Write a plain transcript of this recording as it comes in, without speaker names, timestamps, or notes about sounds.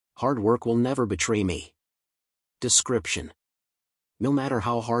Hard work will never betray me. Description: no matter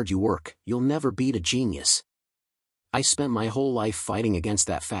how hard you work, you'll never beat a genius. I spent my whole life fighting against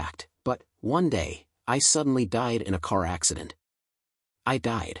that fact, but, one day, I suddenly died in a car accident. I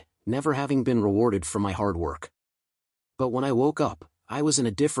died, never having been rewarded for my hard work. But when I woke up, I was in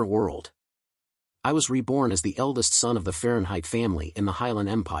a different world. I was reborn as the eldest son of the Fahrenheit family in the Hylante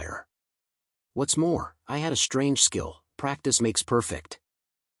Empire. What's more, I had a strange skill: practice makes perfect.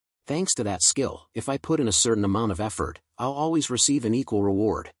 Thanks to that skill, if I put in a certain amount of effort, I'll always receive an equal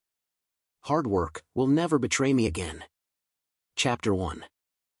reward. Hard work will never betray me again. Chapter 1.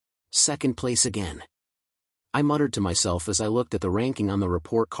 Second place again. I muttered to myself as I looked at the ranking on the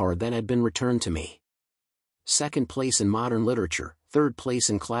report card that had been returned to me. Second place in modern literature, third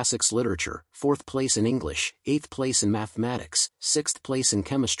place in classics literature, fourth place in English, eighth place in mathematics, sixth place in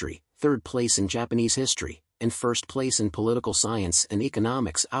chemistry, third place in Japanese history, and first place in political science and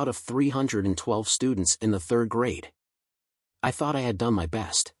economics out of 312 students in the third grade. I thought I had done my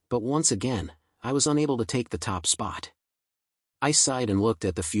best, but once again, I was unable to take the top spot. I sighed and looked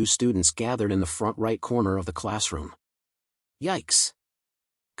at the few students gathered in the front right corner of the classroom. Yikes!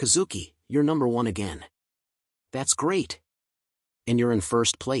 Kazuki, you're number 1 again. That's great! And you're in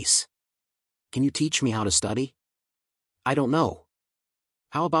first place. Can you teach me how to study? I don't know.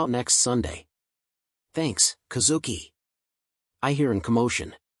 How about next Sunday? Thanks, Kazuki. I hear in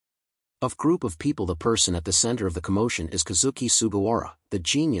commotion. Of group of people, the person at the center of the commotion is Kazuki Sugawara, the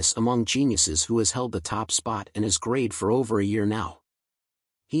genius among geniuses who has held the top spot in his grade for over a year now.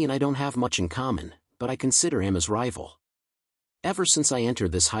 He and I don't have much in common, but I consider him as rival. Ever since I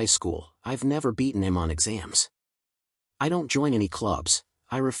entered this high school, I've never beaten him on exams. I don't join any clubs,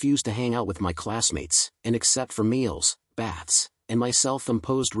 I refuse to hang out with my classmates, and except for meals, baths, and my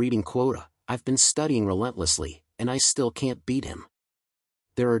self-imposed reading quota, I've been studying relentlessly, and I still can't beat him.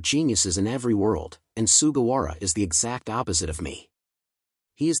 There are geniuses in every world, and Sugawara is the exact opposite of me.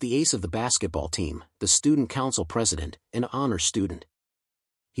 He is the ace of the basketball team, the student council president, and honor student.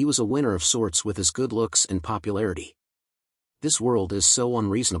 He was a winner of sorts with his good looks and popularity. This world is so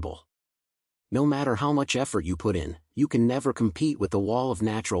unreasonable. No matter how much effort you put in, you can never compete with the wall of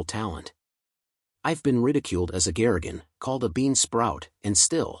natural talent. I've been ridiculed as a garrigan, called a bean sprout, and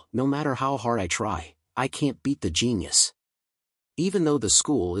still, no matter how hard I try, I can't beat the genius. Even though the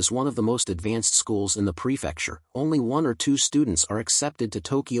school is one of the most advanced schools in the prefecture, only 1 or 2 students are accepted to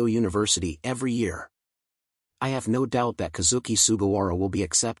Tokyo University every year. I have no doubt that Kazuki Sugawara will be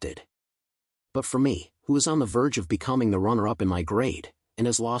accepted. But for me, who is on the verge of becoming the runner-up in my grade, and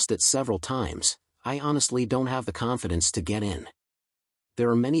has lost it several times, I honestly don't have the confidence to get in. There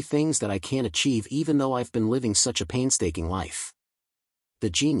are many things that I can't achieve even though I've been living such a painstaking life. The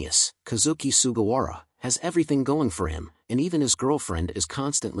genius, Kazuki Sugawara, has everything going for him, and even his girlfriend is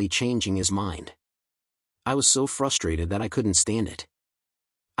constantly changing his mind. I was so frustrated that I couldn't stand it.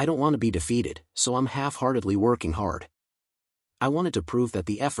 I don't want to be defeated, so I'm half-heartedly working hard. I wanted to prove that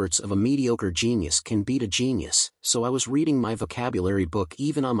the efforts of a mediocre genius can beat a genius, so I was reading my vocabulary book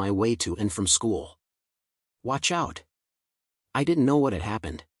even on my way to and from school. Watch out! I didn't know what had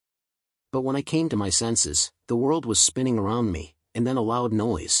happened. But when I came to my senses, the world was spinning around me, and then a loud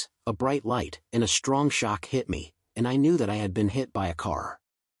noise, a bright light, and a strong shock hit me, and I knew that I had been hit by a car.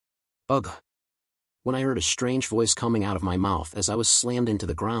 Ugh! When I heard a strange voice coming out of my mouth as I was slammed into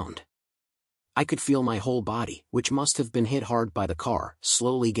the ground. I could feel my whole body, which must have been hit hard by the car,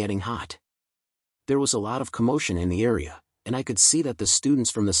 slowly getting hot. There was a lot of commotion in the area, and I could see that the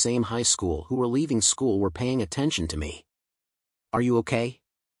students from the same high school who were leaving school were paying attention to me. Are you okay?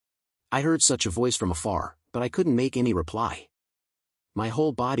 I heard such a voice from afar, but I couldn't make any reply. My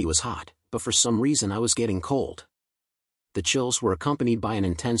whole body was hot, but for some reason I was getting cold. The chills were accompanied by an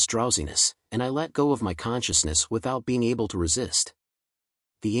intense drowsiness, and I let go of my consciousness without being able to resist.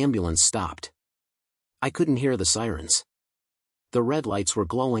 The ambulance stopped. I couldn't hear the sirens. The red lights were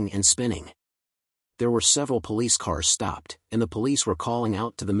glowing and spinning. There were several police cars stopped, and the police were calling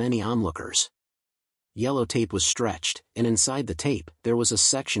out to the many onlookers. Yellow tape was stretched, and inside the tape, there was a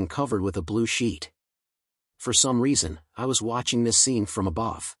section covered with a blue sheet. For some reason, I was watching this scene from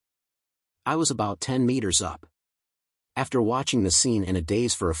above. I was about 10 meters up. After watching the scene in a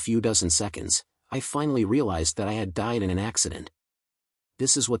daze for a few dozen seconds, I finally realized that I had died in an accident.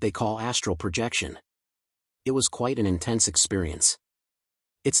 This is what they call astral projection. It was quite an intense experience.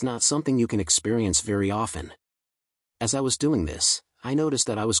 It's not something you can experience very often. As I was doing this, I noticed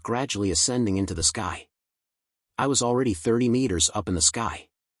that I was gradually ascending into the sky. I was already 30 meters up in the sky.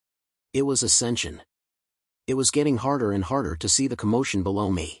 It was ascension. It was getting harder and harder to see the commotion below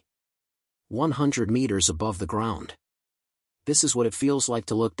me. 100 meters above the ground. This is what it feels like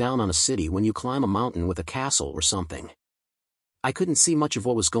to look down on a city when you climb a mountain with a castle or something. I couldn't see much of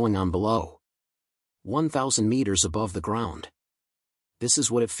what was going on below. 1,000 meters above the ground. This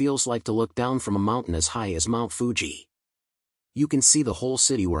is what it feels like to look down from a mountain as high as Mount Fuji. You can see the whole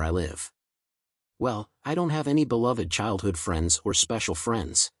city where I live. Well, I don't have any beloved childhood friends or special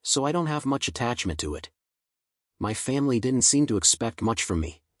friends, so I don't have much attachment to it. My family didn't seem to expect much from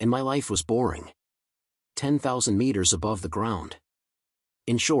me, and my life was boring. 10,000 meters above the ground.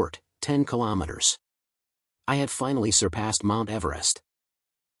 In short, 10 kilometers. I had finally surpassed Mount Everest.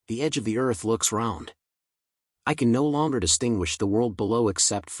 The edge of the earth looks round. I can no longer distinguish the world below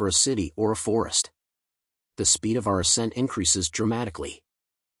except for a city or a forest. The speed of our ascent increases dramatically.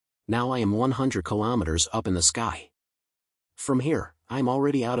 Now I am 100 kilometers up in the sky. From here, I'm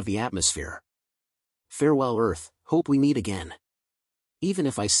already out of the atmosphere. Farewell Earth, hope we meet again. Even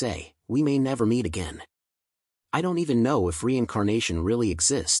if I say, we may never meet again. I don't even know if reincarnation really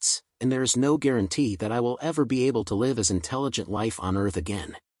exists, and there is no guarantee that I will ever be able to live as intelligent life on Earth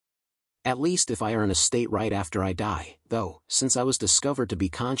again. At least if I are in a state right after I die, though, since I was discovered to be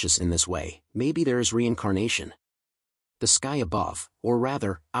conscious in this way, maybe there is reincarnation. The sky above, or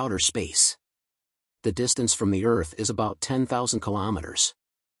rather, outer space. The distance from the Earth is about 10,000 kilometers.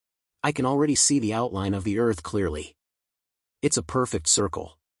 I can already see the outline of the Earth clearly. It's a perfect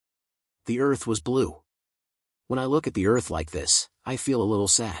circle. The Earth was blue. When I look at the Earth like this, I feel a little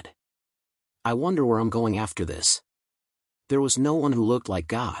sad. I wonder where I'm going after this. There was no one who looked like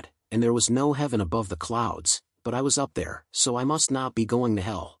God, and there was no heaven above the clouds, but I was up there, so I must not be going to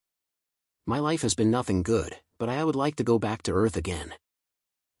hell. My life has been nothing good, but I would like to go back to Earth again.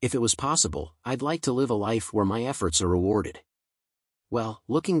 If it was possible, I'd like to live a life where my efforts are rewarded. Well,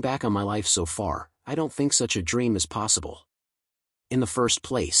 looking back on my life so far, I don't think such a dream is possible. In the first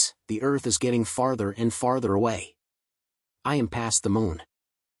place, the Earth is getting farther and farther away. I am past the moon.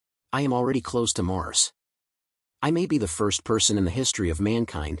 I am already close to Mars. I may be the first person in the history of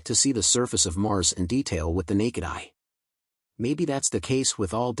mankind to see the surface of Mars in detail with the naked eye. Maybe that's the case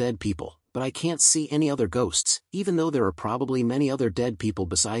with all dead people, but I can't see any other ghosts, even though there are probably many other dead people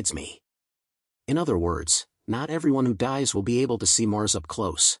besides me. In other words, not everyone who dies will be able to see Mars up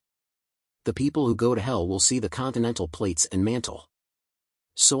close. The people who go to hell will see the continental plates and mantle.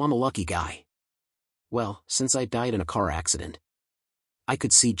 So I'm a lucky guy. Well, since I died in a car accident, I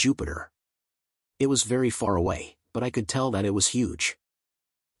could see Jupiter. It was very far away, but I could tell that it was huge.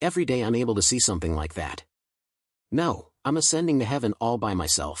 Every day I'm able to see something like that. No, I'm ascending to heaven all by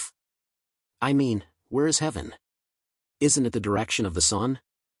myself. I mean, where is heaven? Isn't it the direction of the sun?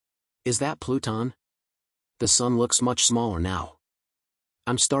 Is that Pluton? The sun looks much smaller now.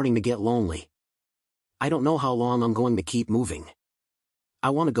 I'm starting to get lonely. I don't know how long I'm going to keep moving. I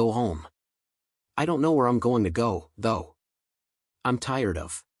want to go home. I don't know where I'm going to go, though. I'm tired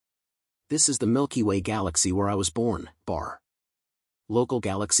of. This is the Milky Way galaxy where I was born, Local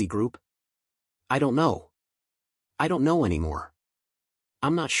galaxy group? I don't know. I don't know anymore.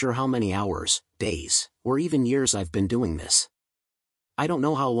 I'm not sure how many hours, days, or even years I've been doing this. I don't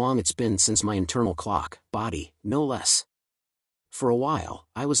know how long it's been since my internal clock, body, no less. For a while,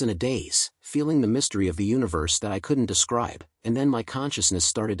 I was in a daze, feeling the mystery of the universe that I couldn't describe, and then my consciousness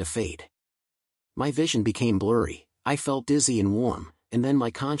started to fade. My vision became blurry, I felt dizzy and warm, and then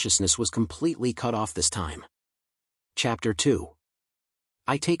my consciousness was completely cut off this time. Chapter 2.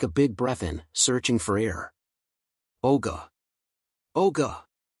 I take a big breath in, searching for air. Oga. Oga.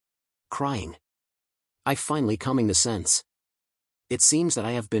 Crying. I finally coming to sense. It seems that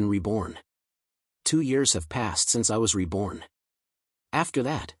I have been reborn. 2 years have passed since I was reborn. After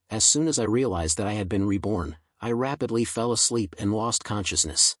that, as soon as I realized that I had been reborn, I rapidly fell asleep and lost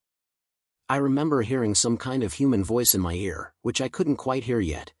consciousness. I remember hearing some kind of human voice in my ear, which I couldn't quite hear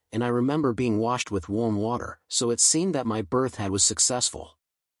yet, and I remember being washed with warm water, so it seemed that my birth was successful.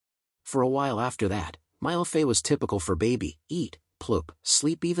 For a while after that, my life was typical for baby, eat, ploop,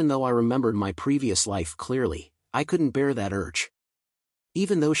 sleep. Even though I remembered my previous life clearly, I couldn't bear that urge.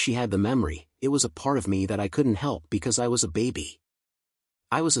 Even though she had the memory, it was a part of me that I couldn't help because I was a baby.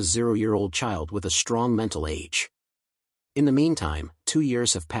 I was a 0-year-old child with a strong mental age. In the meantime, 2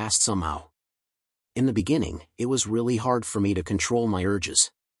 years have passed somehow. In the beginning, it was really hard for me to control my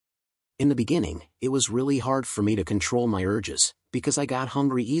urges. Because I got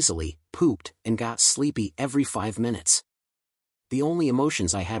hungry easily, pooped, and got sleepy every 5 minutes. The only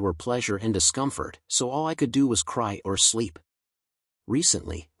emotions I had were pleasure and discomfort, so all I could do was cry or sleep.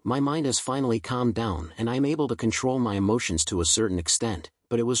 Recently, my mind has finally calmed down and I'm able to control my emotions to a certain extent,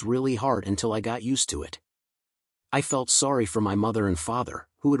 but it was really hard until I got used to it. I felt sorry for my mother and father,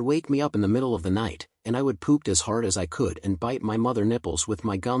 who would wake me up in the middle of the night, and I would poop as hard as I could and bite my mother nipples with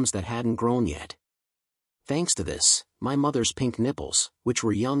my gums that hadn't grown yet. Thanks to this, my mother's pink nipples, which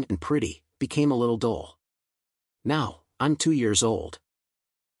were young and pretty, became a little dull. Now, I'm 2 years old.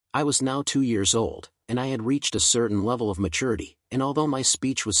 I was now 2 years old, and I had reached a certain level of maturity, and although my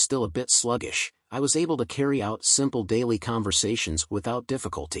speech was still a bit sluggish, I was able to carry out simple daily conversations without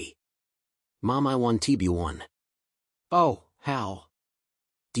difficulty. Mom, I want TB1. Oh, Hal.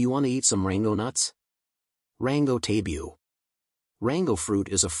 Do you want to eat some rango nuts? Rango tabu. Rango fruit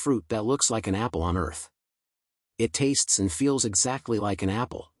is a fruit that looks like an apple on Earth. It tastes and feels exactly like an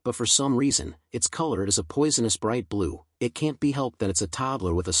apple, but for some reason, its color is a poisonous bright blue. It can't be helped that it's a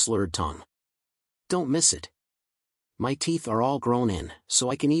toddler with a slurred tongue. Don't miss it. My teeth are all grown in, so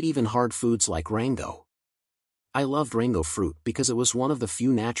I can eat even hard foods like rango. I loved rango fruit because it was one of the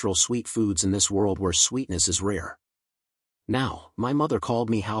few natural sweet foods in this world where sweetness is rare. Now, my mother called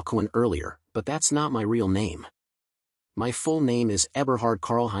me Halcoin earlier, but that's not my real name. My full name is Eberhard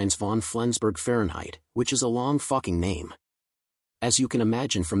Karl-Heinz von Flensburg Fahrenheit, which is a long fucking name. As you can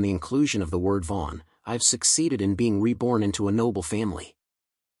imagine from the inclusion of the word von, I've succeeded in being reborn into a noble family.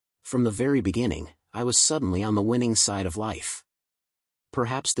 From the very beginning, I was suddenly on the winning side of life.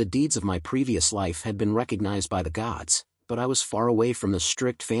 Perhaps the deeds of my previous life had been recognized by the gods, but I was far away from the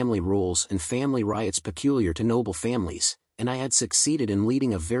strict family rules and family riots peculiar to noble families, and I had succeeded in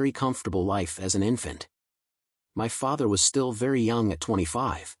leading a very comfortable life as an infant. My father was still very young at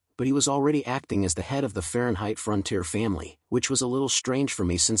 25, but he was already acting as the head of the Fahrenheit frontier family, which was a little strange for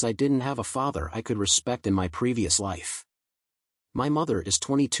me since I didn't have a father I could respect in my previous life. My mother is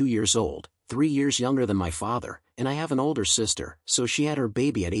 22 years old, 3 years younger than my father, and I have an older sister, so she had her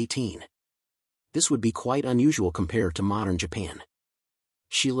baby at 18. This would be quite unusual compared to modern Japan.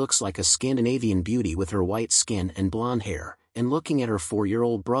 She looks like a Scandinavian beauty with her white skin and blonde hair, and looking at her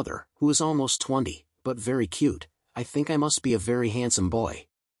 4-year-old brother, who is almost 20, but very cute, I think I must be a very handsome boy.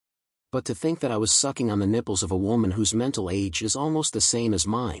 But to think that I was sucking on the nipples of a woman whose mental age is almost the same as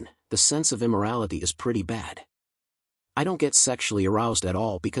mine, the sense of immorality is pretty bad. I don't get sexually aroused at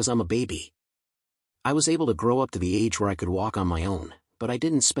all because I'm a baby. I was able to grow up to the age where I could walk on my own, but I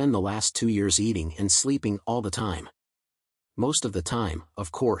didn't spend the last 2 years eating and sleeping all the time. Most of the time,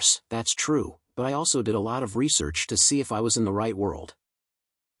 of course, that's true, but I also did a lot of research to see if I was in the right world.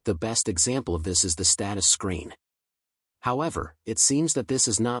 The best example of this is the status screen. However, it seems that this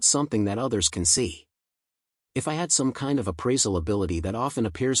is not something that others can see. If I had some kind of appraisal ability that often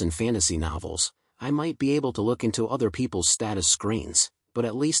appears in fantasy novels, I might be able to look into other people's status screens, but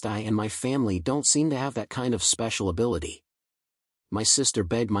at least I and my family don't seem to have that kind of special ability. My sister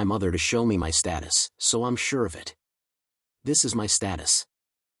begged my mother to show me my status, so I'm sure of it. This is my status.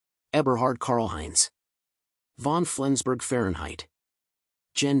 Eberhard Karl-Heinz. Von Flensburg Fahrenheit.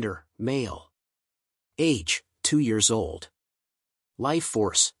 Gender, male. Age, 2 years old. Life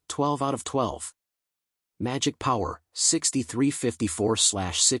force, 12 out of 12. Magic power,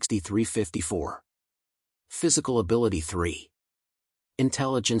 6354/6354. Physical ability 3.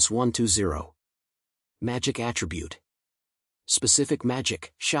 Intelligence 120. Magic attribute. Specific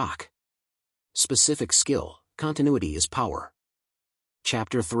magic, shock. Specific skill, continuity is power.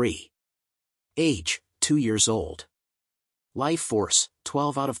 Chapter 3. Age, 2 years old. Life force,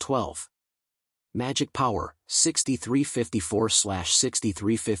 12 out of 12. Magic power,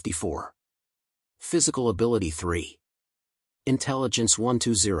 6354/6354. Physical ability 3. Intelligence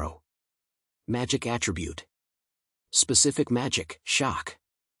 120. Magic attribute. Specific magic, shock.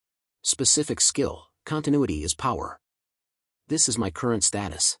 Specific skill, continuity is power. This is my current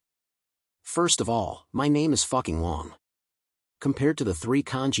status. First of all, my name is fucking long. Compared to the 3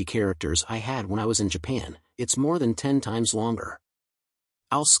 kanji characters I had when I was in Japan, it's more than 10 times longer.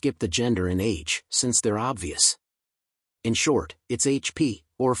 I'll skip the gender and age, since they're obvious. In short, it's HP,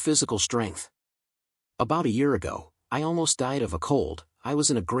 or physical strength. About a year ago, I almost died of a cold. I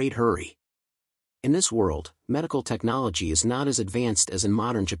was in a great hurry. In this world, medical technology is not as advanced as in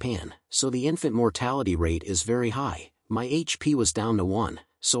modern Japan, so the infant mortality rate is very high. My HP was down to 1,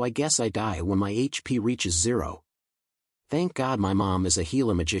 so I guess I die when my HP reaches 0. Thank God my mom is a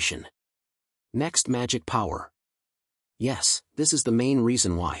healer magician. Next, magic power. Yes, this is the main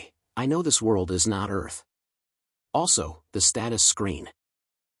reason why I know this world is not Earth. Also, the status screen.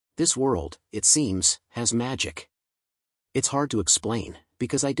 This world, it seems, has magic. It's hard to explain,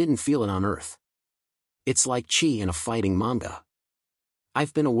 because I didn't feel it on Earth. It's like chi in a fighting manga.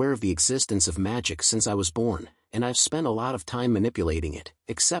 I've been aware of the existence of magic since I was born, and I've spent a lot of time manipulating it,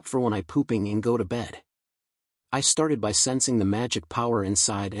 except for when I'm pooping and go to bed. I started by sensing the magic power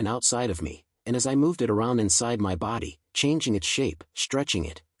inside and outside of me, and as I moved it around inside my body, changing its shape, stretching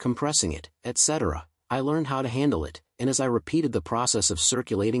it, compressing it, etc. I learned how to handle it, and as I repeated the process of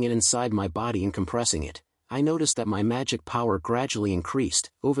circulating it inside my body and compressing it, I noticed that my magic power gradually increased.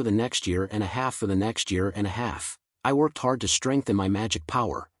 Over the next year and a half for the next year and a half, I worked hard to strengthen my magic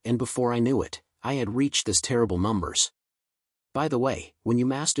power, and before I knew it, I had reached this terrible numbers. By the way, when you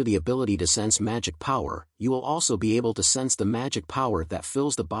master the ability to sense magic power, you will also be able to sense the magic power that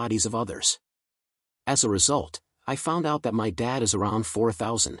fills the bodies of others. As a result, I found out that my dad is around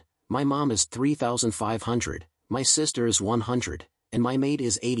 4,000, my mom is 3,500, my sister is 100, and my mate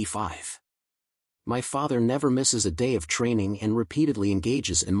is 85. My father never misses a day of training and repeatedly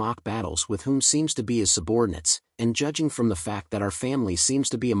engages in mock battles with whom seems to be his subordinates, and judging from the fact that our family seems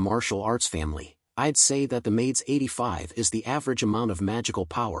to be a martial arts family, I'd say that the mate's 85 is the average amount of magical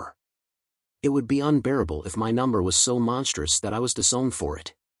power. It would be unbearable if my number was so monstrous that I was disowned for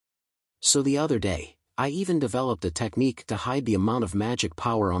it. So the other day, I even developed a technique to hide the amount of magic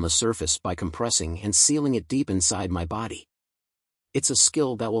power on the surface by compressing and sealing it deep inside my body. It's a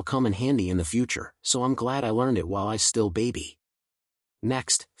skill that will come in handy in the future, so I'm glad I learned it while I still baby.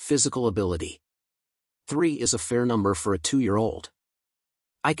 Next, physical ability. 3 is a fair number for a 2-year-old.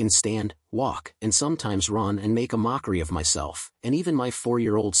 I can stand, walk, and sometimes run and make a mockery of myself, and even my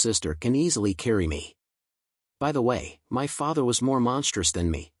 4-year-old sister can easily carry me. By the way, my father was more monstrous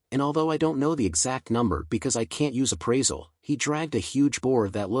than me, and although I don't know the exact number because I can't use appraisal, he dragged a huge boar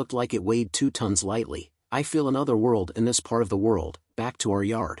that looked like it weighed 2 tons lightly. I feel another world in this part of the world, back to our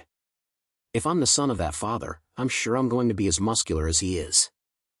yard. If I'm the son of that father, I'm sure I'm going to be as muscular as he is.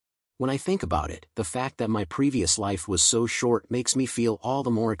 When I think about it, the fact that my previous life was so short makes me feel all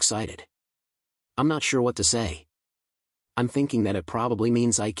the more excited. I'm not sure what to say. I'm thinking that it probably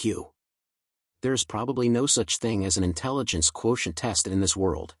means IQ. There's probably no such thing as an intelligence quotient test in this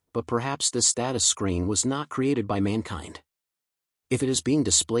world, but perhaps this status screen was not created by mankind. If it is being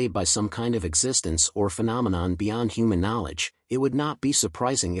displayed by some kind of existence or phenomenon beyond human knowledge, it would not be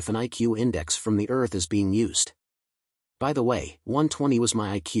surprising if an IQ index from the Earth is being used. By the way, 120 was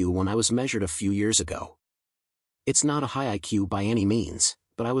my IQ when I was measured a few years ago. It's not a high IQ by any means,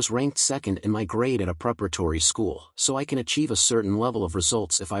 but I was ranked second in my grade at a preparatory school, so I can achieve a certain level of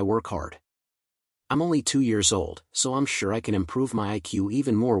results if I work hard. I'm only 2 years old, so I'm sure I can improve my IQ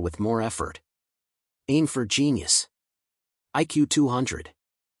even more with more effort. Aim for genius. IQ 200.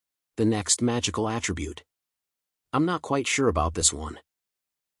 The next magical attribute. I'm not quite sure about this one.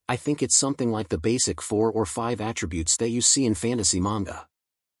 I think it's something like the basic 4 or 5 attributes that you see in fantasy manga.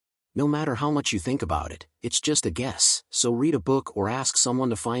 No matter how much you think about it, it's just a guess, so read a book or ask someone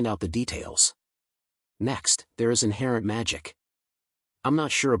to find out the details. Next, there is inherent magic. I'm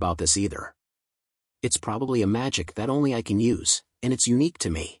not sure about this either. It's probably a magic that only I can use, and it's unique to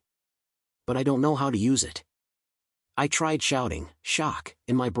me. But I don't know how to use it. I tried shouting, shock,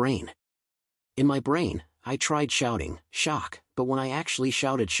 in my brain. In my brain, I tried shouting, shock, but when I actually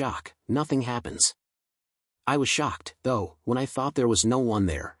shouted shock, nothing happens. I was shocked, though, when I thought there was no one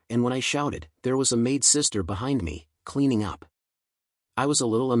there, and when I shouted, there was a maid sister behind me, cleaning up. I was a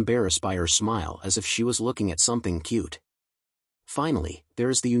little embarrassed by her smile as if she was looking at something cute. Finally, there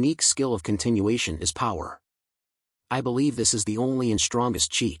is the unique skill of continuation is power. I believe this is the only and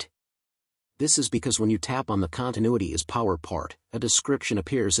strongest cheat. This is because when you tap on the continuity is power part, a description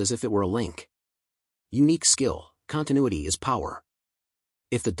appears as if it were a link. Unique skill, continuity is power.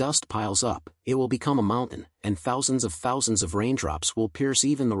 If the dust piles up, it will become a mountain, and thousands of raindrops will pierce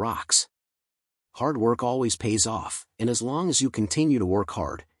even the rocks. Hard work always pays off, and as long as you continue to work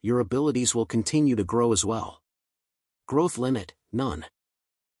hard, your abilities will continue to grow as well. Growth limit, none.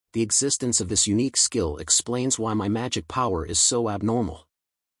 The existence of this unique skill explains why my magic power is so abnormal.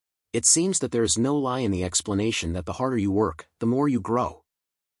 It seems that there is no lie in the explanation that the harder you work, the more you grow.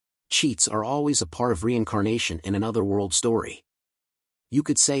 Cheats are always a part of reincarnation in an otherworld story. You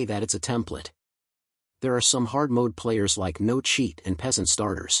could say that it's a template. There are some hard mode players like No Cheat and Peasant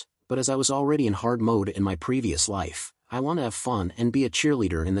Starters, but as I was already in hard mode in my previous life, I want to have fun and be a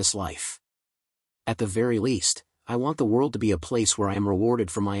cheerleader in this life. At the very least, I want the world to be a place where I am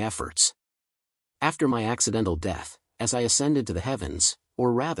rewarded for my efforts. After my accidental death, as I ascended to the heavens,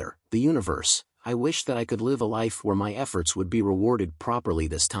 or rather, the universe, I wish that I could live a life where my efforts would be rewarded properly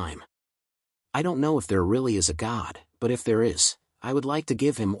this time. I don't know if there really is a God, but if there is, I would like to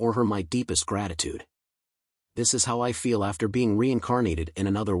give him or her my deepest gratitude. This is how I feel after being reincarnated in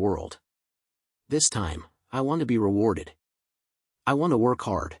another world. This time, I want to be rewarded. I want to work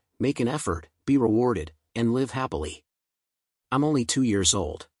hard, make an effort, be rewarded, and live happily. I'm only 2 years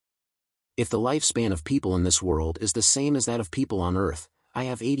old. If the lifespan of people in this world is the same as that of people on Earth, I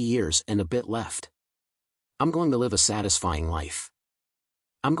have 80 years and a bit left. I'm going to live a satisfying life.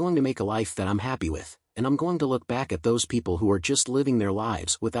 I'm going to make a life that I'm happy with, and I'm going to look back at those people who are just living their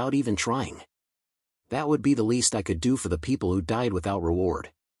lives without even trying. That would be the least I could do for the people who died without reward.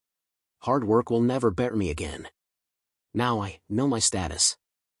 Hard work will never better me again. Now I know my status.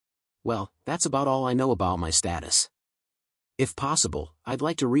 Well, that's about all I know about my status. If possible, I'd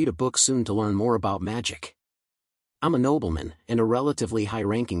like to read a book soon to learn more about magic. I'm a nobleman and a relatively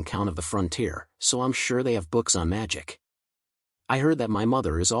high-ranking count of the frontier, so I'm sure they have books on magic. I heard that my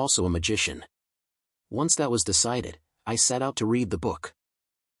mother is also a magician. Once that was decided, I set out to read the book.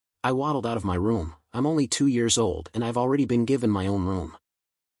 I waddled out of my room. I'm only 2 years old and I've already been given my own room.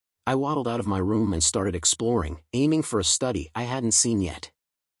 I waddled out of my room and started exploring, aiming for a study I hadn't seen yet.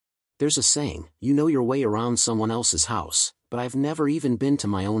 There's a saying, you know your way around someone else's house, but I've never even been to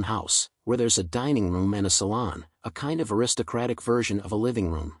my own house, where there's a dining room and a salon, a kind of aristocratic version of a living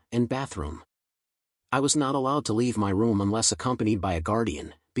room and bathroom. I was not allowed to leave my room unless accompanied by a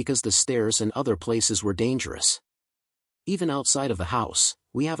guardian, because the stairs and other places were dangerous. Even outside of the house,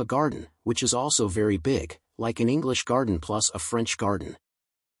 we have a garden, which is also very big, like an English garden plus a French garden.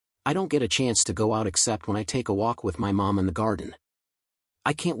 I don't get a chance to go out except when I take a walk with my mom in the garden.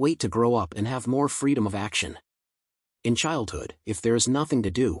 I can't wait to grow up and have more freedom of action. In childhood, if there is nothing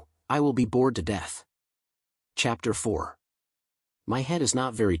to do, I will be bored to death. Chapter 4. My head is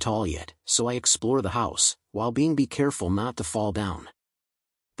not very tall yet, so I explore the house, while be careful not to fall down.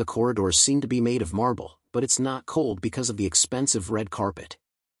 The corridors seem to be made of marble, but it's not cold because of the expensive red carpet.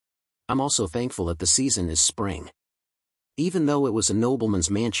 I'm also thankful that the season is spring. Even though it was a nobleman's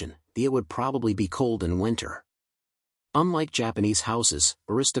mansion, it would probably be cold in winter. Unlike Japanese houses,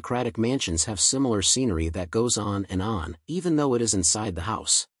 aristocratic mansions have similar scenery that goes on, even though it is inside the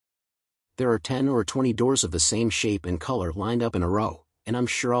house. There are 10 or 20 doors of the same shape and color lined up in a row, and I'm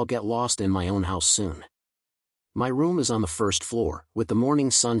sure I'll get lost in my own house soon. My room is on the first floor, with the morning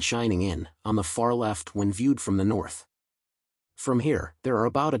sun shining in, on the far left when viewed from the north. From here, there are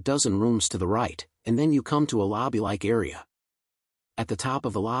about a dozen rooms to the right, and then you come to a lobby-like area. At the top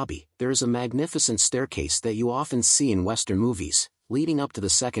of the lobby, there is a magnificent staircase that you often see in Western movies, leading up to the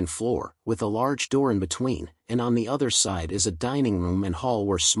second floor, with a large door in between, and on the other side is a dining room and hall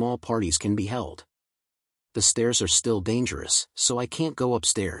where small parties can be held. The stairs are still dangerous, so I can't go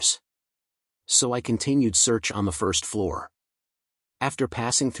upstairs. So I continued search on the first floor. After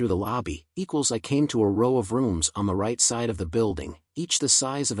passing through the lobby, I came to a row of rooms on the right side of the building, each the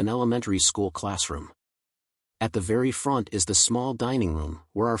size of an elementary school classroom. At the very front is the small dining room,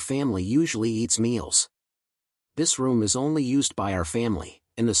 where our family usually eats meals. This room is only used by our family,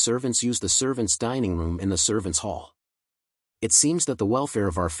 and the servants use the servants' dining room and the servants' hall. It seems that the welfare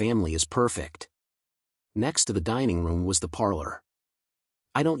of our family is perfect. Next to the dining room was the parlor.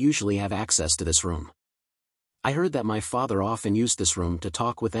 I don't usually have access to this room. I heard that my father often used this room to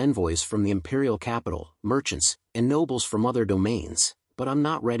talk with envoys from the imperial capital, merchants, and nobles from other domains, but I'm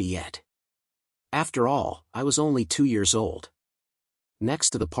not ready yet. After all, I was only 2 years old.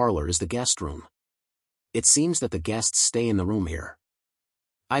 Next to the parlor is the guest room. It seems that the guests stay in the room here.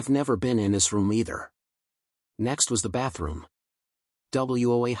 I've never been in this room either. Next was the bathroom.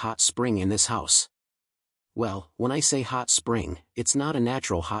 A hot spring in this house. Well, when I say hot spring, it's not a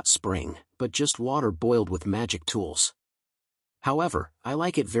natural hot spring, but just water boiled with magic tools. However, I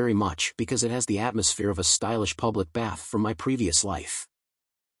like it very much because it has the atmosphere of a stylish public bath from my previous life.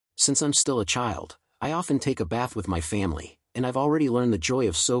 Since I'm still a child, I often take a bath with my family, and I've already learned the joy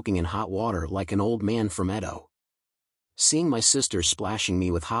of soaking in hot water like an old man from Edo. Seeing my sister splashing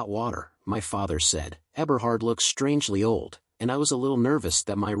me with hot water, my father said, "Eberhard looks strangely old," and I was a little nervous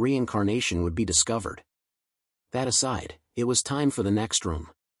that my reincarnation would be discovered. That aside, it was time for the next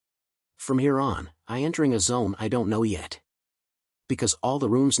room. From here on, I'm entering a zone I don't know yet. Because all the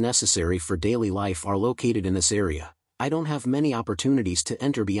rooms necessary for daily life are located in this area, I don't have many opportunities to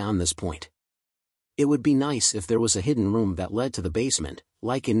enter beyond this point. It would be nice if there was a hidden room that led to the basement,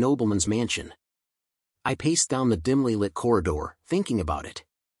 like in Nobleman's Mansion. I paced down the dimly lit corridor, thinking about it.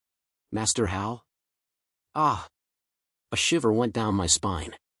 Master Hal? Ah! A shiver went down my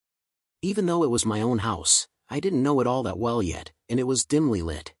spine. Even though it was my own house, I didn't know it all that well yet, and it was dimly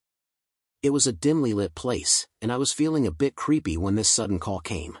lit. It was a dimly lit place, and I was feeling a bit creepy when this sudden call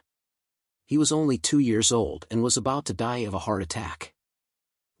came. He was only 2 years old and was about to die of a heart attack.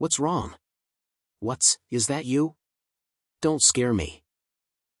 What's wrong? Is that you? Don't scare me.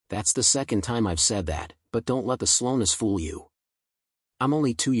 That's the second time I've said that, but don't let the slowness fool you. I'm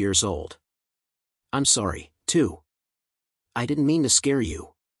only 2 years old. I'm sorry, too. I didn't mean to scare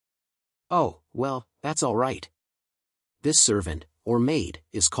you. Oh, well, that's all right. This servant, or maid,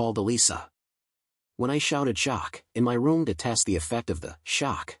 is called Elisa. When I shouted shock in my room to test the effect of the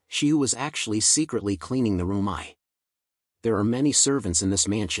shock, she was actually secretly cleaning the room. There are many servants in this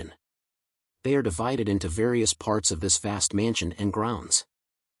mansion. They are divided into various parts of this vast mansion and grounds.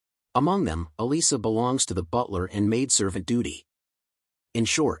 Among them, Elisa belongs to the butler and maidservant duty. In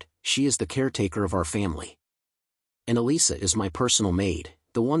short, she is the caretaker of our family. And Elisa is my personal maid,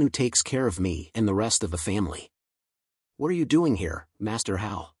 the one who takes care of me and the rest of the family. What are you doing here, Master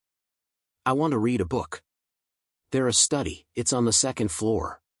Hal? I want to read a book. There's a study, it's on the second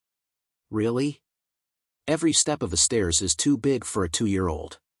floor. Really? Every step of the stairs is too big for a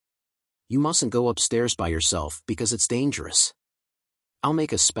 2-year-old. You mustn't go upstairs by yourself because it's dangerous. I'll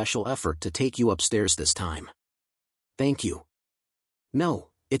make a special effort to take you upstairs this time. Thank you. No,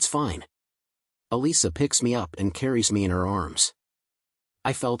 it's fine. Elisa picks me up and carries me in her arms.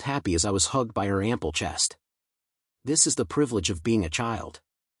 I felt happy as I was hugged by her ample chest. This is the privilege of being a child.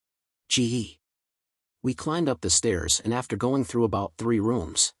 Gee. We climbed up the stairs, and after going through about 3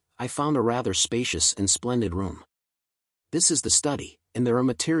 rooms, I found a rather spacious and splendid room. This is the study, and there are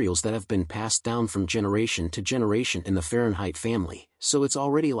materials that have been passed down from generation to generation in the Fahrenheit family, so it's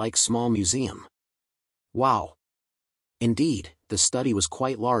already like small museum. Wow. Indeed, the study was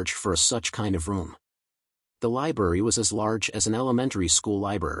quite large for such kind of room. The library was as large as an elementary school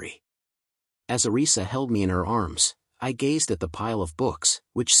library. As Elisa held me in her arms, I gazed at the pile of books,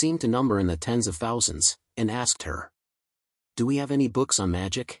 which seemed to number in the tens of thousands, and asked her, "Do we have any books on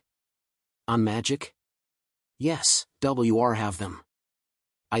magic?" On magic? Yes, WR have them.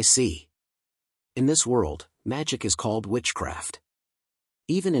 I see. In this world, magic is called witchcraft.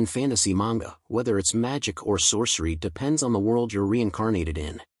 Even in fantasy manga, whether it's magic or sorcery depends on the world you're reincarnated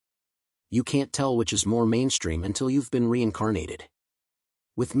in. You can't tell which is more mainstream until you've been reincarnated.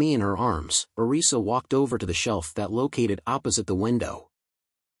 With me in her arms, Elisa walked over to the shelf that located opposite the window.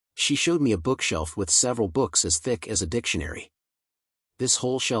 She showed me a bookshelf with several books as thick as a dictionary. This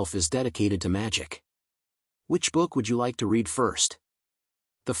whole shelf is dedicated to magic. Which book would you like to read first?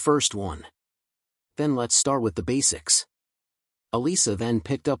 The first one. Then let's start with the basics. Elisa then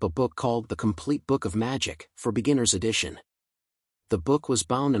picked up a book called The Complete Book of Magic, for Beginner's Edition. The book was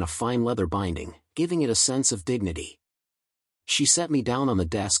bound in a fine leather binding, giving it a sense of dignity. She set me down on the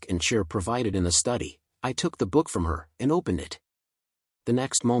desk and chair provided in the study. I took the book from her and opened it. The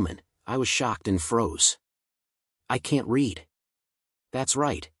next moment, I was shocked and froze. I can't read. That's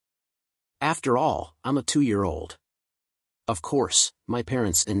right. After all, I'm a 2-year-old. Of course, my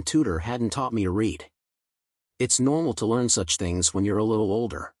parents and tutor hadn't taught me to read. It's normal to learn such things when you're a little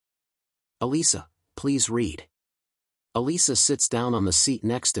older. Elisa, please read. Elisa sits down on the seat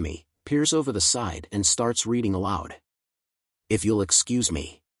next to me, peers over the side and starts reading aloud. If you'll excuse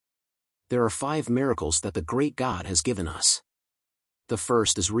me. There are 5 miracles that the great God has given us. The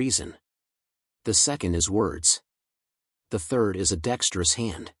first is reason. The second is words. The third is a dexterous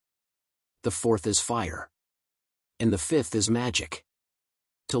hand. The fourth is fire. And the fifth is magic.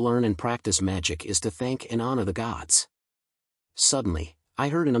 To learn and practice magic is to thank and honor the gods. Suddenly, I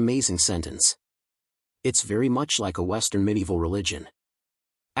heard an amazing sentence. It's very much like a Western medieval religion.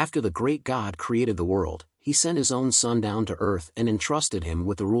 After the great God created the world, he sent his own son down to earth and entrusted him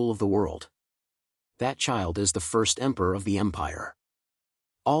with the rule of the world. That child is the first emperor of the empire.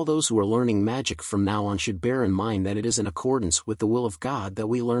 All those who are learning magic from now on should bear in mind that it is in accordance with the will of God that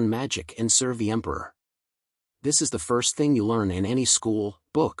we learn magic and serve the emperor. This is the first thing you learn in any school,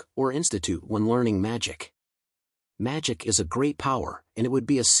 book, or institute when learning magic. Magic is a great power, and it would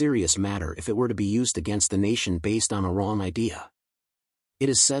be a serious matter if it were to be used against the nation based on a wrong idea. It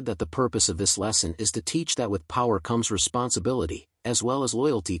is said that the purpose of this lesson is to teach that with power comes responsibility, as well as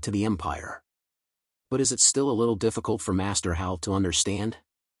loyalty to the empire. But is it still a little difficult for Master Hal to understand?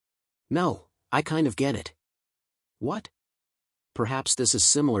 No, I kind of get it. What? Perhaps this is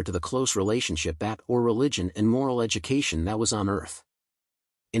similar to the close relationship that or religion and moral education that was on earth.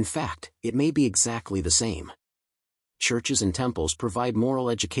 In fact, it may be exactly the same. Churches and temples provide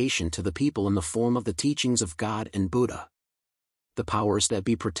moral education to the people in the form of the teachings of God and Buddha. The powers that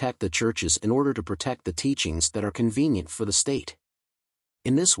be protect the churches in order to protect the teachings that are convenient for the state.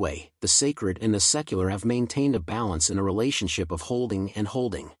 In this way, the sacred and the secular have maintained a balance in a relationship of holding and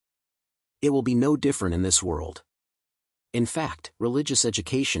holding. It will be no different in this world. In fact, religious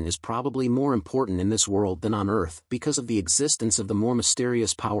education is probably more important in this world than on earth because of the existence of the more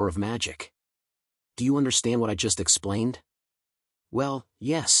mysterious power of magic. Do you understand what I just explained? Well,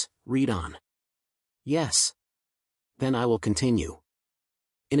 yes, read on. Yes. Then I will continue.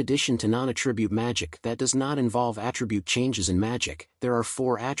 In addition to non-attribute magic that does not involve attribute changes in magic, there are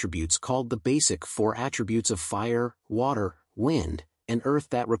 4 attributes called the basic 4 attributes of fire, water, wind, and earth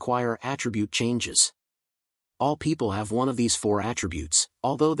that require attribute changes. All people have one of these 4 attributes,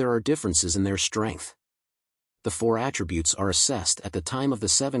 although there are differences in their strength. The 4 attributes are assessed at the time of the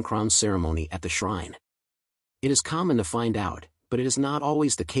 7 crown ceremony at the shrine. It is common to find out, but it is not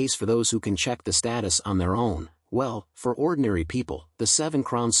always the case for those who can check the status on their own. Well, for ordinary people, the 7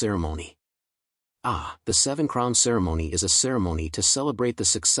 crown ceremony. The 7 crown ceremony is a ceremony to celebrate the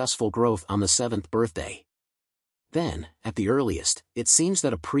successful growth on the 7th birthday. Then, at the earliest, it seems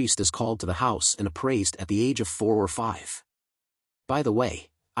that a priest is called to the house and appraised at the age of 4 or 5. By the way,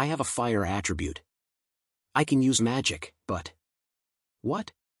 I have a fire attribute. I can use magic, but...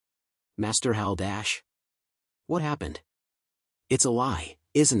 What? Master Hal-. What happened? It's a lie,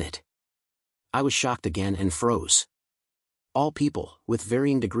 isn't it? I was shocked again and froze. All people, with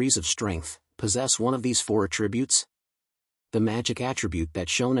varying degrees of strength, possess one of these 4 attributes. The magic attribute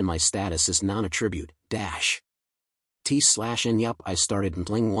that's shown in my status is non-attribute, T/N. Yup, I started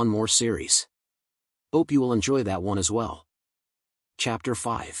playing one more series. Hope you will enjoy that one as well. Chapter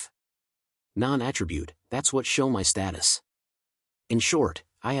 5. Non-attribute, that's what show my status. In short,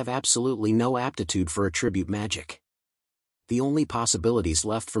 I have absolutely no aptitude for attribute magic. The only possibilities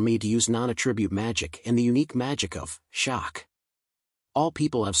left for me to use non-attribute magic and the unique magic of shock. All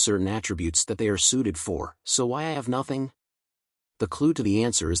people have certain attributes that they are suited for, so why I have nothing? The clue to the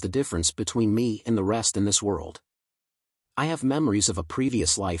answer is the difference between me and the rest in this world. I have memories of a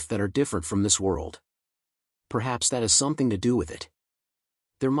previous life that are different from this world. Perhaps that has something to do with it.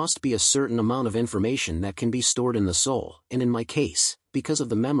 There must be a certain amount of information that can be stored in the soul, and in my case, because of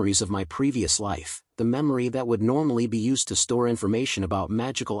the memories of my previous life, the memory that would normally be used to store information about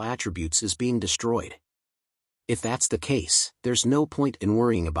magical attributes is being destroyed. If that's the case, there's no point in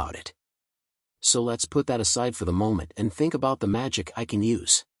worrying about it. So let's put that aside for the moment and think about the magic I can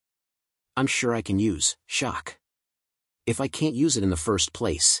use. I'm sure I can use shock. If I can't use it in the first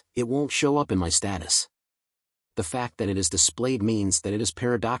place, it won't show up in my status. The fact that it is displayed means that it is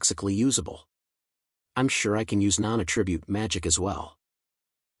paradoxically usable. I'm sure I can use non-attribute magic as well.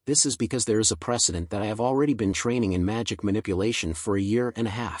 This is because there is a precedent that I have already been training in magic manipulation for 1.5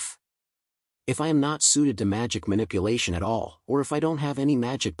 years. If I am not suited to magic manipulation at all, or if I don't have any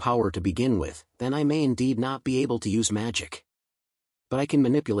magic power to begin with, then I may indeed not be able to use magic. But I can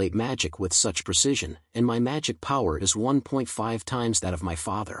manipulate magic with such precision, and my magic power is 1.5 times that of my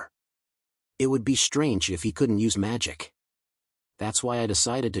father. It would be strange if he couldn't use magic. That's why I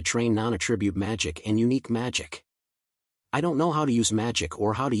decided to train non-attribute magic and unique magic. I don't know how to use magic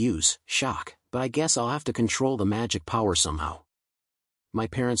or how to use shock, but I guess I'll have to control the magic power somehow. My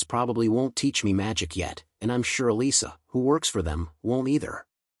parents probably won't teach me magic yet, and I'm sure Elisa, who works for them, won't either.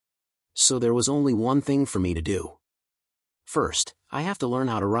 So there was only one thing for me to do. First, I have to learn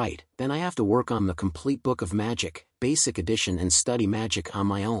how to write, then I have to work on the complete book of magic, basic edition, and study magic on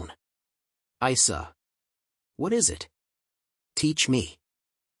my own. Isa. What is it? Teach me.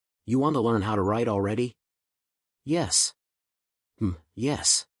 You want to learn how to write already? Yes.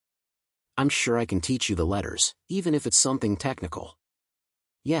 Yes. I'm sure I can teach you the letters, even if it's something technical.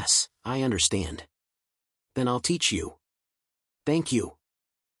 Yes, I understand. Then I'll teach you. Thank you.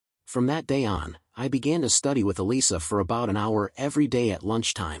 From that day on, I began to study with Elisa for about an hour every day at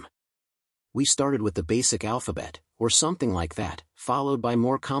lunchtime. We started with the basic alphabet, or something like that, followed by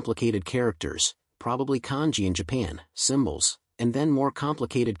more complicated characters, probably kanji in Japan, symbols, and then more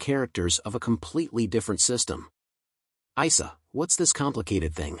complicated characters of a completely different system. Isa, what's this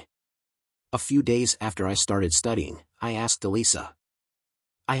complicated thing? A few days after I started studying, I asked Elisa.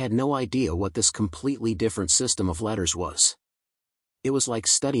 I had no idea what this completely different system of letters was. It was like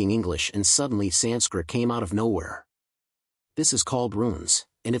studying English and suddenly Sanskrit came out of nowhere. This is called runes,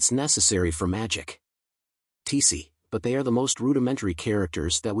 and it's necessary for magic. TC, but they are the most rudimentary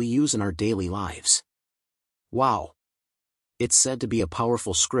characters that we use in our daily lives. Wow. It's said to be a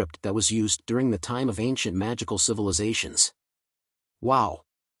powerful script that was used during the time of ancient magical civilizations. Wow.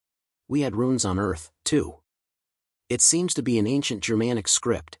 We had runes on Earth, too. It seems to be an ancient Germanic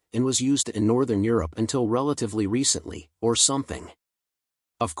script, and was used in Northern Europe until relatively recently, or something.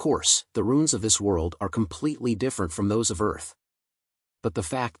 Of course, the runes of this world are completely different from those of Earth. But the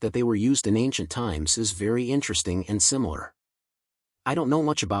fact that they were used in ancient times is very interesting and similar. I don't know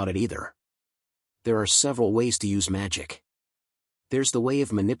much about it either. There are several ways to use magic. There's the way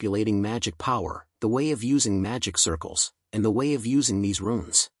of manipulating magic power, the way of using magic circles, and the way of using these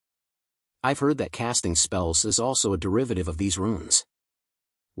runes. I've heard that casting spells is also a derivative of these runes.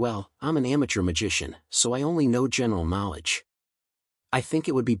 Well, I'm an amateur magician, so I only know general knowledge. I think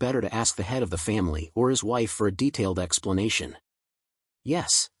it would be better to ask the head of the family or his wife for a detailed explanation.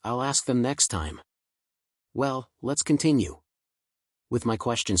 Yes, I'll ask them next time. Well, let's continue. With my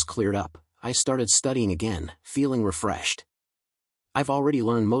questions cleared up, I started studying again, feeling refreshed. I've already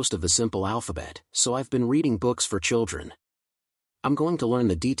learned most of the simple alphabet, so I've been reading books for children. I'm going to learn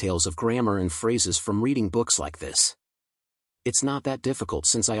the details of grammar and phrases from reading books like this. It's not that difficult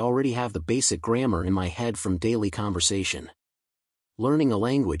since I already have the basic grammar in my head from daily conversation. Learning a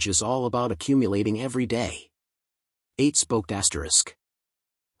language is all about accumulating every day. 8 spoked asterisk.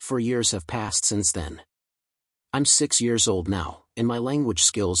 4 years have passed since then. I'm 6 years old now, and my language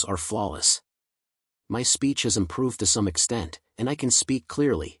skills are flawless. My speech has improved to some extent, and I can speak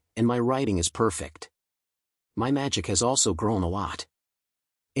clearly, and my writing is perfect. My magic has also grown a lot.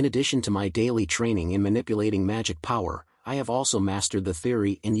 In addition to my daily training in manipulating magic power, I have also mastered the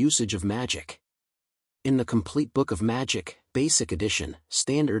theory and usage of magic. In the Complete Book of Magic, Basic Edition,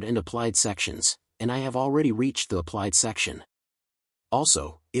 Standard and Applied sections, and I have already reached the Applied section.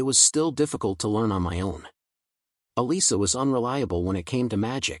 Also, it was still difficult to learn on my own. Elisa was unreliable when it came to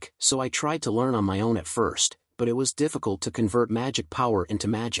magic, so I tried to learn on my own at first, but it was difficult to convert magic power into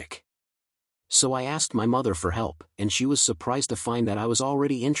magic. So I asked my mother for help, and she was surprised to find that I was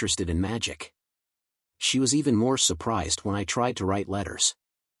already interested in magic. She was even more surprised when I tried to write letters.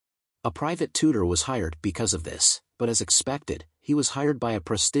 A private tutor was hired because of this, but as expected, he was hired by a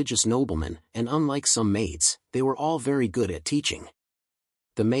prestigious nobleman, and unlike some maids, they were all very good at teaching.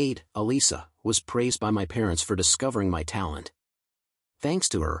 The maid, Elisa, was praised by my parents for discovering my talent. Thanks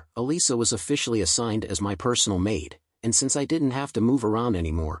to her, Elisa was officially assigned as my personal maid, and since I didn't have to move around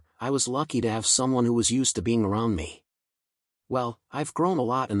anymore, I was lucky to have someone who was used to being around me. Well, I've grown a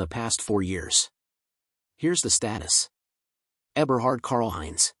lot in the past 4 years. Here's the status. Eberhard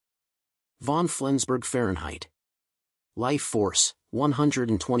Karlheinz. Von Flensburg Fahrenheit. Life Force,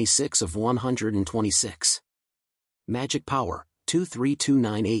 126 of 126. Magic Power,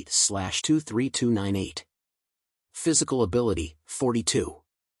 23298/23298. Physical Ability, 42.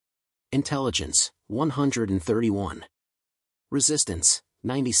 Intelligence, 131. Resistance,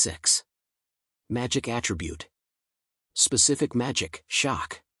 96. Magic Attribute. Specific Magic,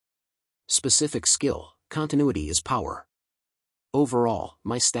 Shock. Specific Skill, Continuity is Power. Overall,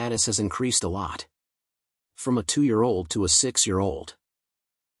 my status has increased a lot. From a 2-year-old to a 6-year-old.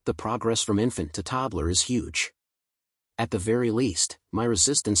 The progress from infant to toddler is huge. At the very least, my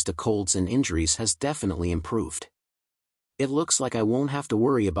resistance to colds and injuries has definitely improved. It looks like I won't have to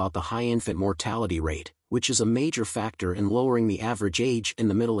worry about the high infant mortality rate, which is a major factor in lowering the average age in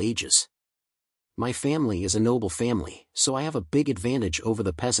the Middle Ages. My family is a noble family, so I have a big advantage over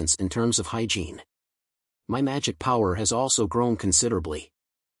the peasants in terms of hygiene. My magic power has also grown considerably.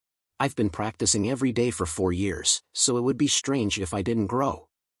 I've been practicing every day for 4 years, so it would be strange if I didn't grow.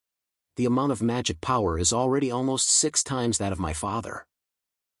 The amount of magic power is already almost 6 times that of my father.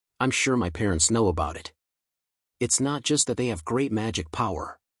 I'm sure my parents know about it. It's not just that they have great magic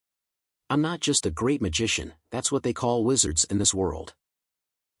power. I'm not just a great magician, that's what they call wizards in this world.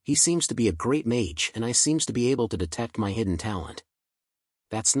 He seems to be a great mage and I seems to be able to detect my hidden talent.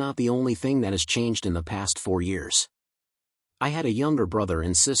 That's not the only thing that has changed in the past 4 years. I had a younger brother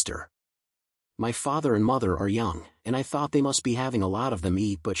and sister. My father and mother are young, and I thought they must be having a lot of them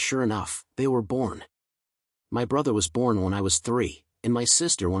eat, but sure enough, they were born. My brother was born when I was 3, and my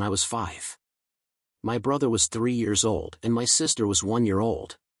sister when I was 5. My brother was 3 years old and my sister was 1 year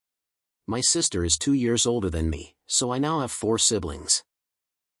old. My sister is 2 years older than me, so I now have 4 siblings.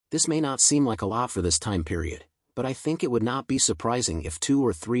 This may not seem like a lot for this time period, but I think it would not be surprising if 2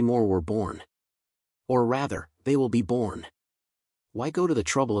 or 3 more were born. Or rather, they will be born. Why go to the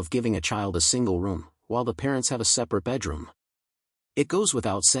trouble of giving a child a single room, while the parents have a separate bedroom? It goes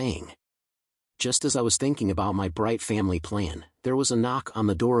without saying. Just as I was thinking about my bright family plan, there was a knock on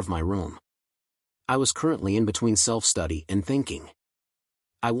the door of my room. I was currently in between self-study and thinking.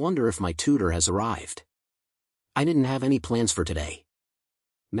 I wonder if my tutor has arrived. I didn't have any plans for today.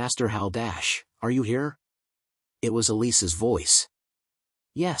 Master Haldash, are you here? It was Elisa's voice.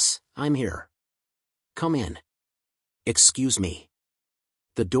 Yes, I'm here. Come in. Excuse me.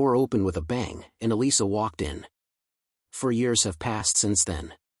 The door opened with a bang, and Elisa walked in. 4 years have passed since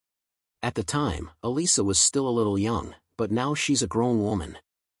then. At the time, Elisa was still a little young, but now she's a grown woman.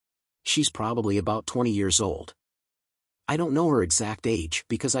 She's probably about 20 years old. I don't know her exact age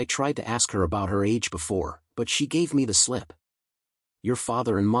because I tried to ask her about her age before, but she gave me the slip. Your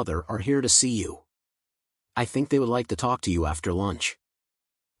father and mother are here to see you. I think they would like to talk to you after lunch.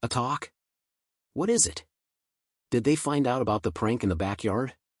 A talk? What is it? Did they find out about the prank in the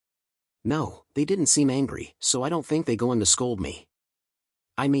backyard? No, they didn't seem angry, so I don't think they're going to scold me.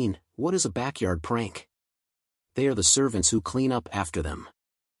 I mean, what is a backyard prank? They are the servants who clean up after them.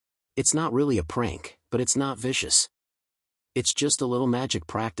 It's not really a prank, but it's not vicious. It's just a little magic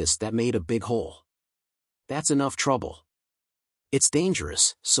practice that made a big hole. That's enough trouble. It's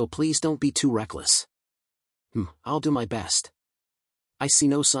dangerous, so please don't be too reckless. I'll do my best. I see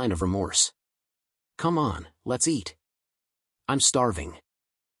no sign of remorse. Come on, let's eat. I'm starving.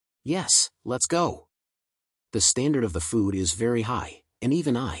 Yes, let's go. The standard of the food is very high, and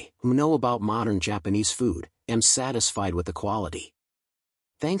even I, who know about modern Japanese food, am satisfied with the quality.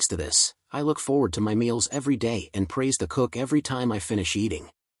 Thanks to this, I look forward to my meals every day and praise the cook every time I finish eating.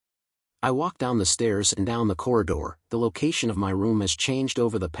 I walk down the stairs and down the corridor. The location of my room has changed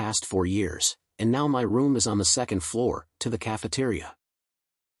over the past 4 years, and now my room is on the second floor, to the cafeteria.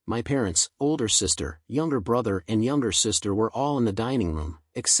 My parents, older sister, younger brother and younger sister were all in the dining room,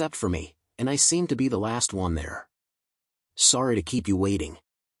 except for me, and I seem to be the last one there. Sorry to keep you waiting.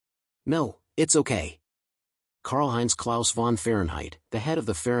 No, it's okay. Karl-Heinz Klaus von Fahrenheit, the head of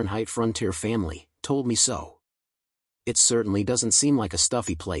the Fahrenheit Frontier family, told me so. It certainly doesn't seem like a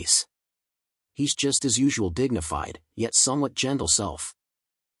stuffy place. He's just his usual dignified, yet somewhat gentle self.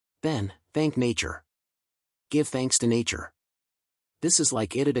 Then, thank nature. Give thanks to nature. This is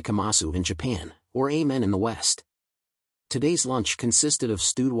like itadakimasu in Japan, or amen in the West. Today's lunch consisted of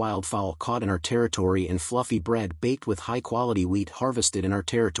stewed wildfowl caught in our territory and fluffy bread baked with high-quality wheat harvested in our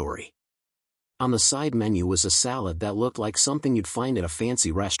territory. On the side menu was a salad that looked like something you'd find at a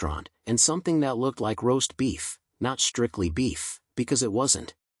fancy restaurant, and something that looked like roast beef, not strictly beef, because it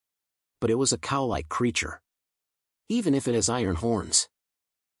wasn't. But it was a cow-like creature. Even if it has iron horns.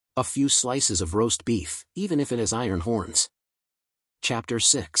 A few slices of roast beef, even if it has iron horns. Chapter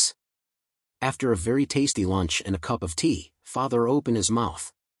 6. After a very tasty lunch and a cup of tea, Father opened his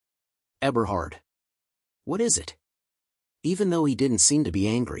mouth. Eberhard. What is it? Even though he didn't seem to be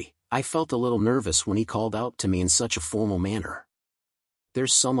angry, I felt a little nervous when he called out to me in such a formal manner.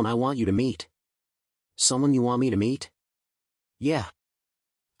 There's someone I want you to meet. Someone you want me to meet? Yeah.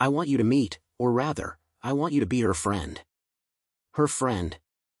 I want you to meet, or rather, I want you to be her friend. Her friend.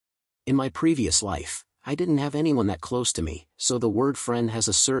 In my previous life, I didn't have anyone that close to me, so the word friend has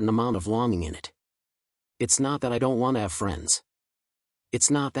a certain amount of longing in it. It's not that I don't want to have friends.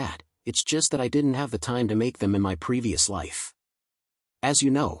 It's not that, it's just that I didn't have the time to make them in my previous life. As you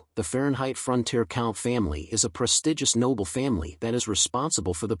know, the Fahrenheit Frontier Count family is a prestigious noble family that is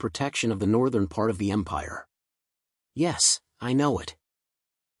responsible for the protection of the northern part of the empire. Yes, I know it.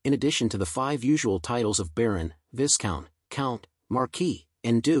 In addition to the 5 usual titles of Baron, Viscount, Count, Marquis,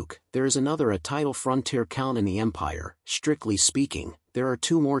 and Duke, there is a title Frontier Count in the Empire. Strictly speaking, there are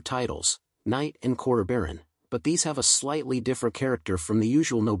 2 more titles, Knight and Quarter Baron, but these have a slightly different character from the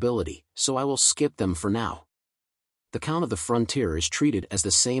usual nobility, so I will skip them for now. The Count of the Frontier is treated as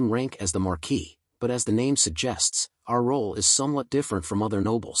the same rank as the Marquis, but as the name suggests, our role is somewhat different from other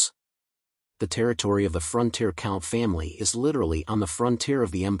nobles. The territory of the Frontier Count family is literally on the frontier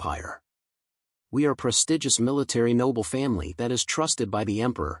of the Empire. We are a prestigious military noble family that is trusted by the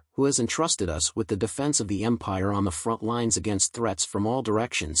Emperor, who has entrusted us with the defense of the Empire on the front lines against threats from all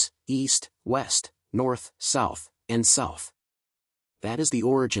directions, east, west, north, south, and south. That is the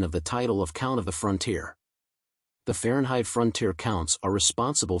origin of the title of Count of the Frontier. The Fahrenheit Frontier Counts are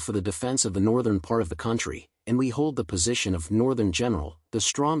responsible for the defense of the northern part of the country, and we hold the position of Northern General, the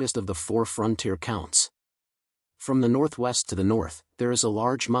strongest of the 4 frontier counts. From the northwest to the north, there is a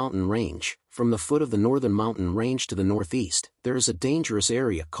large mountain range. From the foot of the northern mountain range to the northeast, there is a dangerous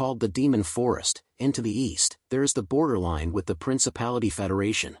area called the Demon Forest, and to the east, there is the borderline with the Principality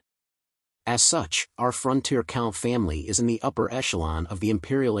Federation. As such, our Frontier Count family is in the upper echelon of the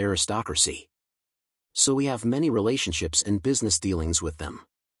imperial aristocracy. So we have many relationships and business dealings with them.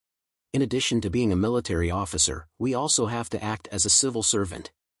 In addition to being a military officer, we also have to act as a civil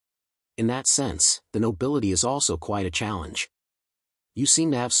servant. In that sense, the nobility is also quite a challenge. You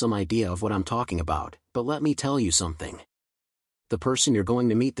seem to have some idea of what I'm talking about, but let me tell you something. The person you're going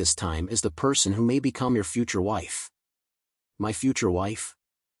to meet this time is the person who may become your future wife. My future wife?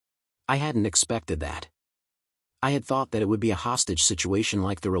 I hadn't expected that. I had thought that it would be a hostage situation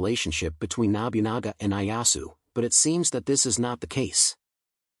like the relationship between Nobunaga and Ieyasu, but it seems that this is not the case.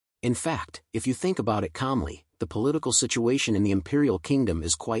 In fact, if you think about it calmly, the political situation in the Imperial Kingdom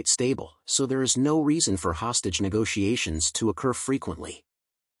is quite stable, so there is no reason for hostage negotiations to occur frequently.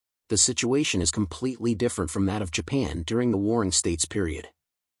 The situation is completely different from that of Japan during the Warring States period.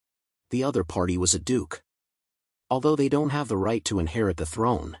 The other party was a duke. Although they don't have the right to inherit the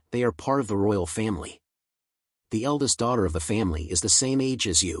throne, they are part of the royal family. The eldest daughter of the family is the same age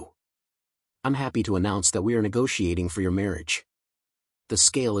as you. I'm happy to announce that we are negotiating for your marriage. The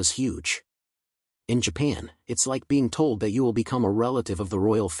scale is huge. In Japan, it's like being told that you will become a relative of the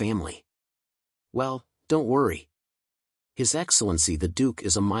royal family. Well, don't worry. His Excellency the Duke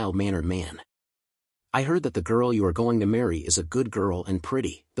is a mild-mannered man. I heard that the girl you are going to marry is a good girl and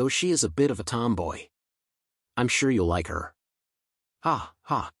pretty, though she is a bit of a tomboy. I'm sure you'll like her. Ha,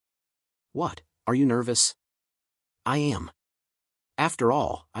 ha. What, are you nervous? I am. After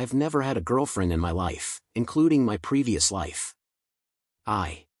all, I've never had a girlfriend in my life, including my previous life.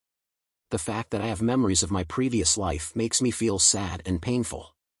 The fact that I have memories of my previous life makes me feel sad and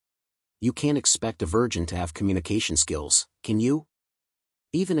painful. You can't expect a virgin to have communication skills, can you?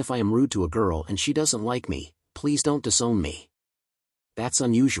 Even if I am rude to a girl and she doesn't like me, please don't disown me. That's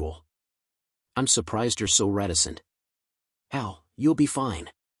unusual. I'm surprised you're so reticent. Hal, you'll be fine.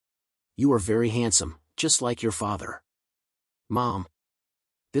 You are very handsome, just like your father. Mom.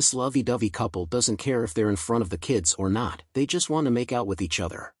 This lovey-dovey couple doesn't care if they're in front of the kids or not, they just want to make out with each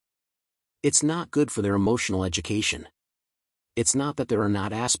other. It's not good for their emotional education. It's not that there are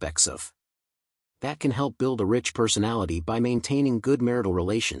not aspects of that can help build a rich personality by maintaining good marital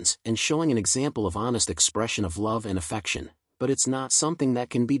relations and showing an example of honest expression of love and affection, but it's not something that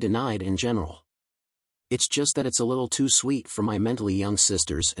can be denied in general. It's just that it's a little too sweet for my mentally young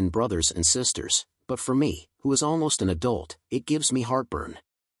sisters and brothers and sisters, but for me, who is almost an adult, it gives me heartburn.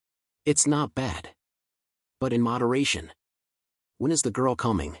 It's not bad. But in moderation. When is the girl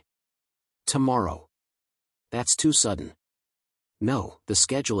coming? Tomorrow. That's too sudden. No, the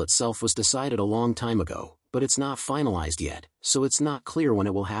schedule itself was decided a long time ago, but it's not finalized yet, so it's not clear when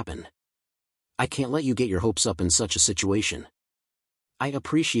it will happen. I can't let you get your hopes up in such a situation. I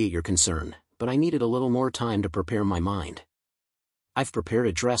appreciate your concern, but I needed a little more time to prepare my mind. I've prepared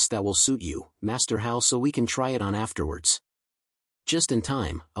a dress that will suit you, Master Hal, so we can try it on afterwards. Just in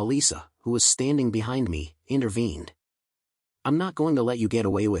time, Elisa, who was standing behind me, intervened. I'm not going to let you get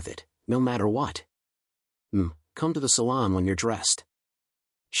away with it, no matter what. Come to the salon when you're dressed.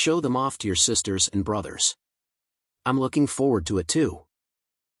 Show them off to your sisters and brothers. I'm looking forward to it too.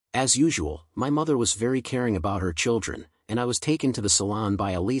 As usual, my mother was very caring about her children, and I was taken to the salon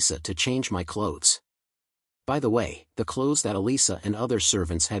by Elisa to change my clothes. By the way, the clothes that Elisa and other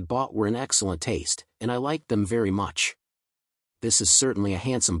servants had bought were in excellent taste, and I liked them very much. This is certainly a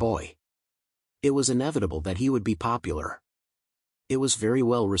handsome boy. It was inevitable that he would be popular. It was very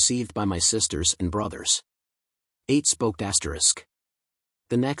well received by my sisters and brothers. 8 spoke asterisk.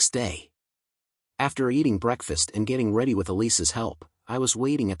 The next day. After eating breakfast and getting ready with Elisa's help, I was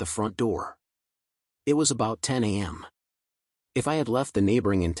waiting at the front door. It was about 10 a.m. If I had left the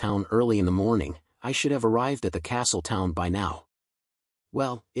neighboring in town early in the morning, I should have arrived at the castle town by now.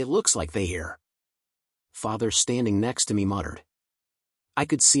 Well, it looks like they here. Father, standing next to me, muttered. I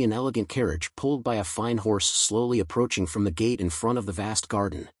could see an elegant carriage pulled by a fine horse slowly approaching from the gate in front of the vast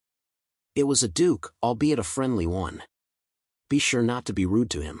garden. It was a duke, albeit a friendly one. Be sure not to be rude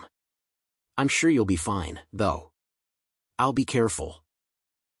to him. I'm sure you'll be fine, though. I'll be careful.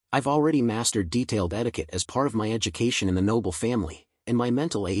 I've already mastered detailed etiquette as part of my education in the noble family, and my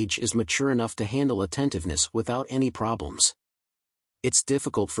mental age is mature enough to handle attentiveness without any problems. It's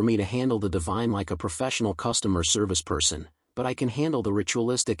difficult for me to handle the divine like a professional customer service person, but I can handle the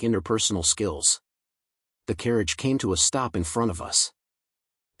ritualistic interpersonal skills. The carriage came to a stop in front of us.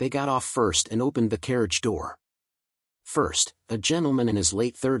 They got off first and opened the carriage door. First, a gentleman in his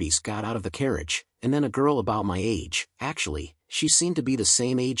late 30s got out of the carriage, and then a girl about my age, actually, she seemed to be the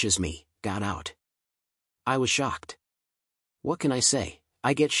same age as me, got out. I was shocked. What can I say?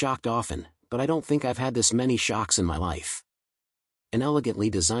 I get shocked often, but I don't think I've had this many shocks in my life. An elegantly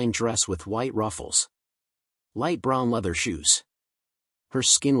designed dress with white ruffles. Light brown leather shoes. Her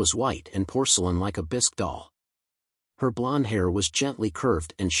skin was white and porcelain like a bisque doll. Her blonde hair was gently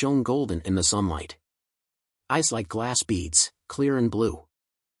curved and shone golden in the sunlight. Eyes like glass beads, clear and blue.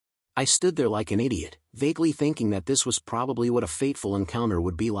 I stood there like an idiot, vaguely thinking that this was probably what a fateful encounter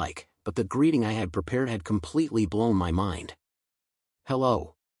would be like, but the greeting I had prepared had completely blown my mind.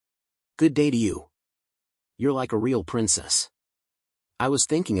 Hello. Good day to you. You're like a real princess. I was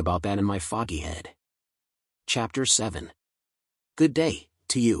thinking about that in my foggy head. Chapter 7. Good day,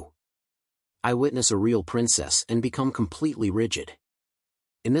 to you. I witness a real princess and become completely rigid.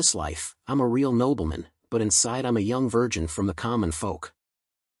 In this life, I'm a real nobleman, but inside I'm a young virgin from the common folk.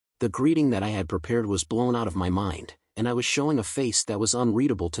 The greeting that I had prepared was blown out of my mind, and I was showing a face that was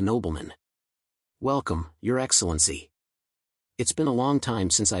unreadable to noblemen. Welcome, Your Excellency. It's been a long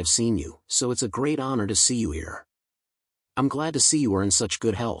time since I've seen you, so it's a great honor to see you here. I'm glad to see you are in such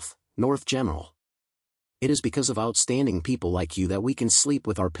good health, North General. It is because of outstanding people like you that we can sleep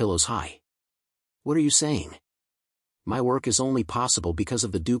with our pillows high. What are you saying? My work is only possible because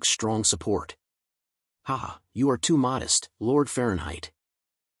of the Duke's strong support. Ha, you are too modest, Lord Fahrenheit.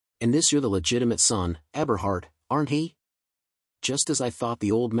 And this you're the legitimate son, Eberhard, aren't he? Just as I thought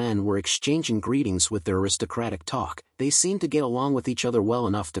the old men were exchanging greetings with their aristocratic talk, they seemed to get along with each other well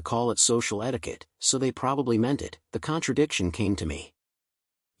enough to call it social etiquette, so they probably meant it. The contradiction came to me.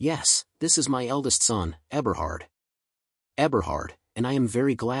 Yes, this is my eldest son, Eberhard. Eberhard, and I am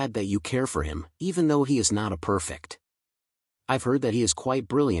very glad that you care for him, even though he is not a perfect. I've heard that he is quite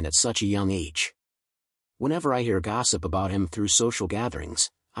brilliant at such a young age. Whenever I hear gossip about him through social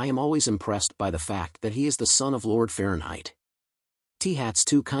gatherings, I am always impressed by the fact that he is the son of Lord Fahrenheit. T-Hat's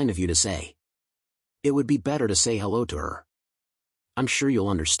too kind of you to say. It would be better to say hello to her. I'm sure you'll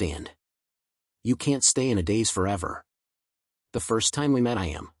understand. You can't stay in a daze forever. The first time we met I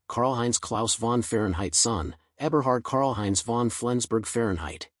am, Karl-Heinz Klaus von Fahrenheit's son, Eberhard Karl-Heinz von Flensburg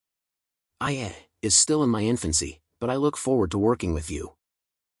Fahrenheit. I is still in my infancy, but I look forward to working with you.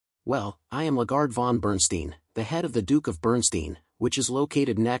 Well, I am Lagarde von Bernstein, the head of the Duke of Bernstein, which is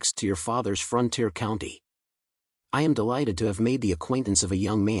located next to your father's frontier county. I am delighted to have made the acquaintance of a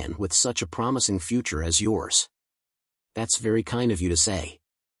young man with such a promising future as yours. That's very kind of you to say.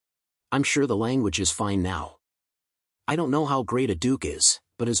 I'm sure the language is fine now. I don't know how great a duke is,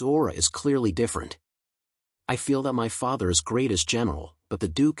 but his aura is clearly different. I feel that my father is great as general, but the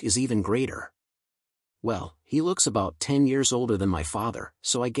duke is even greater. Well, he looks about 10 years older than my father,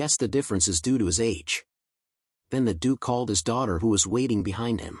 so I guess the difference is due to his age. Then the duke called his daughter who was waiting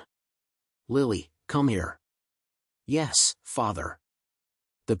behind him. Lily, come here. Yes, father.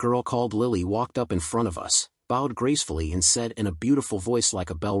 The girl called Lily walked up in front of us, bowed gracefully and said in a beautiful voice like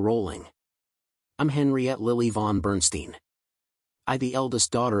a bell rolling. I'm Henriette Lily von Bernstein. I the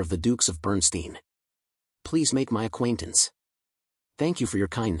eldest daughter of the Dukes of Bernstein. Please make my acquaintance. Thank you for your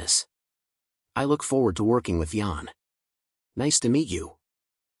kindness. I look forward to working with Jan. Nice to meet you.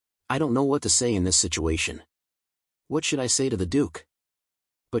 I don't know what to say in this situation. What should I say to the Duke?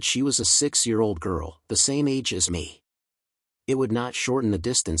 But she was a 6-year-old girl, the same age as me. It would not shorten the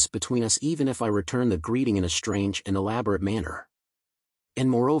distance between us even if I returned the greeting in a strange and elaborate manner. And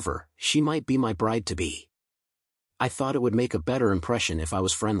moreover, she might be my bride-to-be. I thought it would make a better impression if I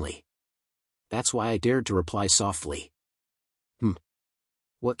was friendly. That's why I dared to reply softly.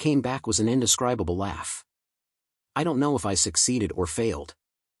 What came back was an indescribable laugh. I don't know if I succeeded or failed.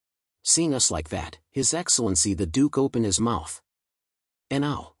 Seeing us like that, His Excellency the Duke opened his mouth. And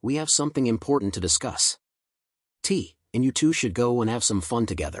now, we have something important to discuss. And you two should go and have some fun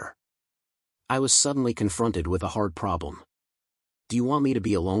together. I was suddenly confronted with a hard problem. Do you want me to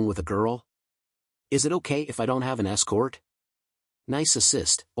be alone with a girl? Is it okay if I don't have an escort? Nice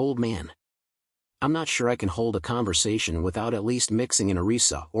assist, old man. I'm not sure I can hold a conversation without at least mixing in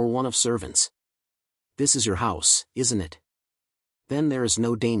Arisa or one of servants. This is your house, isn't it? Then there is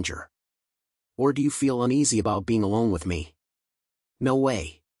no danger. Or do you feel uneasy about being alone with me? No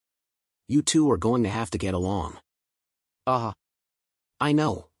way. You two are going to have to get along. I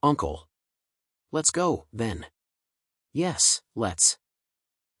know, uncle. Let's go, then. Yes, let's.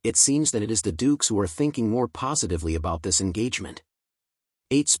 It seems that it is the dukes who are thinking more positively about this engagement.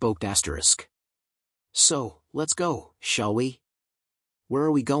 8 spoke asterisk. So, let's go, shall we? Where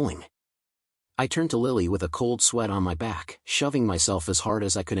are we going? I turned to Lily with a cold sweat on my back, shoving myself as hard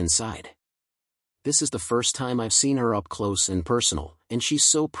as I could inside. This is the first time I've seen her up close and personal, and she's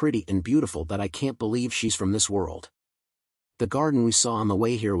so pretty and beautiful that I can't believe she's from this world. The garden we saw on the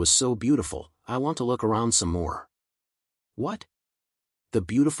way here was so beautiful, I want to look around some more. What? The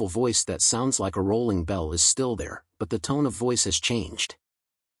beautiful voice that sounds like a rolling bell is still there, but the tone of voice has changed.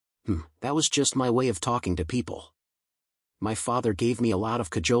 That was just my way of talking to people. My father gave me a lot of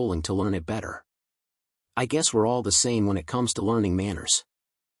cajoling to learn it better. I guess we're all the same when it comes to learning manners.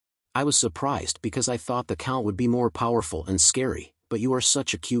 I was surprised because I thought the Count would be more powerful and scary, but you are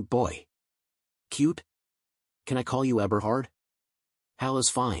such a cute boy. Cute? Can I call you Eberhard? Hal is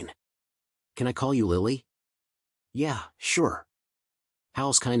fine. Can I call you Lily? Yeah, sure.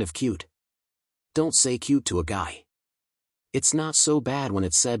 Hal's kind of cute. Don't say cute to a guy. It's not so bad when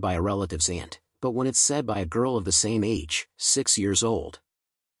it's said by a relative's aunt, but when it's said by a girl of the same age, 6 years old.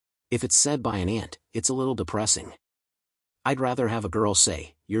 If it's said by an aunt, it's a little depressing. I'd rather have a girl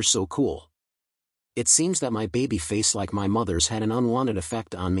say, "You're so cool." It seems that my baby face like my mother's had an unwanted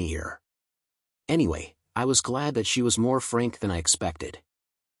effect on me here. Anyway, I was glad that she was more frank than I expected.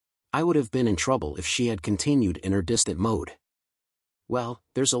 I would have been in trouble if she had continued in her distant mode. Well,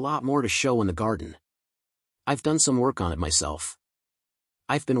 there's a lot more to show in the garden. I've done some work on it myself.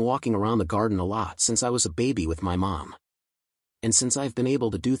 I've been walking around the garden a lot since I was a baby with my mom. And since I've been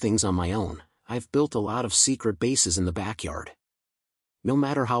able to do things on my own, I've built a lot of secret bases in the backyard. No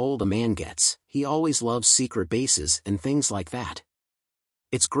matter how old a man gets, he always loves secret bases and things like that.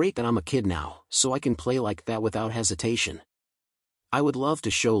 It's great that I'm a kid now, so I can play like that without hesitation. I would love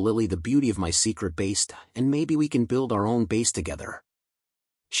to show Lily the beauty of my secret base, and maybe we can build our own base together.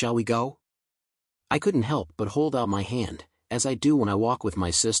 Shall we go? I couldn't help but hold out my hand, as I do when I walk with my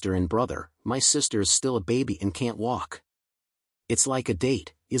sister and brother. My sister is still a baby and can't walk. It's like a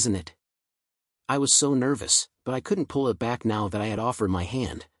date, isn't it? I was so nervous, but I couldn't pull it back now that I had offered my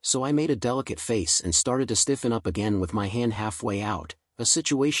hand, so I made a delicate face and started to stiffen up again with my hand halfway out, a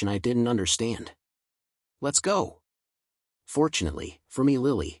situation I didn't understand. Let's go. Fortunately, for me,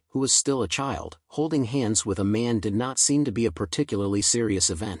 Lily, who was still a child, holding hands with a man did not seem to be a particularly serious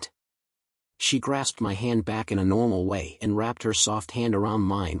event. She grasped my hand back in a normal way and wrapped her soft hand around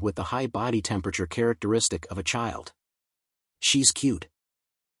mine with the high body temperature characteristic of a child. She's cute.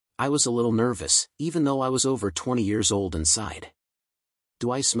 I was a little nervous, even though I was over 20 years old inside. Do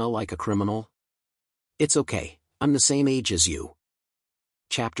I smell like a criminal? It's okay, I'm the same age as you.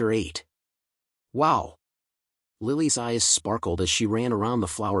 Chapter 8. Wow! Lily's eyes sparkled as she ran around the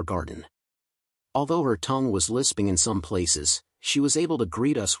flower garden. Although her tongue was lisping in some places, she was able to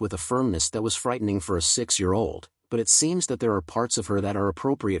greet us with a firmness that was frightening for a 6-year-old, but it seems that there are parts of her that are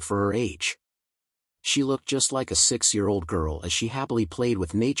appropriate for her age. She looked just like a 6-year-old girl as she happily played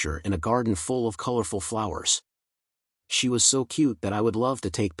with nature in a garden full of colorful flowers. She was so cute that I would love to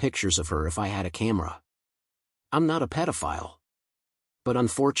take pictures of her if I had a camera. I'm not a pedophile. But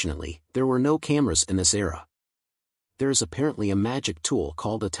unfortunately, there were no cameras in this era. There is apparently a magic tool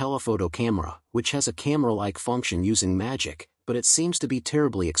called a telephoto camera, which has a camera-like function using magic, but it seems to be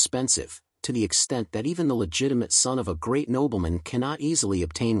terribly expensive, to the extent that even the legitimate son of a great nobleman cannot easily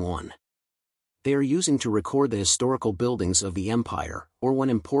obtain one. They are using to record the historical buildings of the empire, or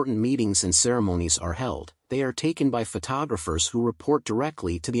when important meetings and ceremonies are held, they are taken by photographers who report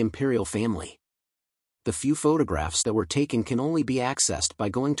directly to the imperial family. The few photographs that were taken can only be accessed by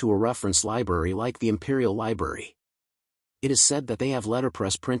going to a reference library like the Imperial Library. It is said that they have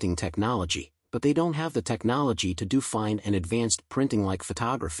letterpress printing technology, but they don't have the technology to do fine and advanced printing like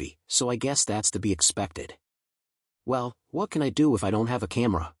photography, so I guess that's to be expected. Well, what can I do if I don't have a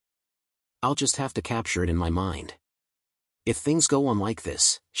camera? I'll just have to capture it in my mind. If things go on like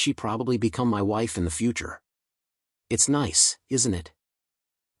this, she'd probably become my wife in the future. It's nice, isn't it?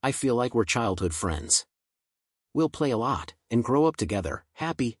 I feel like we're childhood friends. We'll play a lot, and grow up together,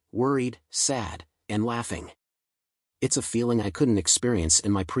 happy, worried, sad, and laughing. It's a feeling I couldn't experience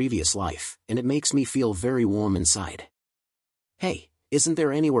in my previous life, and it makes me feel very warm inside. Hey, isn't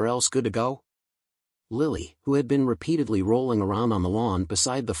there anywhere else good to go? Lily, who had been repeatedly rolling around on the lawn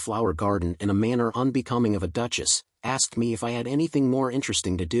beside the flower garden in a manner unbecoming of a duchess, asked me if I had anything more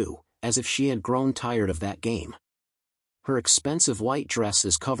interesting to do, as if she had grown tired of that game. Her expensive white dress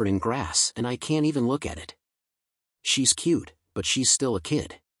is covered in grass and I can't even look at it. She's cute, but she's still a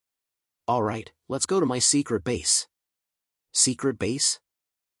kid. Alright, let's go to my secret base. Secret base?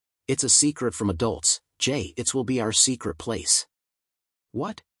 It's a secret from adults, Jay. It will be our secret place.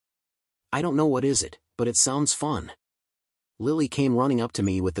 What? I don't know what is it, but it sounds fun. Lily came running up to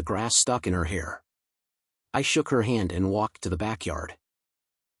me with the grass stuck in her hair. I shook her hand and walked to the backyard.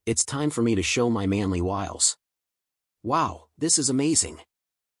 It's time for me to show my manly wiles. Wow, this is amazing.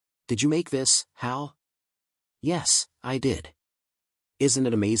 Did you make this, Hal? Yes, I did. Isn't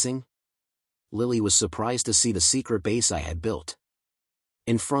it amazing? Lily was surprised to see the secret base I had built.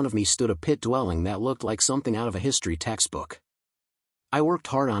 In front of me stood a pit dwelling that looked like something out of a history textbook. I worked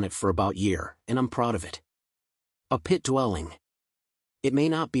hard on it for about a year, and I'm proud of it. A pit dwelling. It may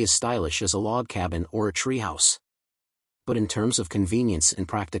not be as stylish as a log cabin or a treehouse. But in terms of convenience and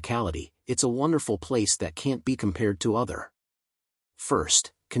practicality, it's a wonderful place that can't be compared to other.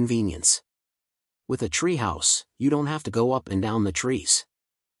 First, convenience. With a treehouse, you don't have to go up and down the trees.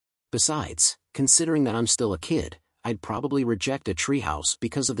 Besides, considering that I'm still a kid, I'd probably reject a treehouse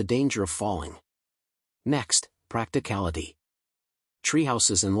because of the danger of falling. Next, practicality.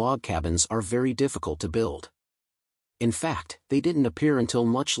 Treehouses and log cabins are very difficult to build. In fact, they didn't appear until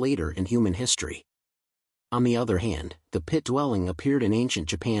much later in human history. On the other hand, the pit dwelling appeared in ancient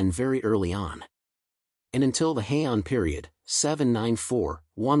Japan very early on. And until the Heian period,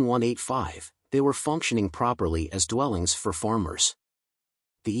 794-1185, they were functioning properly as dwellings for farmers.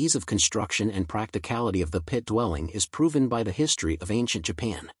 The ease of construction and practicality of the pit dwelling is proven by the history of ancient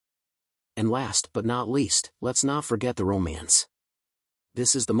Japan. And last but not least, let's not forget the romance.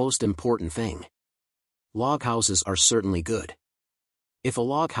 This is the most important thing. Log houses are certainly good. If a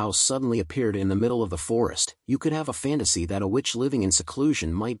log house suddenly appeared in the middle of the forest, you could have a fantasy that a witch living in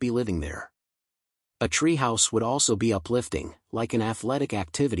seclusion might be living there. A tree house would also be uplifting, like an athletic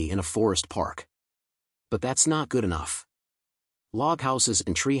activity in a forest park. But that's not good enough. Log houses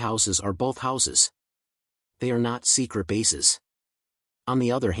and tree houses are both houses. They are not secret bases. On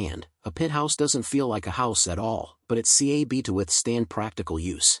the other hand, a pit house doesn't feel like a house at all, but it's CAB to withstand practical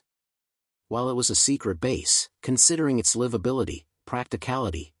use. While it was a secret base, considering its livability,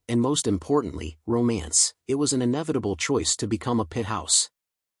 practicality, and most importantly, romance, it was an inevitable choice to become a pit house.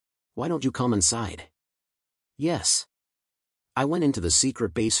 Why don't you come inside? Yes. I went into the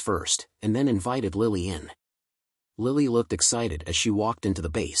secret base first, and then invited Lily in. Lily looked excited as she walked into the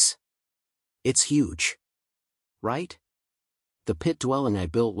base. It's huge. Right? The pit dwelling I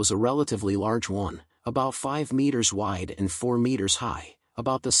built was a relatively large one, about 5 meters wide and 4 meters high,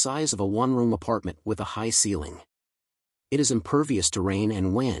 about the size of a one-room apartment with a high ceiling. It is impervious to rain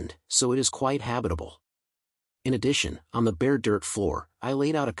and wind, so it is quite habitable. In addition, on the bare dirt floor, I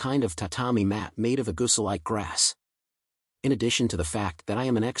laid out a kind of tatami mat made of agusa-like grass. In addition to the fact that I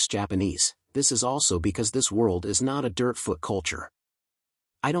am an ex-Japanese, this is also because this world is not a dirt-foot culture.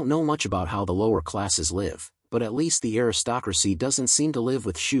 I don't know much about how the lower classes live, but at least the aristocracy doesn't seem to live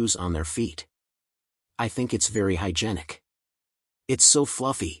with shoes on their feet. I think it's very hygienic. It's so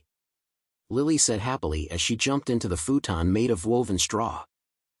fluffy, Lily said happily as she jumped into the futon made of woven straw.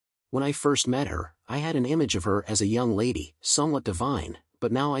 When I first met her, I had an image of her as a young lady, somewhat divine,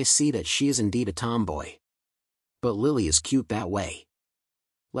 but now I see that she is indeed a tomboy. But Lily is cute that way.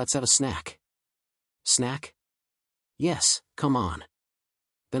 Let's have a snack. Snack? Yes, come on.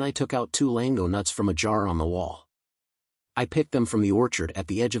 Then I took out 2 lango nuts from a jar on the wall. I picked them from the orchard at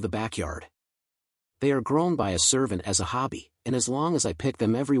the edge of the backyard. They are grown by a servant as a hobby, and as long as I pick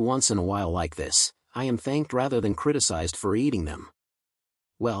them every once in a while like this, I am thanked rather than criticized for eating them.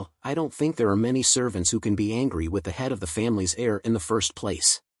 Well, I don't think there are many servants who can be angry with the head of the family's heir in the first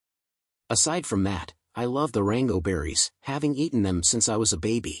place. Aside from that, I love the rango berries, having eaten them since I was a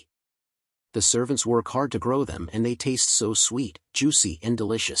baby. The servants work hard to grow them and they taste so sweet, juicy and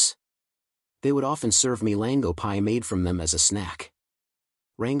delicious. They would often serve me lango pie made from them as a snack.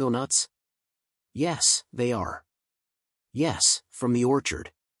 Rango nuts? Yes, they are. Yes, from the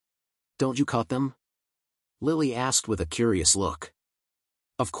orchard. Don't you cut them? Lily asked with a curious look.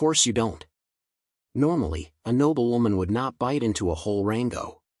 Of course you don't. Normally, a noblewoman would not bite into a whole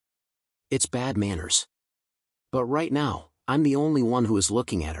rango. It's bad manners. But right now, I'm the only one who is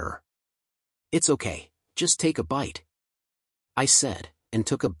looking at her. It's okay, just take a bite, I said, and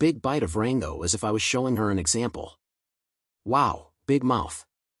took a big bite of rango as if I was showing her an example. Wow, big mouth.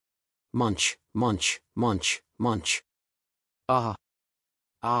 Munch, munch, munch, munch. Ah.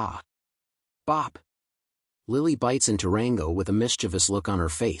 Bop. Lily bites into rango with a mischievous look on her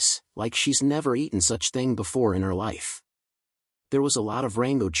face, like she's never eaten such thing before in her life. There was a lot of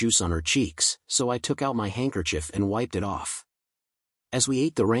rango juice on her cheeks, so I took out my handkerchief and wiped it off. As we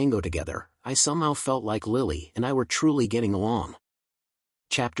ate the rango together, I somehow felt like Lily and I were truly getting along.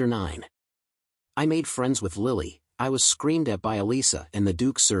 Chapter 9. I made friends with Lily. I was screamed at by Elisa and the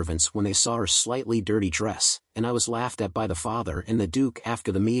Duke's servants when they saw her slightly dirty dress, and I was laughed at by the father and the Duke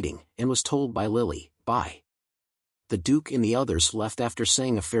after the meeting, and was told by Lily, bye. The Duke and the others left after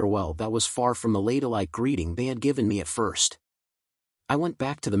saying a farewell that was far from the ladylike greeting they had given me at first. I went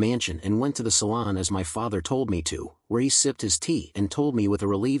back to the mansion and went to the salon as my father told me to, where he sipped his tea and told me with a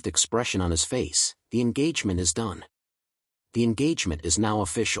relieved expression on his face, the engagement is done. The engagement is now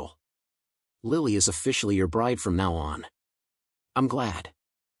official. Lily is officially your bride from now on. I'm glad.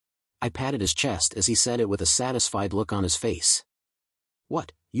 I patted his chest as he said it with a satisfied look on his face.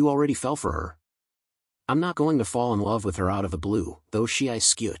 What, you already fell for her? I'm not going to fall in love with her out of the blue, though I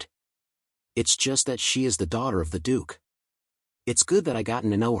skewed. It's just that she is the daughter of the Duke. It's good that I gotten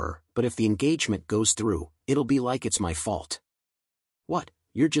to know her, but if the engagement goes through, it'll be like it's my fault. What,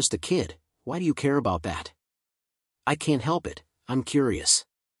 you're just a kid, why do you care about that? I can't help it, I'm curious.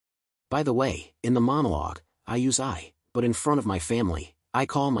 By the way, in the monologue, I use I, but in front of my family, I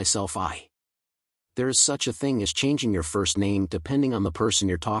call myself I. There is such a thing as changing your first name depending on the person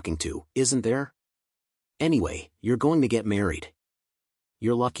you're talking to, isn't there? Anyway, you're going to get married.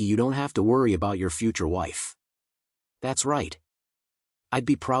 You're lucky you don't have to worry about your future wife. That's right. I'd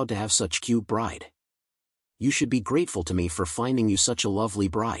be proud to have such cute bride. You should be grateful to me for finding you such a lovely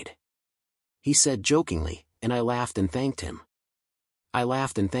bride. He said jokingly, and I laughed and thanked him.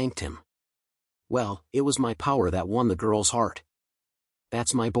 Well, it was my power that won the girl's heart.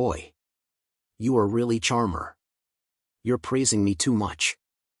 That's my boy. You are really charmer. You're praising me too much.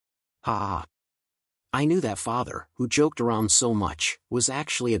 Ha ha. I knew that father, who joked around so much, was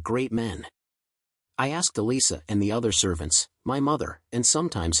actually a great man. I asked Elisa and the other servants, my mother, and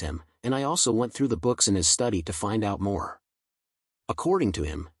sometimes him, and I also went through the books in his study to find out more. According to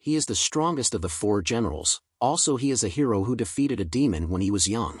him, he is the strongest of the 4 generals, also he is a hero who defeated a demon when he was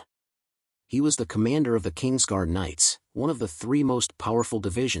young. He was the commander of the Kingsguard Knights, one of the 3 most powerful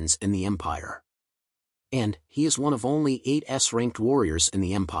divisions in the Empire. And he is one of only 8 S-ranked warriors in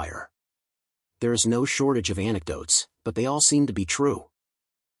the Empire. There is no shortage of anecdotes, but they all seem to be true.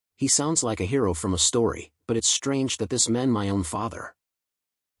 He sounds like a hero from a story, but it's strange that this man my own father.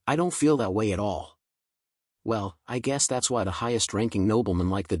 I don't feel that way at all. Well, I guess that's why the highest-ranking nobleman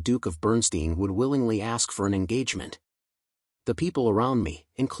like the Duke of Bernstein would willingly ask for an engagement. The people around me,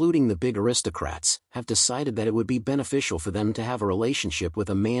 including the big aristocrats, have decided that it would be beneficial for them to have a relationship with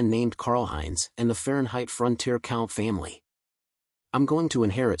a man named Karl-Heinz and the Fahrenheit Frontier Count family. I'm going to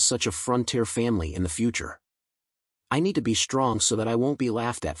inherit such a frontier family in the future. I need to be strong so that I won't be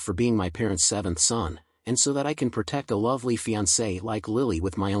laughed at for being my parents' 7th son, and so that I can protect a lovely fiancée like Lily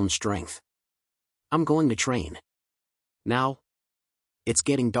with my own strength. I'm going to train. Now? It's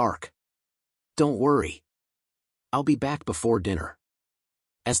getting dark. Don't worry. I'll be back before dinner.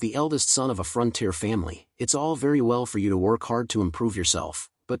 As the eldest son of a frontier family, it's all very well for you to work hard to improve yourself,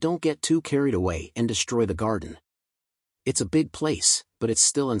 but don't get too carried away and destroy the garden. It's a big place, but it's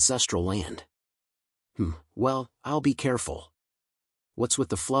still ancestral land. Well, I'll be careful. What's with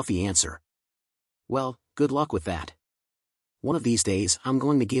the fluffy answer? Well, good luck with that. One of these days I'm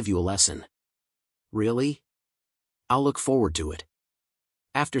going to give you a lesson. Really? I'll look forward to it.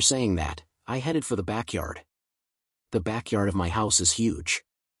 After saying that, I headed for the backyard. The backyard of my house is huge.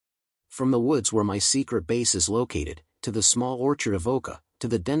 From the woods where my secret base is located, to the small orchard of Oka, to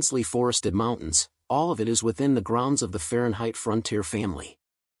the densely forested mountains, all of it is within the grounds of the Fahrenheit Frontier family.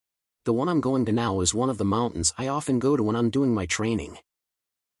 The one I'm going to now is one of the mountains I often go to when I'm doing my training.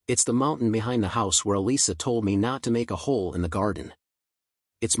 It's the mountain behind the house where Elisa told me not to make a hole in the garden.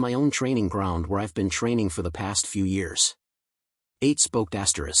 It's my own training ground where I've been training for the past few years. 8-spoked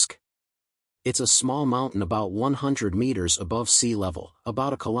asterisk. It's a small mountain about 100 meters above sea level,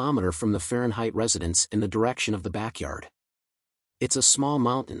 about a kilometer from the Fahrenheit residence in the direction of the backyard. It's a small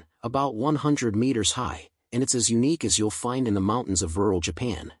mountain, about 100 meters high, and it's as unique as you'll find in the mountains of rural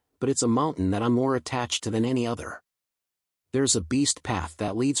Japan, but it's a mountain that I'm more attached to than any other. There's a beast path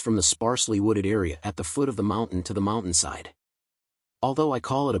that leads from the sparsely wooded area at the foot of the mountain to the mountainside. Although I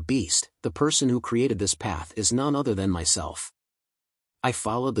call it a beast, the person who created this path is none other than myself. I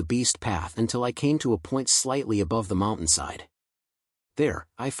followed the beast path until I came to a point slightly above the mountainside. There,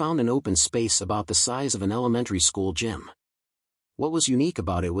 I found an open space about the size of an elementary school gym. What was unique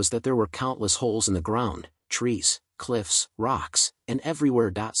about it was that there were countless holes in the ground, trees, cliffs, rocks, and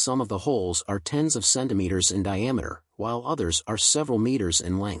everywhere. Some of the holes are tens of centimeters in diameter, while others are several meters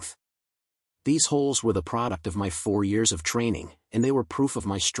in length. These holes were the product of my 4 years of training, and they were proof of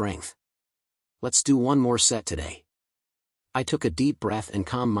my strength. Let's do one more set today. I took a deep breath and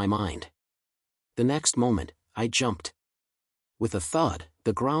calmed my mind. The next moment, I jumped. With a thud,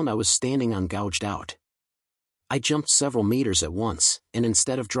 the ground I was standing on gouged out. I jumped several meters at once, and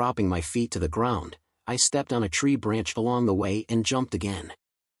instead of dropping my feet to the ground, I stepped on a tree branch along the way and jumped again.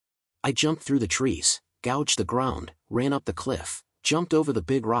 I jumped through the trees, gouged the ground, ran up the cliff, jumped over the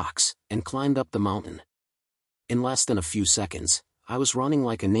big rocks, and climbed up the mountain. In less than a few seconds, I was running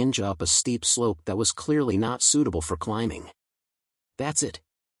like a ninja up a steep slope that was clearly not suitable for climbing. That's it.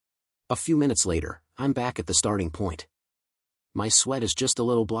 A few minutes later, I'm back at the starting point. My sweat is just a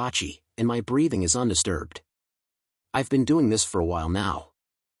little blotchy, and my breathing is undisturbed. I've been doing this for a while now.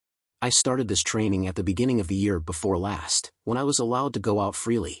 I started this training at the beginning of the year before last, when I was allowed to go out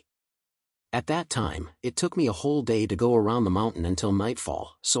freely. At that time, it took me a whole day to go around the mountain until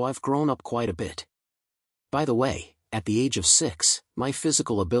nightfall, so I've grown up quite a bit. By the way, at the age of 6, my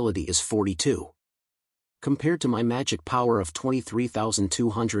physical ability is 42. Compared to my magic power of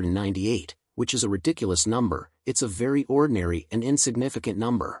 23,298, which is a ridiculous number, it's a very ordinary and insignificant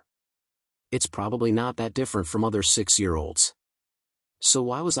number. It's probably not that different from other 6-year-olds. So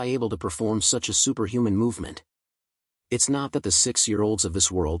why was I able to perform such a superhuman movement? It's not that the 6-year-olds of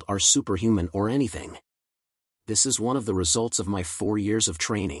this world are superhuman or anything. This is one of the results of my 4 years of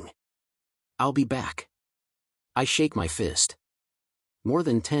training. I'll be back. I shake my fist. More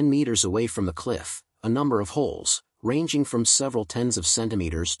than 10 meters away from the cliff, a number of holes, ranging from several tens of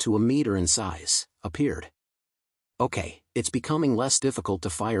centimeters to a meter in size, appeared. Okay, it's becoming less difficult to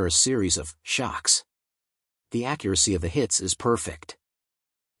fire a series of shocks. The accuracy of the hits is perfect.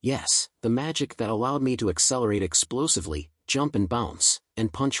 Yes, the magic that allowed me to accelerate explosively, jump and bounce,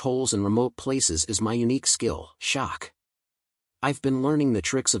 and punch holes in remote places is my unique skill, shock. I've been learning the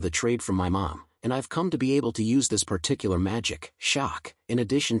tricks of the trade from my mom, and I've come to be able to use this particular magic, shock, in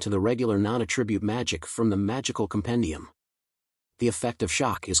addition to the regular non-attribute magic from the magical compendium. The effect of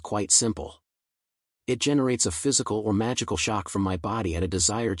shock is quite simple. It generates a physical or magical shock from my body at a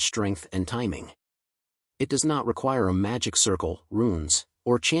desired strength and timing. It does not require a magic circle, runes,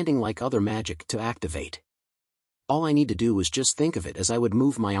 or chanting like other magic to activate. All I need to do is just think of it as I would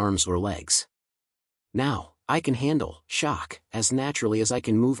move my arms or legs. Now, I can handle shock as naturally as I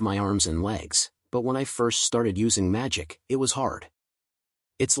can move my arms and legs, but when I first started using magic, it was hard.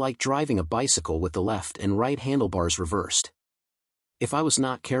 It's like driving a bicycle with the left and right handlebars reversed. If I was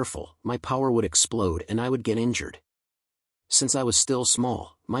not careful, my power would explode and I would get injured. Since I was still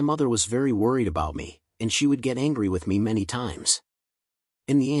small, my mother was very worried about me, and she would get angry with me many times.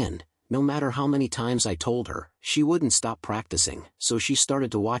 In the end, no matter how many times I told her, she wouldn't stop practicing, so she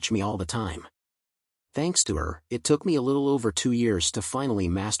started to watch me all the time. Thanks to her, it took me a little over 2 years to finally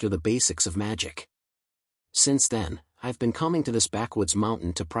master the basics of magic. Since then, I've been coming to this backwoods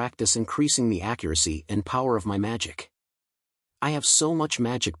mountain to practice increasing the accuracy and power of my magic. I have so much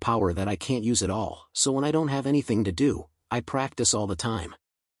magic power that I can't use it all, so when I don't have anything to do, I practice all the time.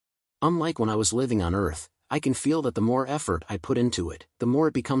 Unlike when I was living on Earth, I can feel that the more effort I put into it, the more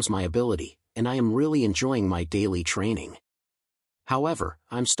it becomes my ability, and I am really enjoying my daily training. However,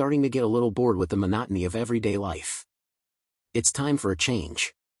 I'm starting to get a little bored with the monotony of everyday life. It's time for a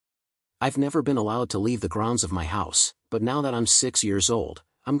change. I've never been allowed to leave the grounds of my house, but now that I'm 6 years old,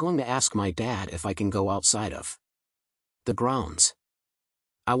 I'm going to ask my dad if I can go outside of the grounds.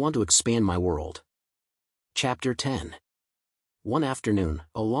 I want to expand my world. Chapter 10. One afternoon,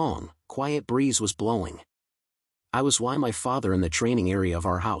 a long, quiet breeze was blowing. I was with my father in the training area of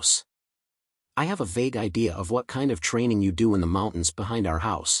our house. I have a vague idea of what kind of training you do in the mountains behind our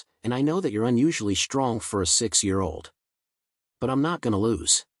house, and I know that you're unusually strong for a 6-year-old. But I'm not gonna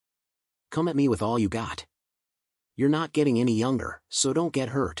lose. Come at me with all you got. You're not getting any younger, so don't get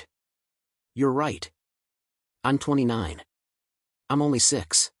hurt. You're right. I'm 29. I'm only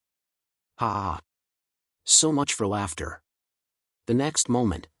 6. Ha ha. So much for laughter. The next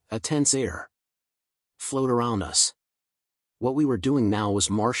moment, a tense air flowed around us. What we were doing now was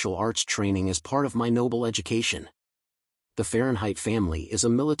martial arts training as part of my noble education. The Fahrenheit family is a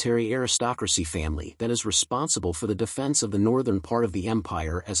military aristocracy family that is responsible for the defense of the northern part of the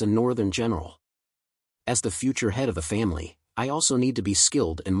empire as a northern general. As the future head of the family, I also need to be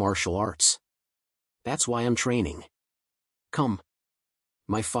skilled in martial arts. That's why I'm training. Come.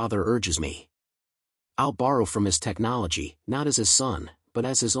 My father urges me. I'll borrow from his technology, not as his son, but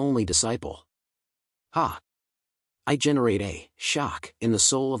as his only disciple. Ha! I generate a shock in the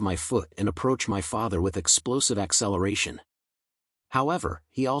sole of my foot and approach my father with explosive acceleration. However,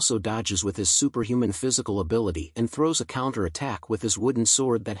 he also dodges with his superhuman physical ability and throws a counter-attack with his wooden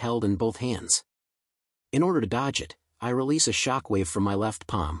sword that held in both hands. In order to dodge it, I release a shockwave from my left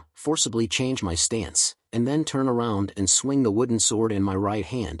palm, forcibly change my stance, and then turn around and swing the wooden sword in my right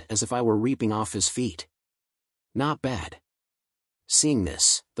hand as if I were reaping off his feet. Not bad. Seeing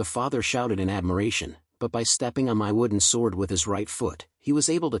this, the father shouted in admiration, but by stepping on my wooden sword with his right foot, he was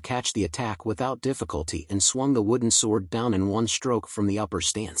able to catch the attack without difficulty and swung the wooden sword down in one stroke from the upper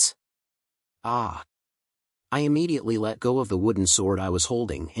stance. Ah! I immediately let go of the wooden sword I was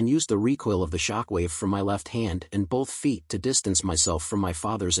holding and used the recoil of the shockwave from my left hand and both feet to distance myself from my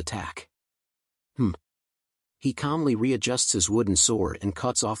father's attack. He calmly readjusts his wooden sword and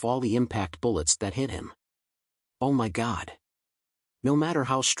cuts off all the impact bullets that hit him. Oh my God! No matter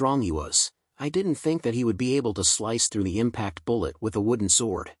how strong he was, I didn't think that he would be able to slice through the impact bullet with a wooden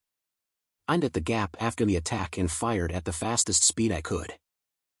sword. I aimed at the gap after the attack and fired at the fastest speed I could.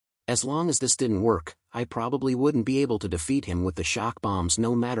 As long as this didn't work, I probably wouldn't be able to defeat him with the shock bombs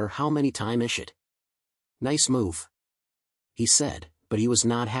no matter how many times I shot. Nice move, he said, but he was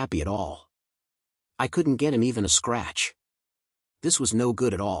not happy at all. I couldn't get him even a scratch. This was no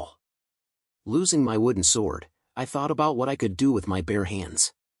good at all. Losing my wooden sword, I thought about what I could do with my bare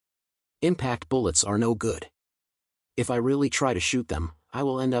hands. Impact bullets are no good. If I really try to shoot them, I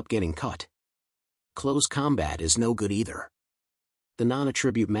will end up getting cut. Close combat is no good either. The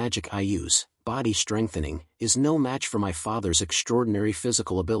non-attribute magic I use, body strengthening, is no match for my father's extraordinary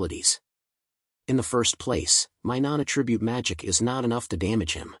physical abilities. In the first place, my non-attribute magic is not enough to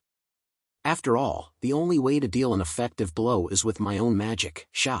damage him. After all, the only way to deal an effective blow is with my own magic,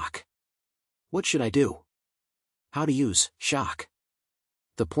 shock. What should I do? How to use shock?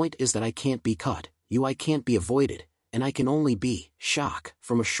 The point is that I can't be cut, I can't be avoided, and I can only be shock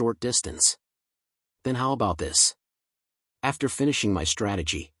from a short distance. Then how about this? After finishing my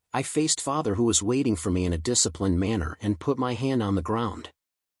strategy, I faced father who was waiting for me in a disciplined manner and put my hand on the ground.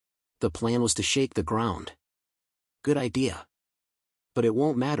 The plan was to shake the ground. Good idea. But it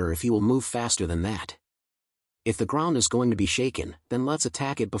won't matter if he will move faster than that. If the ground is going to be shaken, then let's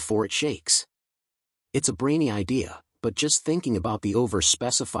attack it before it shakes. It's a brainy idea, but just thinking about the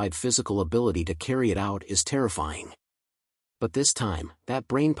over-specified physical ability to carry it out is terrifying. But this time, that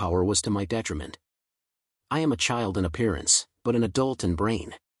brainpower was to my detriment. I am a child in appearance, but an adult in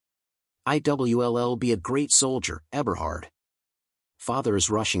brain. IWLL be a great soldier, Eberhard. Father is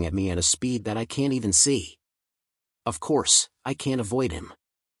rushing at me at a speed that I can't even see. Of course, I can't avoid him.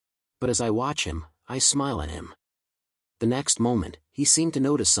 But as I watch him, I smile at him. The next moment, he seemed to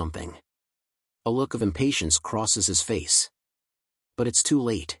notice something. A look of impatience crosses his face. But it's too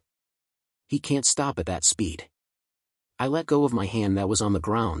late. He can't stop at that speed. I let go of my hand that was on the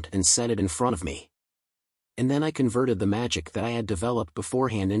ground and set it in front of me. And then I converted the magic that I had developed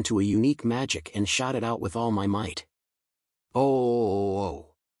beforehand into a unique magic and shot it out with all my might.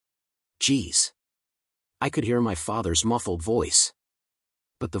 Oh. Geez. I could hear my father's muffled voice.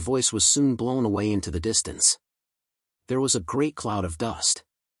 But the voice was soon blown away into the distance. There was a great cloud of dust.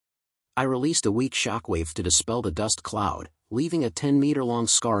 I released a weak shockwave to dispel the dust cloud, leaving a 10-meter-long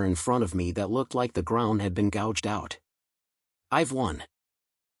scar in front of me that looked like the ground had been gouged out. I've won.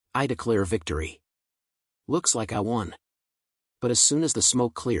 I declare victory. Looks like I won. But as soon as the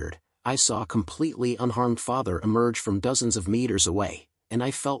smoke cleared, I saw a completely unharmed father emerge from dozens of meters away, and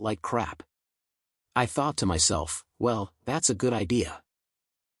I felt like crap. I thought to myself, well, that's a good idea.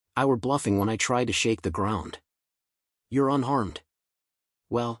 I were bluffing when I tried to shake the ground. You're unharmed.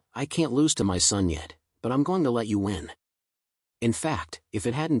 Well, I can't lose to my son yet, but I'm going to let you win. In fact, if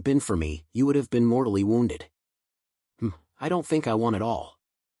it hadn't been for me, you would have been mortally wounded. I don't think I won at all.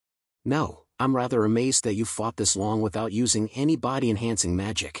 No, I'm rather amazed that you fought this long without using any body-enhancing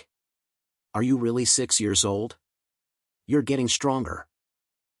magic. Are you really 6 years old? You're getting stronger.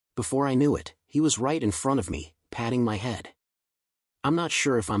 Before I knew it, he was right in front of me, patting my head. I'm not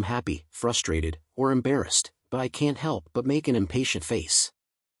sure if I'm happy, frustrated, or embarrassed, but I can't help but make an impatient face.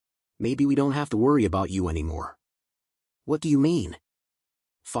 Maybe we don't have to worry about you anymore. What do you mean?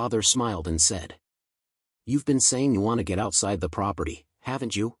 Father smiled and said. You've been saying you want to get outside the property,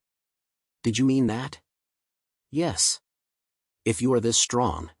 haven't you? Did you mean that? Yes. If you are this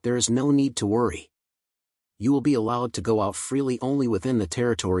strong, there is no need to worry. You will be allowed to go out freely only within the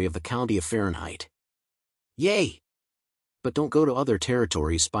territory of the county of Fahrenheit. Yay! But don't go to other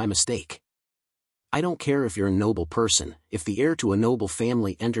territories by mistake. I don't care if you're a noble person, if the heir to a noble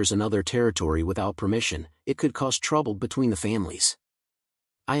family enters another territory without permission, it could cause trouble between the families.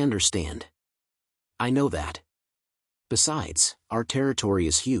 I understand. I know that. Besides, our territory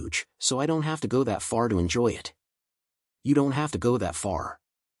is huge, so I don't have to go that far to enjoy it. You don't have to go that far.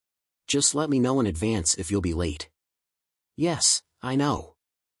 Just let me know in advance if you'll be late. Yes, I know.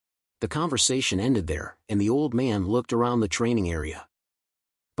 The conversation ended there, and the old man looked around the training area.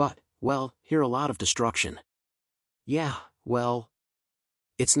 But, well, hear a lot of destruction. Yeah, well.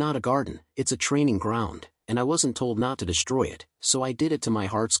 It's not a garden, it's a training ground, and I wasn't told not to destroy it, so I did it to my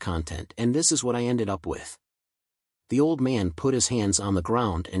heart's content, and this is what I ended up with. The old man put his hands on the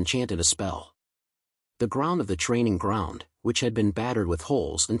ground and chanted a spell. The ground of the training ground, which had been battered with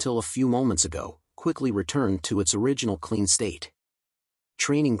holes until a few moments ago, quickly returned to its original clean state.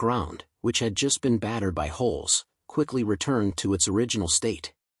 Training ground, which had just been battered by holes, quickly returned to its original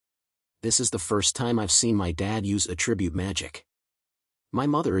state. This is the first time I've seen my dad use attribute magic. My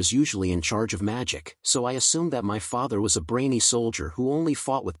mother is usually in charge of magic, so I assumed that my father was a brainy soldier who only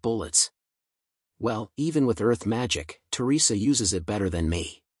fought with bullets. Well, even with earth magic, Teresa uses it better than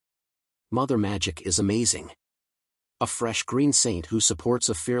me. Mother magic is amazing. A fresh green saint who supports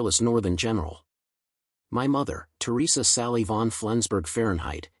a fearless northern general. My mother, Teresa Sally von Flensburg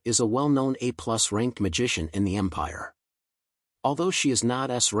Fahrenheit, is a well-known A+ ranked magician in the Empire. Although she is not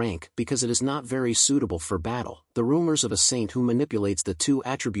S rank because it is not very suitable for battle, the rumors of a saint who manipulates the two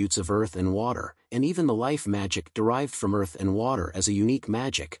attributes of earth and water, and even the life magic derived from earth and water as a unique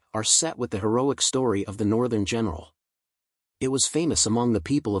magic, are set with the heroic story of the northern general. It was famous among the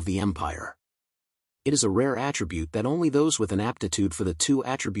people of the Empire. It is a rare attribute that only those with an aptitude for the two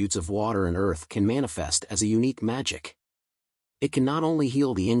attributes of water and earth can manifest as a unique magic. It can not only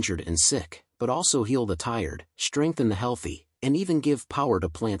heal the injured and sick, but also heal the tired, strengthen the healthy, and even give power to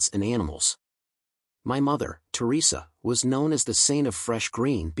plants and animals. My mother, Teresa, was known as the Saint of Fresh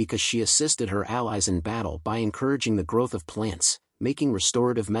Green because she assisted her allies in battle by encouraging the growth of plants, making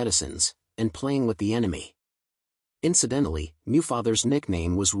restorative medicines, and playing with the enemy. Incidentally, Mewfather's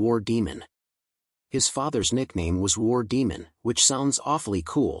nickname was War Demon. His father's nickname was War Demon, which sounds awfully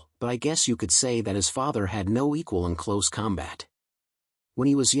cool, but I guess you could say that his father had no equal in close combat. When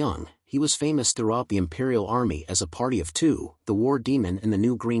he was young, he was famous throughout the Imperial Army as a party of two, the War Demon and the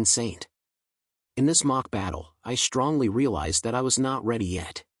New Green Saint. In this mock battle, I strongly realized that I was not ready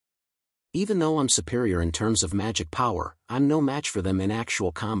yet. Even though I'm superior in terms of magic power, I'm no match for them in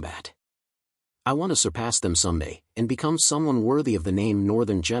actual combat. I want to surpass them someday, and become someone worthy of the name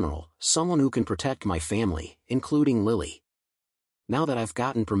Northern General, someone who can protect my family, including Lily. Now that I've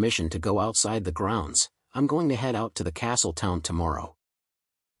gotten permission to go outside the grounds, I'm going to head out to the castle town tomorrow.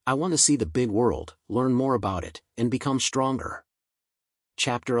 I want to see the big world, learn more about it, and become stronger.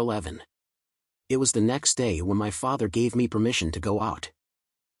 Chapter 11. It was the next day when my father gave me permission to go out.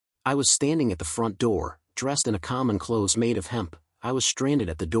 I was standing at the front door, dressed in a common clothes made of hemp. I was stranded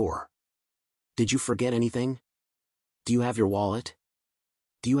at the door. Did you forget anything? Do you have your wallet?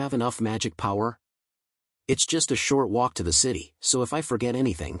 Do you have enough magic power? It's just a short walk to the city, so if I forget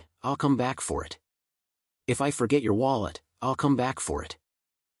anything, I'll come back for it. If I forget your wallet, I'll come back for it.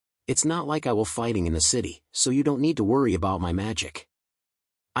 It's not like I will fighting in the city, so you don't need to worry about my magic.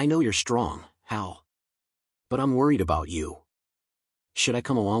 I know you're strong, Hal. But I'm worried about you. Should I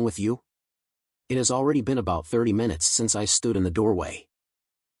come along with you? It has already been about 30 minutes since I stood in the doorway.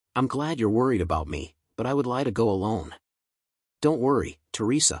 I'm glad you're worried about me, but I would lie to go alone. Don't worry,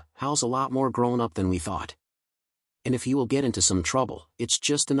 Teresa, Hal's a lot more grown up than we thought. And if he will get into some trouble, it's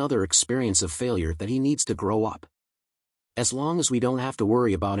just another experience of failure that he needs to grow up. As long as we don't have to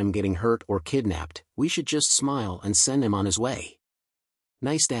worry about him getting hurt or kidnapped, we should just smile and send him on his way.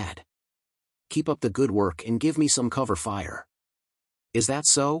 Nice dad. Keep up the good work and give me some cover fire. Is that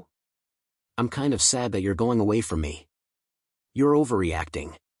so? I'm kind of sad that you're going away from me. You're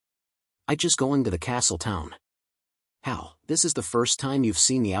overreacting. I'm just going to the castle town. Hal, this is the first time you've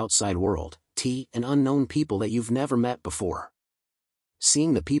seen the outside world, and unknown people that you've never met before.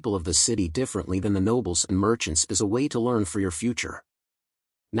 Seeing the people of the city differently than the nobles and merchants is a way to learn for your future.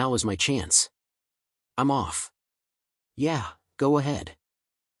 Now is my chance. I'm off. Yeah, go ahead.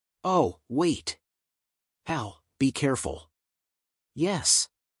 Oh, wait. Hal, be careful. Yes.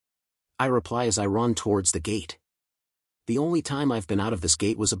 I reply as I run towards the gate. The only time I've been out of this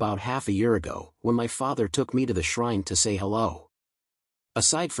gate was about half a year ago, when my father took me to the shrine to say hello.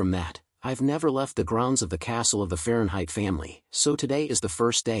 Aside from that, I've never left the grounds of the castle of the Fahrenheit family, so today is the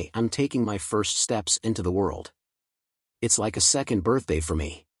first day I'm taking my first steps into the world. It's like a second birthday for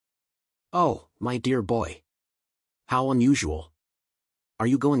me. Oh, my dear boy. How unusual. Are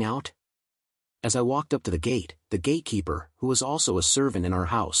you going out? As I walked up to the gatekeeper, who was also a servant in our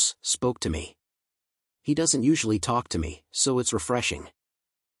house, spoke to me. He doesn't usually talk to me, so it's refreshing.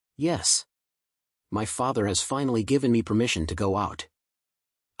 Yes. My father has finally given me permission to go out.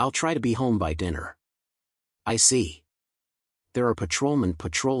 I'll try to be home by dinner. I see. There are patrolmen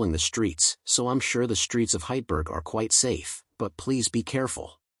patrolling the streets, so I'm sure the streets of Heidberg are quite safe, but please be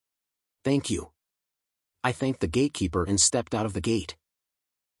careful. Thank you. I thanked the gatekeeper and stepped out of the gate.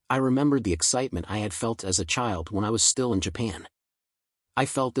 I remembered the excitement I had felt as a child when I was still in Japan. I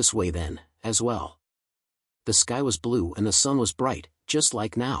felt this way then, as well. The sky was blue and the sun was bright, just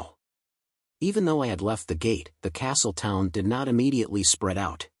like now. Even though I had left the gate, the castle town did not immediately spread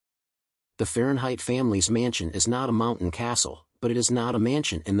out. The Fahrenheit family's mansion is not a mountain castle, but it is not a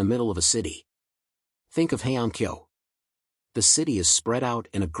mansion in the middle of a city. Think of Heiankyo. The city is spread out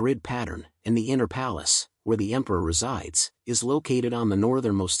in a grid pattern, and the inner palace, where the emperor resides, is located on the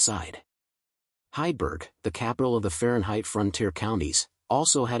northernmost side. Heidberg, the capital of the Fahrenheit frontier counties,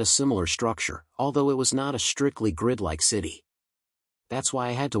 also had a similar structure, although it was not a strictly grid-like city. That's why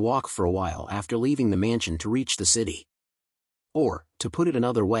I had to walk for a while after leaving the mansion to reach the city. Or, to put it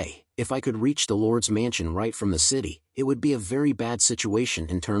another way, if I could reach the Lord's mansion right from the city, it would be a very bad situation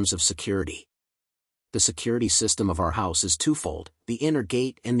in terms of security. The security system of our house is twofold, the inner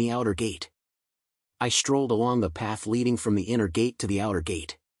gate and the outer gate. I strolled along the path leading from the inner gate to the outer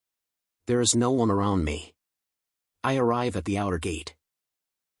gate. There is no one around me. I arrive at the outer gate.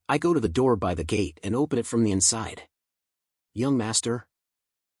 I go to the door by the gate and open it from the inside. Young master?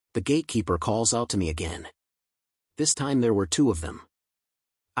 The gatekeeper calls out to me again. This time there were two of them.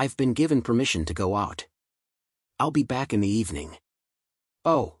 I've been given permission to go out. I'll be back in the evening.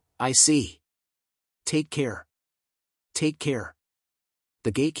 Oh, I see. Take care. Take care.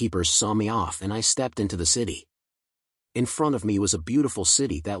 The gatekeepers saw me off and I stepped into the city. In front of me was a beautiful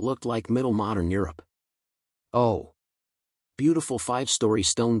city that looked like middle modern Europe. Oh. Beautiful 5-story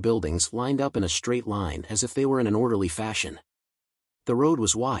stone buildings lined up in a straight line as if they were in an orderly fashion. The road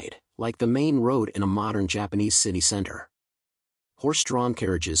was wide, like the main road in a modern Japanese city center. Horse-drawn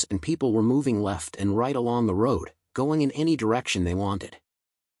carriages and people were moving left and right along the road, going in any direction they wanted.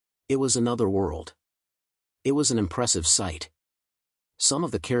 It was another world. It was an impressive sight. Some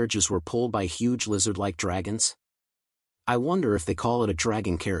of the carriages were pulled by huge lizard-like dragons. I wonder if they call it a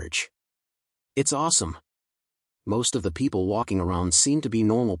dragon carriage. It's awesome. Most of the people walking around seemed to be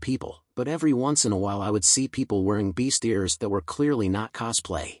normal people, but every once in a while I would see people wearing beast ears that were clearly not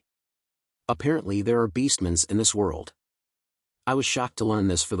cosplay. Apparently there are beastmans in this world. I was shocked to learn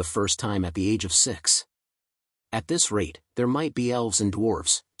this for the first time at the age of 6. At this rate, there might be elves and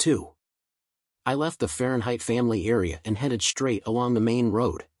dwarves, too. I left the Fahrenheit family area and headed straight along the main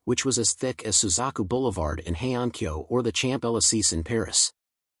road, which was as thick as Suzaku Boulevard in Heiankyo or the Champs-Élysées in Paris.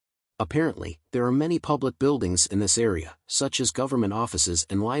 Apparently, there are many public buildings in this area, such as government offices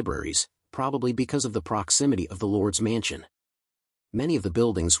and libraries, probably because of the proximity of the Lord's mansion. Many of the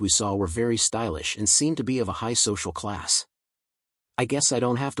buildings we saw were very stylish and seemed to be of a high social class. I guess I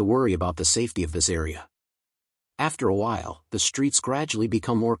don't have to worry about the safety of this area. After a while, the streets gradually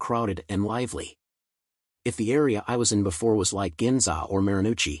become more crowded and lively. If the area I was in before was like Ginza or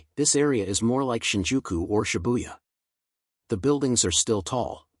Marunouchi, this area is more like Shinjuku or Shibuya. The buildings are still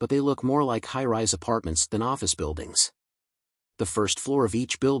tall, but they look more like high-rise apartments than office buildings. The first floor of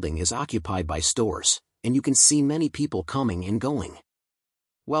each building is occupied by stores, and you can see many people coming and going.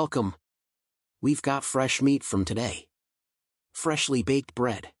 Welcome. We've got fresh meat from today. Freshly baked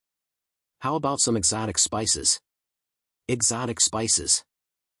bread. How about some exotic spices? Exotic spices.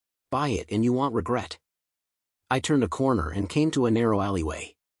 Buy it and you won't regret. I turned a corner and came to a narrow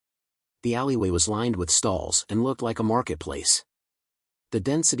alleyway. The alleyway was lined with stalls and looked like a marketplace. The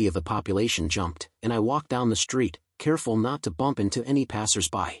density of the population jumped, and I walked down the street, careful not to bump into any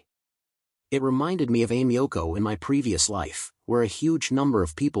passers-by. It reminded me of Amyoko in my previous life, where a huge number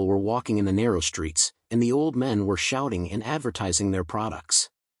of people were walking in the narrow streets, and the old men were shouting and advertising their products.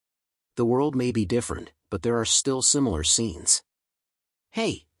 The world may be different, but there are still similar scenes.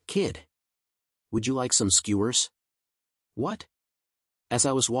 Hey, kid. Would you like some skewers? What? As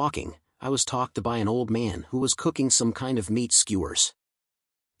I was walking, I was talked to by an old man who was cooking some kind of meat skewers.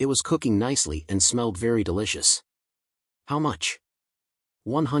 It was cooking nicely and smelled very delicious. How much?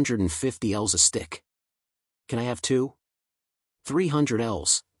 150 Ls a stick. Can I have 2? 300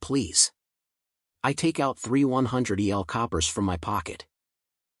 Ls, please. I take out 3 100 EL coppers from my pocket.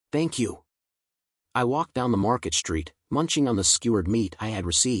 Thank you. I walked down the market street, munching on the skewered meat I had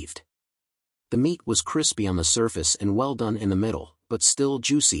received. The meat was crispy on the surface and well done in the middle, but still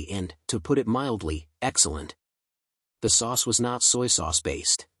juicy and, to put it mildly, excellent. The sauce was not soy sauce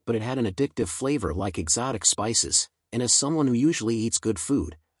based, but it had an addictive flavor like exotic spices, and as someone who usually eats good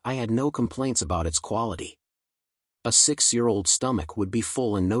food, I had no complaints about its quality. A 6-year-old stomach would be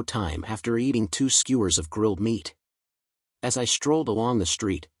full in no time after eating 2 skewers of grilled meat. As I strolled along the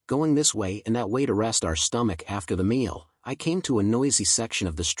street, going this way and that way to rest our stomach after the meal, I came to a noisy section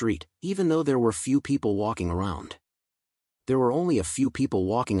of the street, even though there were few people walking around. There were only a few people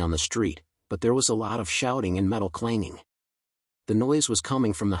walking on the street, but there was a lot of shouting and metal clanging. The noise was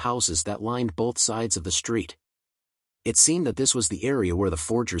coming from the houses that lined both sides of the street. It seemed that this was the area where the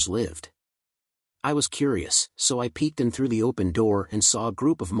forgers lived. I was curious, so I peeked in through the open door and saw a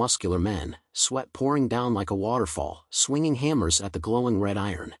group of muscular men, sweat pouring down like a waterfall, swinging hammers at the glowing red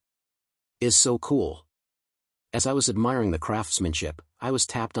iron. Is so cool. As I was admiring the craftsmanship, I was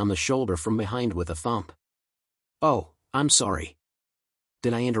tapped on the shoulder from behind with a thump. Oh, I'm sorry.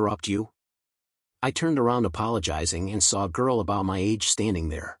 Did I interrupt you? I turned around apologizing and saw a girl about my age standing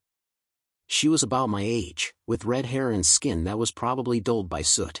there. She was about my age, with red hair and skin that was probably dulled by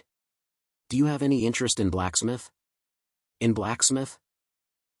soot. Do you have any interest in blacksmith? In blacksmith?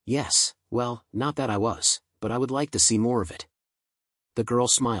 Yes, well, not that I was, but I would like to see more of it. The girl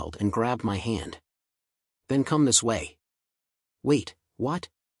smiled and grabbed my hand. Then come this way. Wait, what?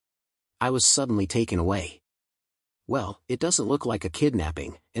 I was suddenly taken away. Well, it doesn't look like a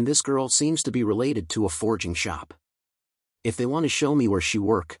kidnapping, and this girl seems to be related to a forging shop. If they want to show me where she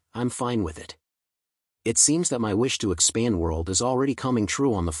work, I'm fine with it. It seems that my wish to expand world is already coming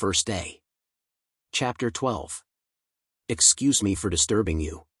true on the first day. Chapter 12. Excuse me for disturbing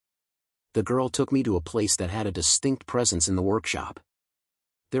you. The girl took me to a place that had a distinct presence in the workshop.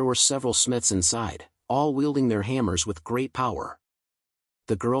 There were several smiths inside, all wielding their hammers with great power.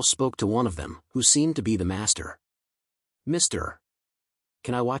 The girl spoke to one of them, who seemed to be the master. Mister.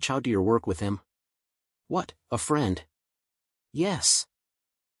 Can I watch how do your work with him? What, a friend? Yes.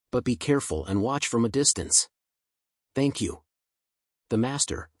 But be careful and watch from a distance. Thank you. The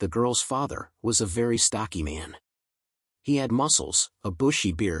master, the girl's father, was a very stocky man. He had muscles, a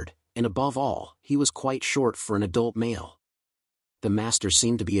bushy beard, and above all, he was quite short for an adult male. The master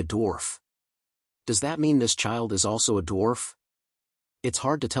seemed to be a dwarf. Does that mean this child is also a dwarf? It's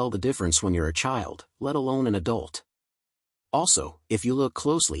hard to tell the difference when you're a child, let alone an adult. Also, if you look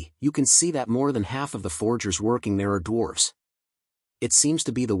closely, you can see that more than half of the forgers working there are dwarves. It seems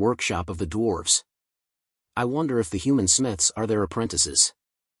to be the workshop of the dwarves. I wonder if the human smiths are their apprentices.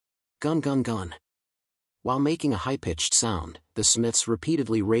 Gun gun gun. While making a high-pitched sound, the smiths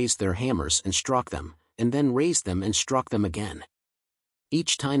repeatedly raised their hammers and struck them, and then raised them and struck them again.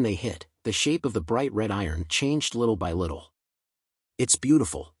 Each time they hit, the shape of the bright red iron changed little by little. It's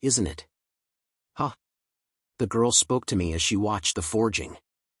beautiful, isn't it? Huh. The girl spoke to me as she watched the forging.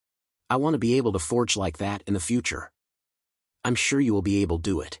 I want to be able to forge like that in the future. I'm sure you will be able to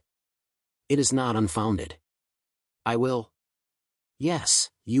do it. It is not unfounded. I will. Yes,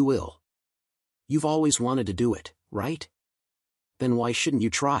 you will. You've always wanted to do it, right? Then why shouldn't you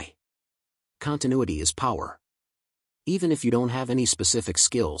try? Continuity is power. Even if you don't have any specific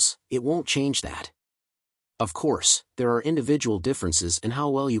skills, it won't change that. Of course, there are individual differences in how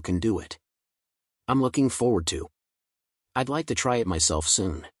well you can do it. I'm looking forward to. I'd like to try it myself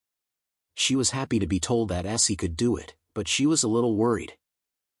soon. She was happy to be told that Essie could do it, but she was a little worried.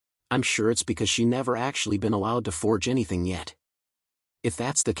 I'm sure it's because she never actually been allowed to forge anything yet. If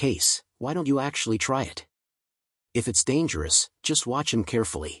that's the case, why don't you actually try it? If it's dangerous, just watch him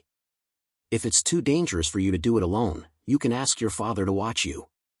carefully. If it's too dangerous for you to do it alone, you can ask your father to watch you.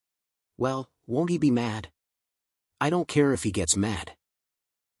 Well, won't he be mad? I don't care if he gets mad.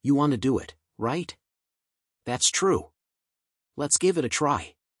 You want to do it, right? That's true. Let's give it a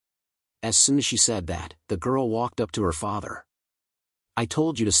try. As soon as she said that, the girl walked up to her father. I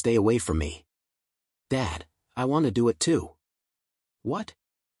told you to stay away from me. Dad, I want to do it too. What?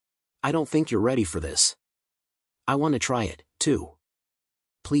 I don't think you're ready for this. I want to try it, too.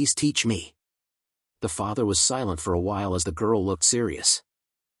 Please teach me. The father was silent for a while as the girl looked serious.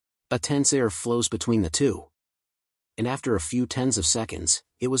 A tense air flows between the two. And after a few tens of seconds,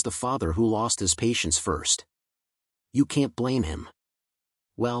 it was the father who lost his patience first. You can't blame him.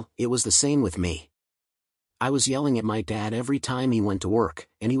 Well, it was the same with me. I was yelling at my dad every time he went to work,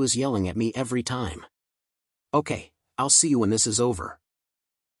 and he was yelling at me every time. Okay, I'll see you when this is over.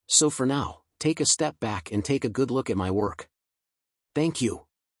 So for now, take a step back and take a good look at my work. Thank you.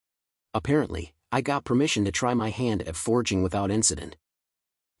 Apparently, I got permission to try my hand at forging without incident.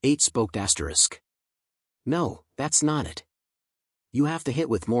 8 spoke asterisk. No, that's not it. You have to hit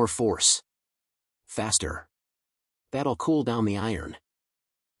with more force. Faster. That'll cool down the iron.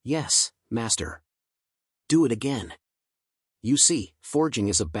 Yes, master. Do it again. You see, forging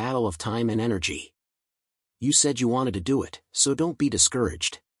is a battle of time and energy. You said you wanted to do it, so don't be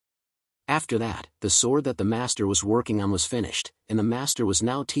discouraged. After that, the sword that the master was working on was finished, and the master was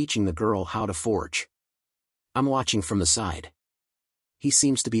now teaching the girl how to forge. I'm watching from the side. He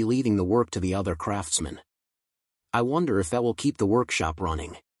seems to be leaving the work to the other craftsmen. I wonder if that will keep the workshop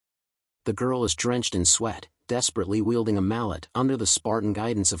running. The girl is drenched in sweat, desperately wielding a mallet under the Spartan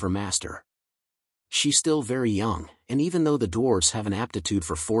guidance of her master. She's still very young, and even though the dwarves have an aptitude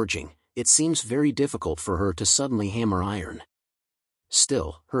for forging, it seems very difficult for her to suddenly hammer iron.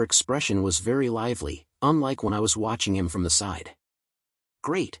 Still, her expression was very lively, unlike when I was watching him from the side.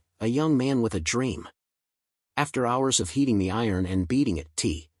 Great, a young man with a dream. After hours of heating the iron and beating it,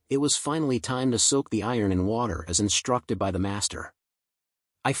 it was finally time to soak the iron in water as instructed by the master.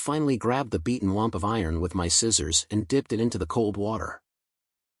 I finally grabbed the beaten lump of iron with my scissors and dipped it into the cold water.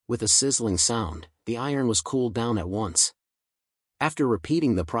 With a sizzling sound, the iron was cooled down at once. After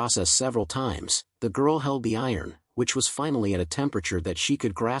repeating the process several times, the girl held the iron, which was finally at a temperature that she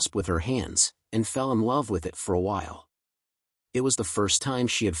could grasp with her hands, and fell in love with it for a while. It was the first time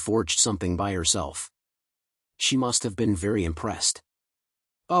she had forged something by herself. She must have been very impressed.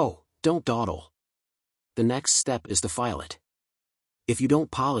 Oh, don't dawdle. The next step is to file it. If you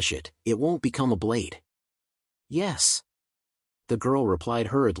don't polish it, it won't become a blade. Yes. The girl replied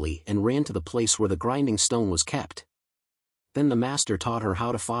hurriedly and ran to the place where the grinding stone was kept. Then the master taught her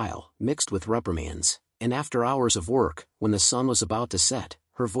how to file, mixed with reprimands, and after hours of work, when the sun was about to set,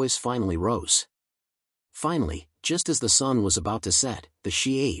 her voice finally rose. Finally, just as the sun was about to set, the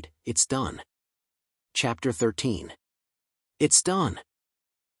Shiade, it's done. Chapter 13. It's done.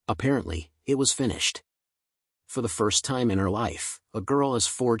 Apparently, it was finished. For the first time in her life, a girl has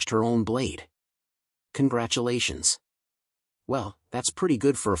forged her own blade. Congratulations. Well, that's pretty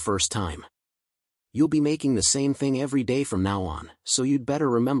good for a first time. You'll be making the same thing every day from now on, so you'd better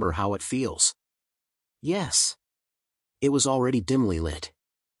remember how it feels. Yes. It was already dimly lit.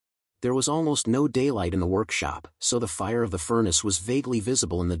 There was almost no daylight in the workshop, so the fire of the furnace was vaguely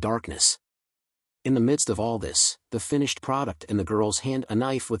visible in the darkness. In the midst of all this, the finished product in the girl's hand, a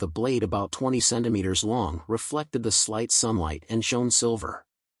knife with a blade about 20 centimeters long, reflected the slight sunlight and shone silver.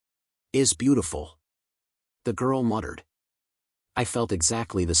 Is beautiful. The girl muttered. I felt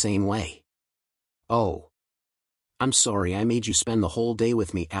exactly the same way. Oh. I'm sorry I made you spend the whole day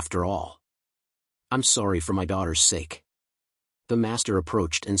with me after all. I'm sorry for my daughter's sake. The master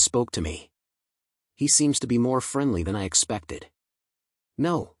approached and spoke to me. He seems to be more friendly than I expected.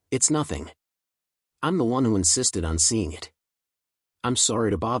 No, it's nothing. I'm the one who insisted on seeing it. I'm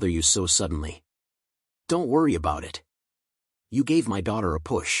sorry to bother you so suddenly. Don't worry about it. You gave my daughter a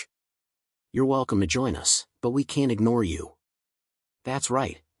push. You're welcome to join us, but we can't ignore you. That's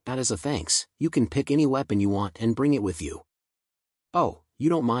right, that is a thanks. You can pick any weapon you want and bring it with you. Oh, you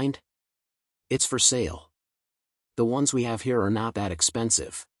don't mind? It's for sale. The ones we have here are not that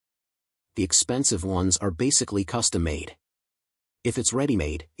expensive. The expensive ones are basically custom-made. If it's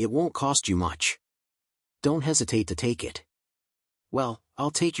ready-made, it won't cost you much. Don't hesitate to take it. Well,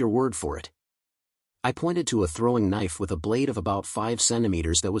 I'll take your word for it. I pointed to a throwing knife with a blade of about 5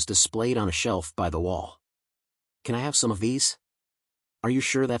 centimeters that was displayed on a shelf by the wall. Can I have some of these? Are you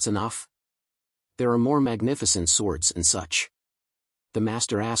sure that's enough? There are more magnificent swords and such. The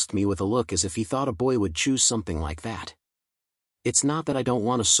master asked me with a look as if he thought a boy would choose something like that. It's not that I don't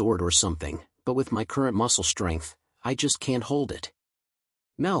want a sword or something, but with my current muscle strength, I just can't hold it.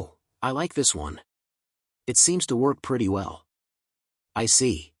 No, I like this one. It seems to work pretty well. I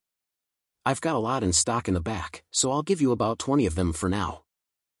see. I've got a lot in stock in the back, so I'll give you about 20 of them for now.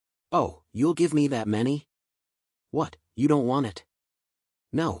 Oh, you'll give me that many? What, you don't want it?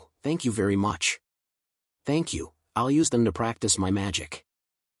 No, thank you very much. Thank you, I'll use them to practice my magic.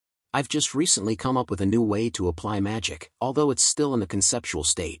 I've just recently come up with a new way to apply magic, although it's still in the conceptual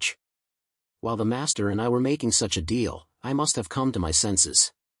stage. While the master and I were making such a deal, I must have come to my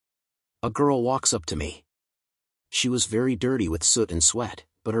senses. A girl walks up to me. She was very dirty with soot and sweat,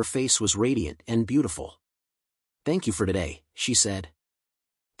 but her face was radiant and beautiful. Thank you for today, she said.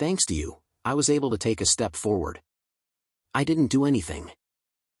 Thanks to you, I was able to take a step forward. I didn't do anything.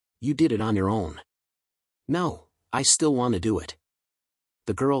 You did it on your own. No, I still want to do it.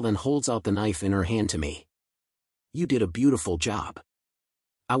 The girl then holds out the knife in her hand to me. You did a beautiful job.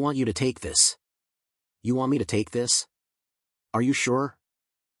 I want you to take this. You want me to take this? Are you sure?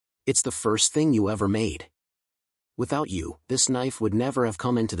 It's the first thing you ever made. Without you, this knife would never have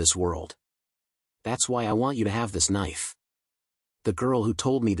come into this world. That's why I want you to have this knife. The girl who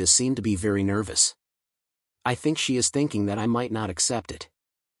told me this seemed to be very nervous. I think she is thinking that I might not accept it.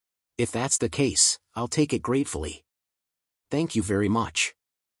 If that's the case, I'll take it gratefully. Thank you very much.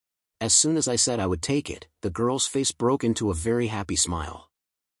 As soon as I said I would take it, the girl's face broke into a very happy smile.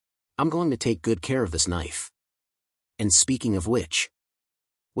 I'm going to take good care of this knife. And speaking of which,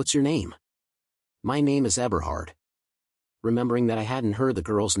 what's your name? My name is Eberhard. Remembering that I hadn't heard the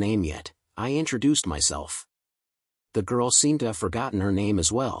girl's name yet, I introduced myself. The girl seemed to have forgotten her name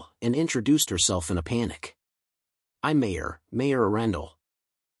as well, and introduced herself in a panic. I'm Mayor Arundel.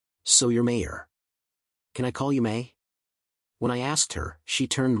 So you're Mayor. Can I call you May? When I asked her, she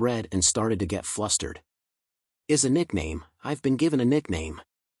turned red and started to get flustered. Is a nickname, I've been given a nickname.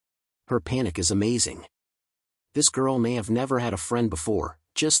 Her panic is amazing. This girl may have never had a friend before,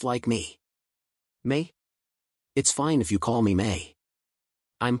 just like me. May? It's fine if you call me May.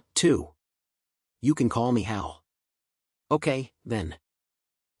 I'm, too. You can call me Hal. Okay, then.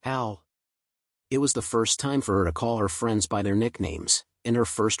 Hal. It was the first time for her to call her friends by their nicknames, and her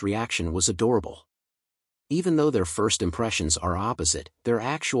first reaction was adorable. Even though their first impressions are opposite, their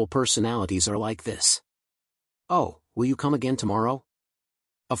actual personalities are like this. Oh, will you come again tomorrow?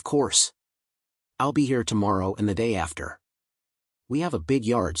 Of course. I'll be here tomorrow and the day after. We have a big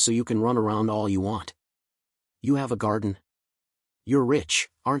yard so you can run around all you want. You have a garden? You're rich,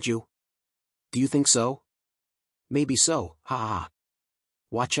 aren't you? Do you think so? Maybe so, ha ha.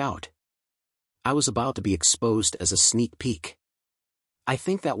 Watch out. I was about to be exposed as a sneak peek. I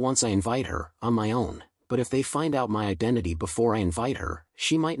think that once I invite her, on my own, but if they find out my identity before I invite her,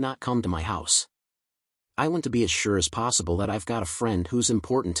 she might not come to my house. I want to be as sure as possible that I've got a friend who's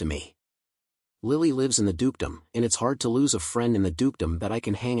important to me. Lily lives in the dukedom, and it's hard to lose a friend in the dukedom that I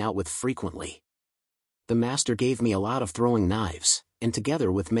can hang out with frequently. The master gave me a lot of throwing knives, and together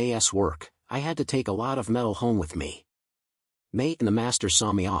with May's work, I had to take a lot of metal home with me. May and the master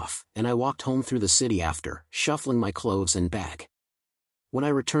saw me off, and I walked home through the city after, shuffling my clothes and bag. When I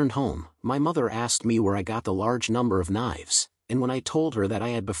returned home, my mother asked me where I got the large number of knives, and when I told her that I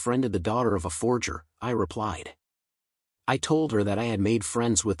had befriended the daughter of a forger, I replied. I told her that I had made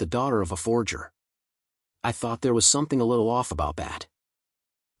friends with the daughter of a forger. I thought there was something a little off about that.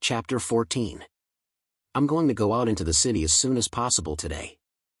 Chapter 14. I'm going to go out into the city as soon as possible today.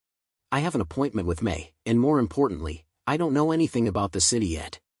 I have an appointment with May, and more importantly, I don't know anything about the city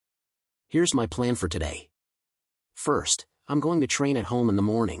yet. Here's my plan for today. First, I'm going to train at home in the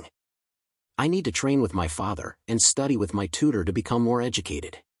morning. I need to train with my father and study with my tutor to become more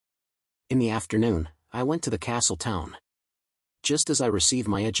educated. In the afternoon, I went to the castle town. Just as I received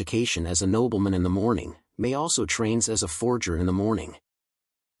my education as a nobleman in the morning, May also trains as a forger in the morning.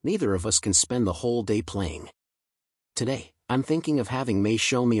 Neither of us can spend the whole day playing. Today, I'm thinking of having May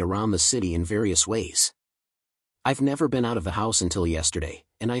show me around the city in various ways. I've never been out of the house until yesterday,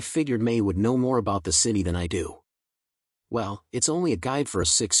 and I figured May would know more about the city than I do. Well, it's only a guide for a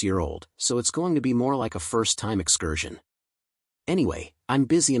 6-year-old, so it's going to be more like a first-time excursion. Anyway, I'm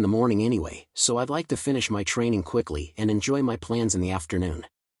busy in the morning anyway, so I'd like to finish my training quickly and enjoy my plans in the afternoon.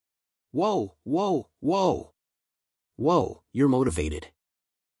 Whoa, whoa, whoa! Whoa, you're motivated.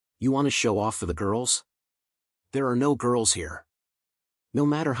 You want to show off for the girls? There are no girls here. No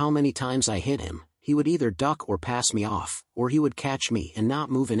matter how many times I hit him, he would either duck or pass me off, or he would catch me and not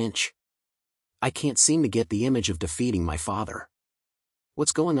move an inch. I can't seem to get the image of defeating my father.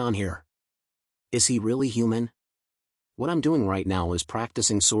 What's going on here? Is he really human? What I'm doing right now is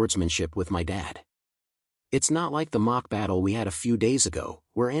practicing swordsmanship with my dad. It's not like the mock battle we had a few days ago,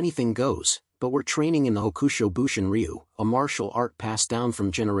 where anything goes, but we're training in the Hokusho Bushin Ryu, a martial art passed down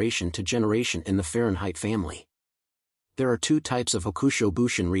from generation to generation in the Fahrenheit family. There are 2 types of Hokusho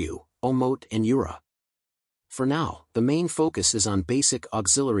Bushin Ryu, Omote and Yura. For now, the main focus is on basic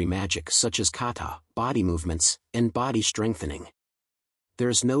auxiliary magic such as kata, body movements, and body strengthening.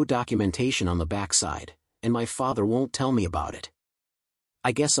 There's no documentation on the backside, and my father won't tell me about it.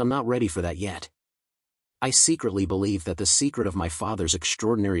 I guess I'm not ready for that yet. I secretly believe that the secret of my father's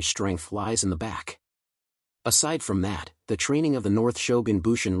extraordinary strength lies in the back. Aside from that, the training of the North Shogun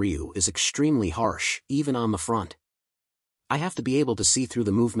Bushin Ryu is extremely harsh, even on the front. I have to be able to see through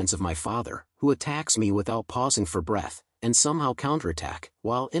the movements of my father, who attacks me without pausing for breath, and somehow counterattack,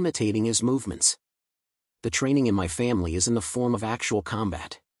 while imitating his movements. The training in my family is in the form of actual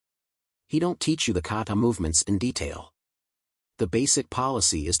combat. He don't teach you the kata movements in detail. The basic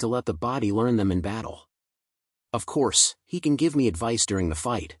policy is to let the body learn them in battle. Of course, he can give me advice during the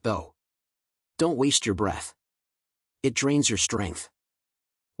fight, though. Don't waste your breath. It drains your strength.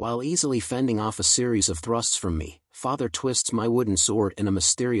 While easily fending off a series of thrusts from me, Father twists my wooden sword in a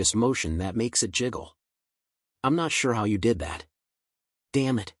mysterious motion that makes it jiggle. I'm not sure how you did that.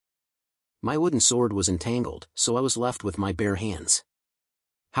 Damn it. My wooden sword was entangled, so I was left with my bare hands.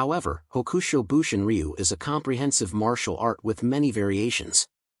 However, Hokusho Bushin Ryu is a comprehensive martial art with many variations.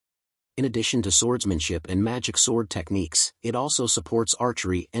 In addition to swordsmanship and magic sword techniques, it also supports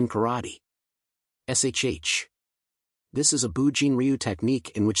archery and karate. SHH. This is a Bujin Ryu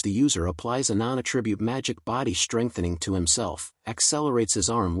technique in which the user applies a non-attribute magic body strengthening to himself, accelerates his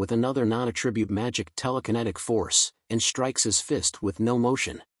arm with another non-attribute magic telekinetic force, and strikes his fist with no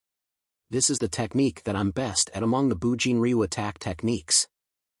motion. This is the technique that I'm best at among the Bujin Ryu attack techniques.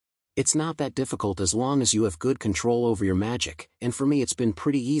 It's not that difficult as long as you have good control over your magic, and for me it's been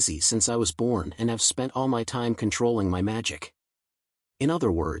pretty easy since I was born and have spent all my time controlling my magic. In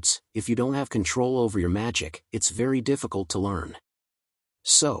other words, if you don't have control over your magic, it's very difficult to learn.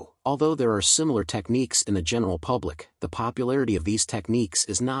 So, although there are similar techniques in the general public, the popularity of these techniques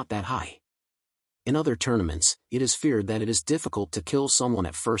is not that high. In other tournaments, it is feared that it is difficult to kill someone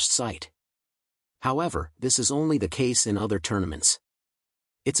at first sight. However, this is only the case in other tournaments.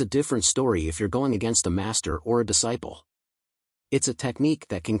 It's a different story if you're going against a master or a disciple. It's a technique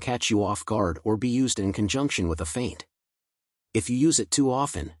that can catch you off guard or be used in conjunction with a feint. If you use it too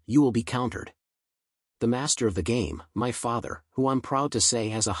often, you will be countered. The master of the game, my father, who I'm proud to say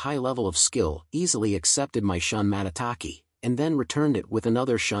has a high level of skill, easily accepted my shun matatake, and then returned it with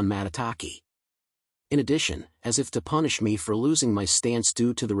another shun matatake. In addition, as if to punish me for losing my stance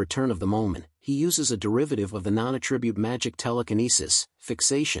due to the return of the moment, he uses a derivative of the non-attribute magic telekinesis,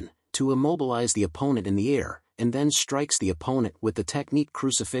 fixation, to immobilize the opponent in the air, and then strikes the opponent with the technique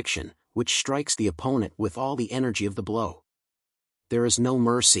crucifixion, which strikes the opponent with all the energy of the blow. There is no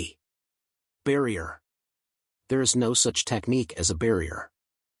mercy. Barrier. There is no such technique as a barrier.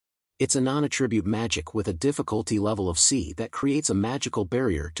 It's a non-attribute magic with a difficulty level of C that creates a magical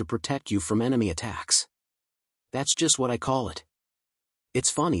barrier to protect you from enemy attacks. That's just what I call it. It's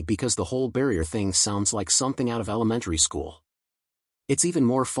funny because the whole barrier thing sounds like something out of elementary school. It's even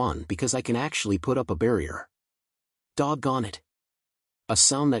more fun because I can actually put up a barrier. Doggone it. A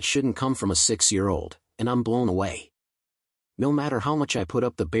sound that shouldn't come from a 6-year-old, and I'm blown away. No matter how much I put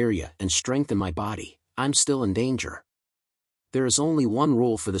up the barrier and strengthen my body, I'm still in danger. There is only one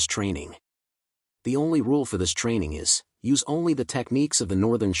rule for this training. The only rule for this training is, use only the techniques of the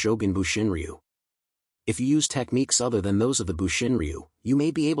Northern Shogun Bushin Ryu. If you use techniques other than those of the Bushin Ryu, you may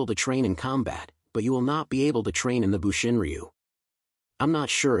be able to train in combat, but you will not be able to train in the Bushin Ryu. I'm not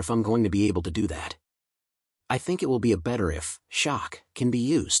sure if I'm going to be able to do that. I think it will be a better if, shock, can be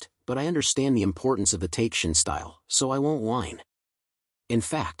used, but I understand the importance of the Taishin style, so I won't whine. In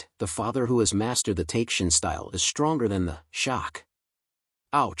fact, the father who has mastered the Takshan style is stronger than the shock.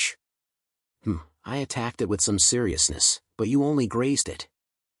 Ouch. I attacked it with some seriousness, but you only grazed it.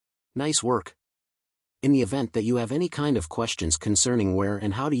 Nice work. In the event that you have any kind of questions concerning where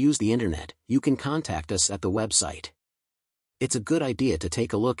and how to use the internet, you can contact us at the website. It's a good idea to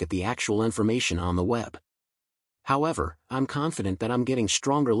take a look at the actual information on the web. However, I'm confident that I'm getting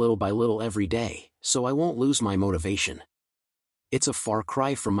stronger little by little every day, so I won't lose my motivation. It's a far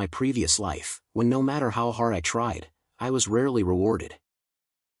cry from my previous life, when no matter how hard I tried, I was rarely rewarded.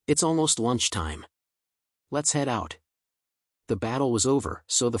 It's almost lunchtime. Let's head out. The battle was over,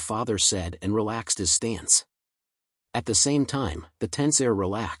 so the father said and relaxed his stance. At the same time, the tense air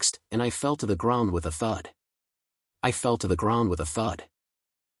relaxed, and I fell to the ground with a thud.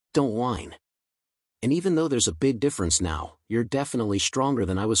 Don't whine. And even though there's a big difference now, you're definitely stronger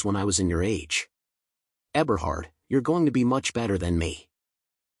than I was when I was in your age. Eberhard, you're going to be much better than me.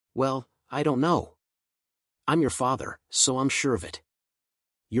 Well, I don't know. I'm your father, so I'm sure of it.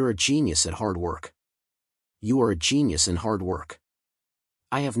 You're a genius at hard work. You are a genius in hard work.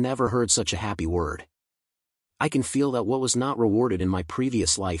 I have never heard such a happy word. I can feel that what was not rewarded in my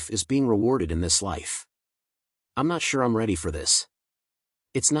previous life is being rewarded in this life. I'm not sure I'm ready for this.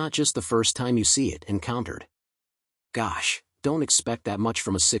 It's not just the first time you see it encountered. Gosh, don't expect that much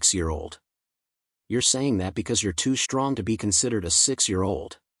from a 6-year-old. You're saying that because you're too strong to be considered a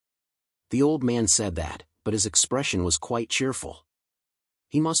 6-year-old. The old man said that, but his expression was quite cheerful.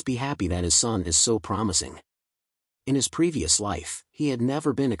 He must be happy that his son is so promising. In his previous life, he had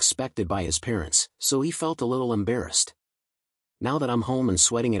never been expected by his parents, so he felt a little embarrassed. Now that I'm home and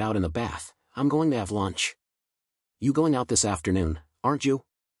sweating it out in the bath, I'm going to have lunch. You going out this afternoon, aren't you?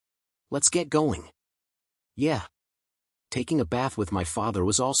 Let's get going. Yeah. Taking a bath with my father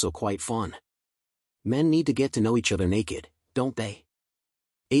was also quite fun. Men need to get to know each other naked, don't they?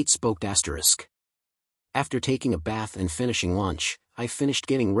 8 spoke asterisk. After taking a bath and finishing lunch, I finished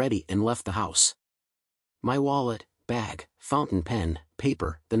getting ready and left the house. My wallet, bag, fountain pen,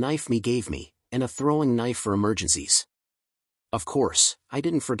 paper, the knife me gave me, and a throwing knife for emergencies. Of course, I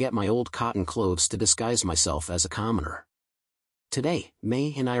didn't forget my old cotton clothes to disguise myself as a commoner. Today,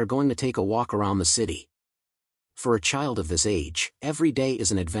 May and I are going to take a walk around the city. For a child of this age, every day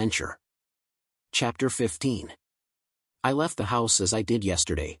is an adventure. Chapter 15. I left the house as I did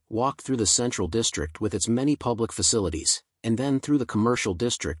yesterday, walked through the central district with its many public facilities, and then through the commercial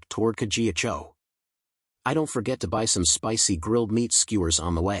district toward Kajiacho. I don't forget to buy some spicy grilled meat skewers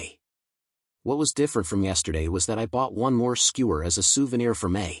on the way. What was different from yesterday was that I bought one more skewer as a souvenir for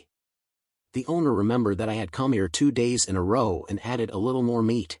May. The owner remembered that I had come here 2 days in a row and added a little more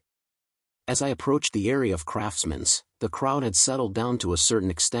meat. As I approached the area of craftsmen's, the crowd had settled down to a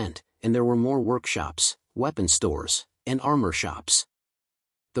certain extent, and there were more workshops, weapon stores, and armor shops.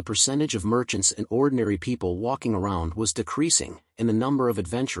 The percentage of merchants and ordinary people walking around was decreasing, and the number of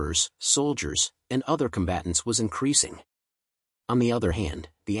adventurers, soldiers, and other combatants was increasing. On the other hand,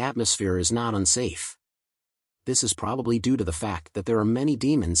 the atmosphere is not unsafe. This is probably due to the fact that there are many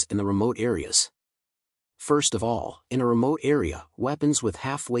demons in the remote areas. First of all, in a remote area, weapons with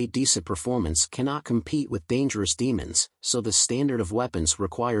halfway decent performance cannot compete with dangerous demons, so the standard of weapons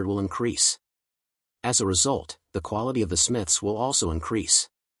required will increase. As a result, the quality of the smiths will also increase.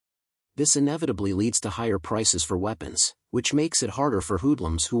 This inevitably leads to higher prices for weapons, which makes it harder for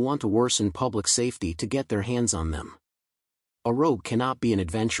hoodlums who want to worsen public safety to get their hands on them. A rogue cannot be an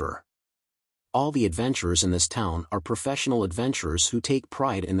adventurer. All the adventurers in this town are professional adventurers who take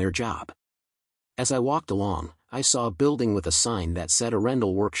pride in their job. As I walked along, I saw a building with a sign that said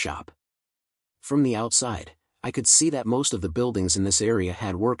Arendelle Workshop. From the outside, I could see that most of the buildings in this area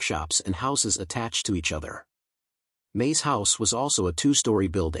had workshops and houses attached to each other. May's house was also a 2-story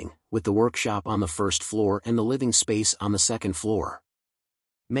building, with the workshop on the first floor and the living space on the second floor.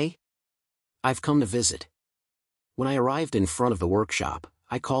 May? I've come to visit. When I arrived in front of the workshop,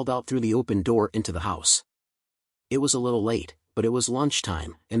 I called out through the open door into the house. It was a little late, but it was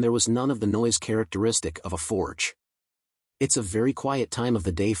lunchtime, and there was none of the noise characteristic of a forge. It's a very quiet time of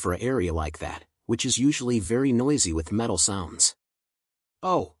the day for an area like that, which is usually very noisy with metal sounds.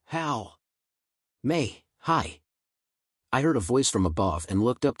 Oh, Hal. May, hi. I heard a voice from above and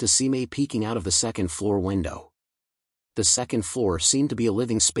looked up to see May peeking out of the second-floor window. The second floor seemed to be a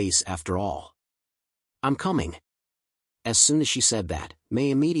living space after all. I'm coming. As soon as she said that,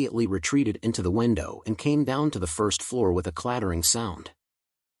 May immediately retreated into the window and came down to the first floor with a clattering sound.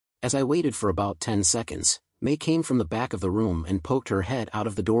 As I waited for about 10 seconds, May came from the back of the room and poked her head out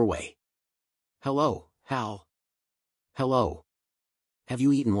of the doorway. Hello, Hal. Hello. Have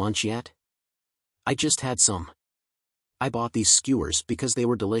you eaten lunch yet? I just had some. I bought these skewers because they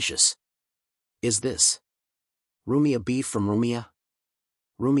were delicious. Is this Rumia beef from Rumia?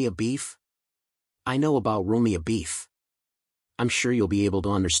 Rumia beef? I know about Rumia beef. I'm sure you'll be able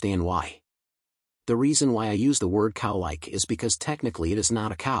to understand why. The reason why I use the word cow-like is because technically it is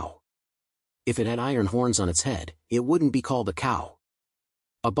not a cow. If it had iron horns on its head, it wouldn't be called a cow.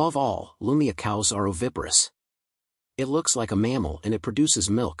 Above all, Lumia cows are oviparous. It looks like a mammal and it produces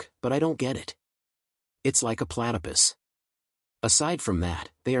milk, but I don't get it. It's like a platypus. Aside from that,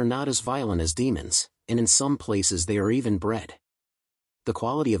 they are not as violent as demons, and in some places they are even bred. The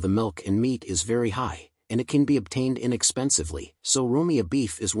quality of the milk and meat is very high, and it can be obtained inexpensively, so Rumia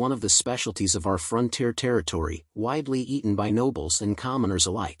beef is one of the specialties of our frontier territory, widely eaten by nobles and commoners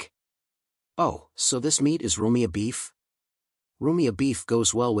alike. Oh, so this meat is Rumia beef? Rumia beef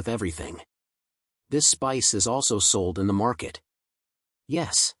goes well with everything. This spice is also sold in the market.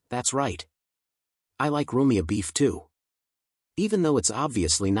 Yes, that's right. I like Rumia beef too. Even though it's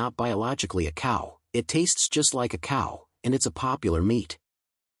obviously not biologically a cow, it tastes just like a cow, and it's a popular meat.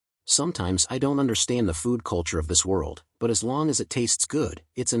 Sometimes I don't understand the food culture of this world, but as long as it tastes good,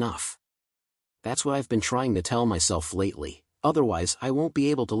 it's enough. That's what I've been trying to tell myself lately, otherwise I won't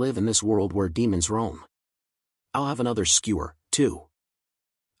be able to live in this world where demons roam. I'll have another skewer, too.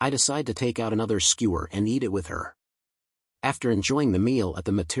 I decide to take out another skewer and eat it with her. After enjoying the meal at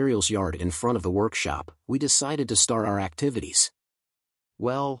the materials yard in front of the workshop, we decided to start our activities.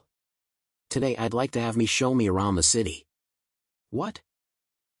 Well, today I'd like to have me show me around the city. What?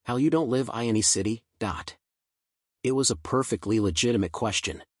 Hell, you don't live in any city, dot. It was a perfectly legitimate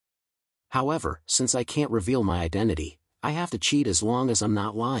question. However, since I can't reveal my identity, I have to cheat as long as I'm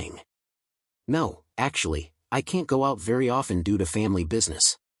not lying. No, actually, I can't go out very often due to family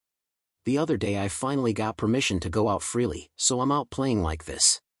business. The other day I finally got permission to go out freely, so I'm out playing like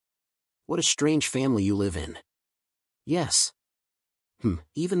this. What a strange family you live in. Yes.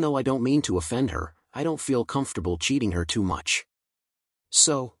 Even though I don't mean to offend her, I don't feel comfortable cheating her too much.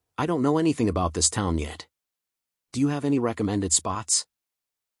 So, I don't know anything about this town yet. Do you have any recommended spots?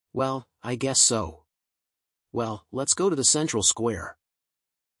 Well, I guess so. Well, let's go to the Central Square.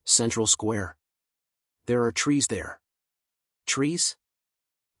 Central Square? There are trees there. Trees?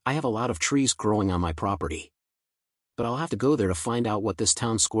 I have a lot of trees growing on my property. But I'll have to go there to find out what this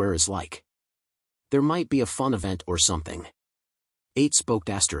town square is like. There might be a fun event or something. 8-spoked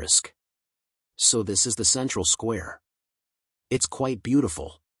asterisk. So this is the Central Square. It's quite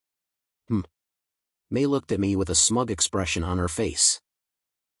beautiful. May looked at me with a smug expression on her face.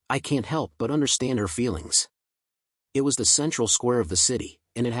 I can't help but understand her feelings. It was the central square of the city,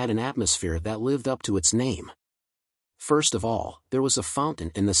 and it had an atmosphere that lived up to its name. First of all, there was a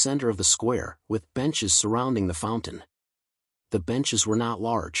fountain in the center of the square, with benches surrounding the fountain. The benches were not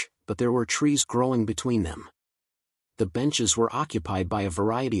large, but there were trees growing between them. The benches were occupied by a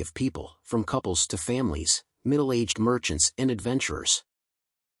variety of people, from couples to families, middle-aged merchants and adventurers.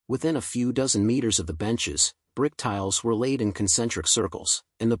 Within a few dozen meters of the benches, brick tiles were laid in concentric circles,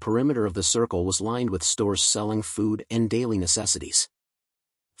 and the perimeter of the circle was lined with stores selling food and daily necessities.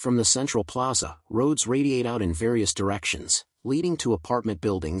 From the central plaza, roads radiate out in various directions, leading to apartment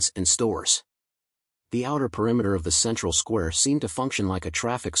buildings and stores. The outer perimeter of the central square seemed to function like a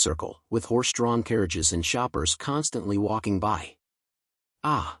traffic circle, with horse-drawn carriages and shoppers constantly walking by.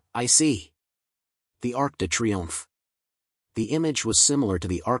 Ah, I see. The Arc de Triomphe. The image was similar to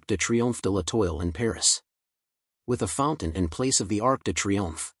the Arc de Triomphe de l'Étoile in Paris, with a fountain in place of the Arc de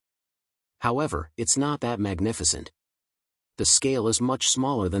Triomphe. However, it's not that magnificent. The scale is much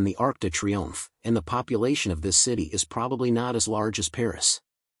smaller than the Arc de Triomphe, and the population of this city is probably not as large as Paris.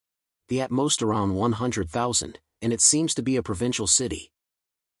 At most around 100,000, and it seems to be a provincial city.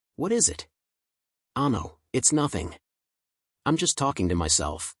 What is it? Oh no, it's nothing. I'm just talking to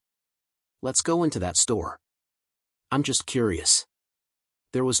myself. Let's go into that store. I'm just curious.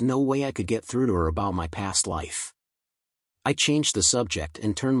 There was no way I could get through to her about my past life. I changed the subject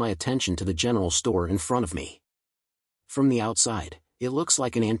and turned my attention to the general store in front of me. From the outside, it looks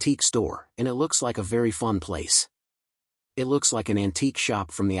like an antique store, and it looks like a very fun place. It looks like an antique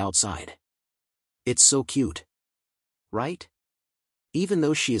shop from the outside. It's so cute. Right? Even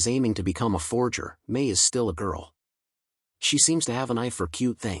though she is aiming to become a forger, May is still a girl. She seems to have an eye for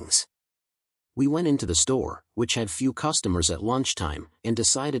cute things. We went into the store, which had few customers at lunchtime, and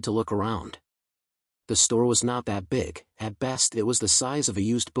decided to look around. The store was not that big, at best it was the size of a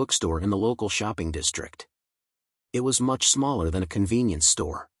used bookstore in the local shopping district. It was much smaller than a convenience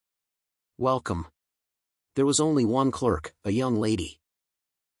store. Welcome. There was only one clerk, a young lady.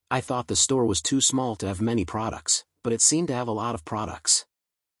 I thought the store was too small to have many products, but it seemed to have a lot of products.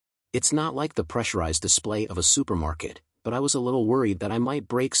 It's not like the pressurized display of a supermarket, but I was a little worried that I might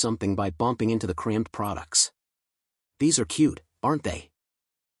break something by bumping into the cramped products. These are cute, aren't they?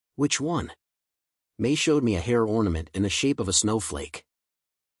 Which one? May showed me a hair ornament in the shape of a snowflake.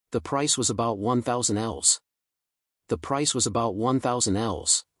 The price was about 1,000 Ls. The price was about 1,000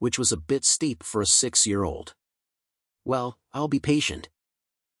 Ls, which was a bit steep for a 6-year-old. Well, I'll be patient.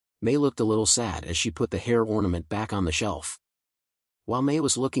 May looked a little sad as she put the hair ornament back on the shelf. While May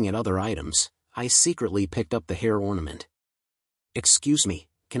was looking at other items, I secretly picked up the hair ornament. Excuse me,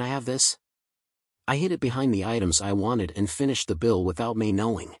 can I have this? I hid it behind the items I wanted and finished the bill without May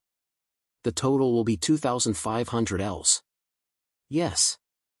knowing. The total will be 2,500 Ls. Yes.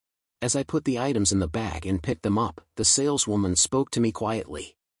 As I put the items in the bag and picked them up, the saleswoman spoke to me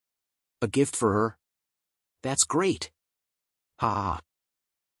quietly. A gift for her? That's great. Ha ha.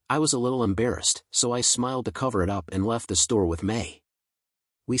 I was a little embarrassed, so I smiled to cover it up and left the store with May.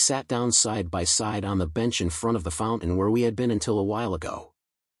 We sat down side by side on the bench in front of the fountain where we had been until a while ago.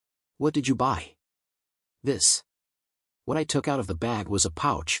 What did you buy? This. What I took out of the bag was a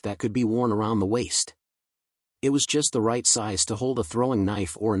pouch that could be worn around the waist. It was just the right size to hold a throwing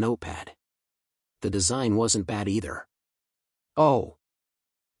knife or a notepad. The design wasn't bad either. Oh.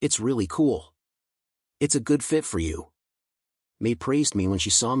 It's really cool. It's a good fit for you. May praised me when she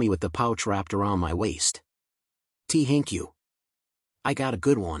saw me with the pouch wrapped around my waist. Thank you. I got a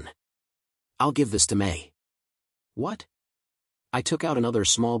good one. I'll give this to May. What? I took out another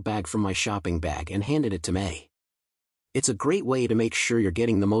small bag from my shopping bag and handed it to May. It's a great way to make sure you're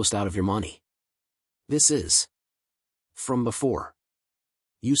getting the most out of your money. This is from before.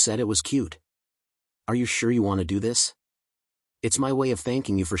 You said it was cute. Are you sure you want to do this? It's my way of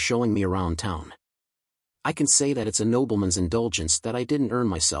thanking you for showing me around town. I can say that it's a nobleman's indulgence that I didn't earn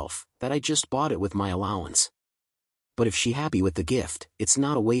myself, that I just bought it with my allowance. But if she's happy with the gift, it's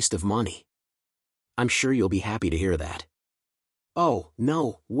not a waste of money. I'm sure you'll be happy to hear that. Oh,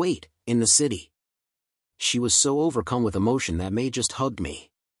 no, wait, in the city. She was so overcome with emotion that May just hugged me.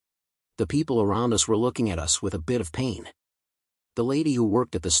 The people around us were looking at us with a bit of pain. The lady who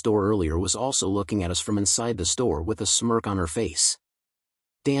worked at the store earlier was also looking at us from inside the store with a smirk on her face.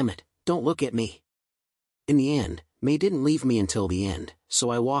 Damn it, don't look at me. In the end, May didn't leave me until the end, so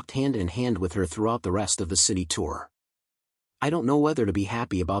I walked hand in hand with her throughout the rest of the city tour. I don't know whether to be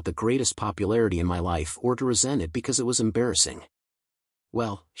happy about the greatest popularity in my life or to resent it because it was embarrassing.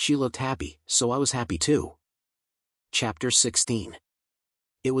 Well, she looked happy, so I was happy too. Chapter 16.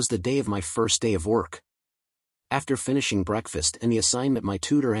 It was the day of my first day of work. After finishing breakfast and the assignment my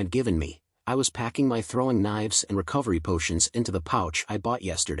tutor had given me, I was packing my throwing knives and recovery potions into the pouch I bought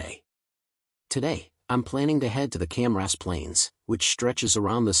yesterday. Today, I'm planning to head to the Camras Plains, which stretches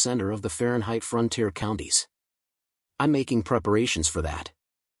around the center of the Fahrenheit frontier counties. I'm making preparations for that.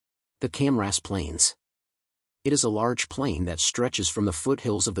 The Camras Plains. It is a large plain that stretches from the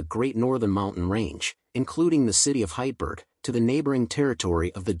foothills of the Great Northern Mountain Range, including the city of Heidelberg, to the neighboring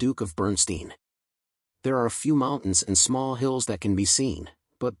territory of the Duke of Bernstein. There are a few mountains and small hills that can be seen,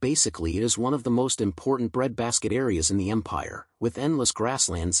 but basically it is one of the most important breadbasket areas in the empire, with endless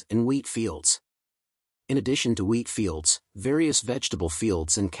grasslands and wheat fields. In addition to wheat fields, various vegetable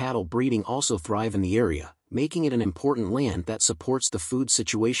fields and cattle breeding also thrive in the area, making it an important land that supports the food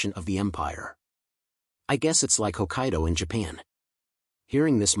situation of the empire. I guess it's like Hokkaido in Japan.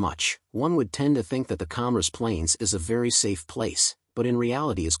 Hearing this much, one would tend to think that the Camras Plains is a very safe place, but in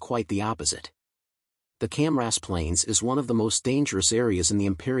reality is quite the opposite. The Camras Plains is one of the most dangerous areas in the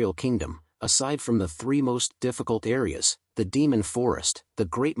Imperial Kingdom, aside from the three most difficult areas, the Demon Forest, the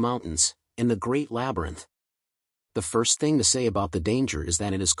Great Mountains, and the Great Labyrinth. The first thing to say about the danger is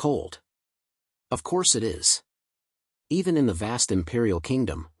that it is cold. Of course it is. Even in the vast Imperial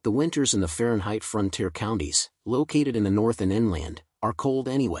Kingdom, the winters in the Fahrenheit frontier counties, located in the north and inland, are cold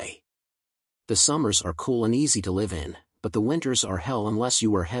anyway. The summers are cool and easy to live in, but the winters are hell unless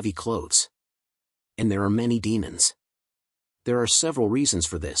you wear heavy clothes. And there are many demons. There are several reasons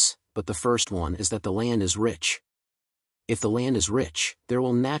for this, but the first one is that the land is rich. If the land is rich, there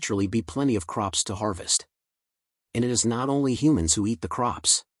will naturally be plenty of crops to harvest. And it is not only humans who eat the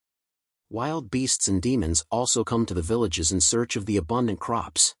crops. Wild beasts and demons also come to the villages in search of the abundant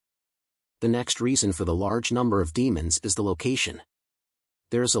crops. The next reason for the large number of demons is the location.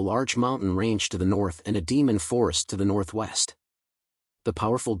 There is a large mountain range to the north and a demon forest to the northwest. The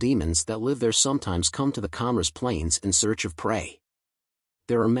powerful demons that live there sometimes come to the Camras Plains in search of prey.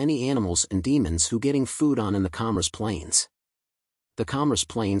 There are many animals and demons who getting food on in the Camras Plains. The Camras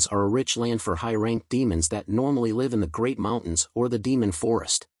Plains are a rich land for high-ranked demons that normally live in the Great Mountains or the Demon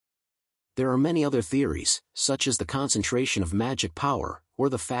Forest. There are many other theories, such as the concentration of magic power, or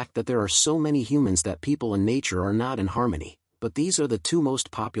the fact that there are so many humans that people and nature are not in harmony, but these are the two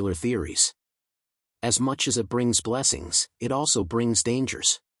most popular theories. As much as it brings blessings, it also brings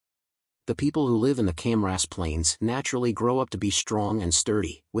dangers. The people who live in the Camras Plains naturally grow up to be strong and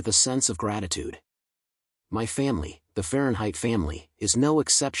sturdy, with a sense of gratitude. My family, the Fahrenheit family, is no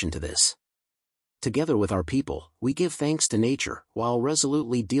exception to this. Together with our people, we give thanks to nature, while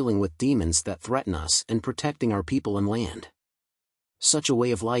resolutely dealing with demons that threaten us and protecting our people and land. Such a way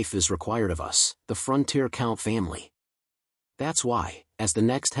of life is required of us, the Frontier Count family. That's why, as the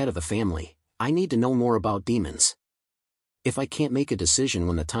next head of the family, I need to know more about demons. If I can't make a decision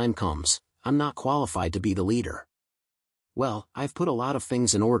when the time comes, I'm not qualified to be the leader. Well, I've put a lot of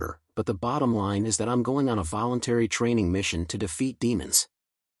things in order, but the bottom line is that I'm going on a voluntary training mission to defeat demons.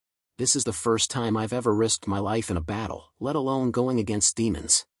 This is the first time I've ever risked my life in a battle, let alone going against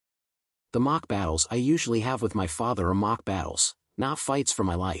demons. The mock battles I usually have with my father are mock battles, not fights for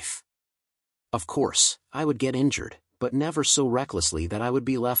my life. Of course, I would get injured, but never so recklessly that I would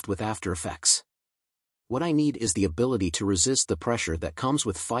be left with after effects. What I need is the ability to resist the pressure that comes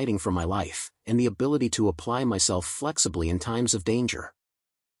with fighting for my life, and the ability to apply myself flexibly in times of danger.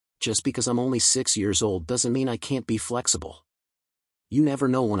 Just because I'm only 6 years old doesn't mean I can't be flexible. You never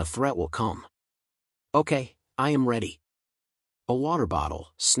know when a threat will come. Okay, I am ready. A water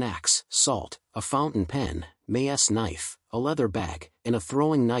bottle, snacks, salt, a fountain pen, May's knife, a leather bag, and a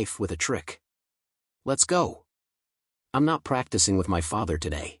throwing knife with a trick. Let's go. I'm not practicing with my father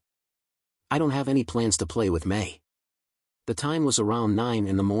today. I don't have any plans to play with May. The time was around 9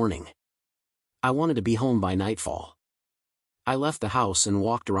 in the morning. I wanted to be home by nightfall. I left the house and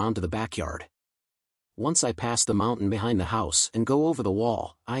walked around to the backyard. Once I pass the mountain behind the house and go over the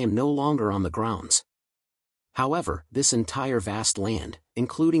wall, I am no longer on the grounds. However, this entire vast land,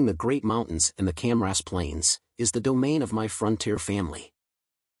 including the Great Mountains and the Camras Plains, is the domain of my Frontier family.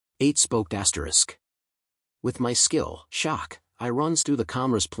 8-spoked asterisk. With my skill, shock, I runs through the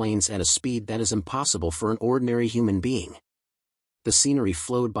Camras Plains at a speed that is impossible for an ordinary human being. The scenery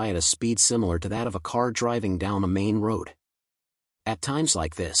flowed by at a speed similar to that of a car driving down a main road. At times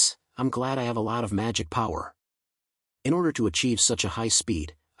like this, I'm glad I have a lot of magic power. In order to achieve such a high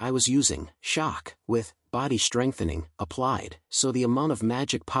speed, I was using shock with body strengthening applied, so the amount of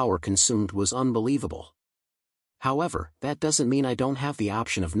magic power consumed was unbelievable. However, that doesn't mean I don't have the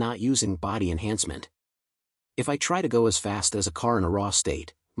option of not using body enhancement. If I try to go as fast as a car in a raw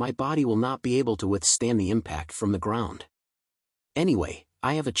state, my body will not be able to withstand the impact from the ground. Anyway,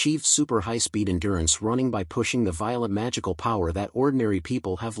 I have achieved super high-speed endurance running by pushing the violent magical power that ordinary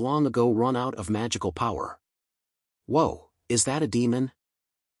people have long ago run out of magical power. Whoa, is that a demon?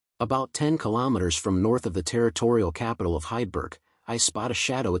 About 10 kilometers from north of the territorial capital of Heidelberg, I spot a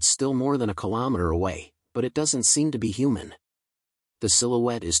shadow. It's still more than a kilometer away, but it doesn't seem to be human. The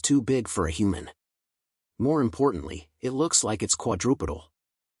silhouette is too big for a human. More importantly, it looks like it's quadrupedal.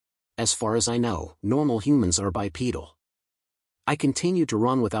 As far as I know, normal humans are bipedal. I continued to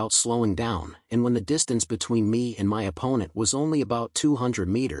run without slowing down, and when the distance between me and my opponent was only about 200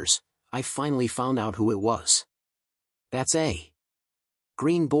 meters, I finally found out who it was. That's a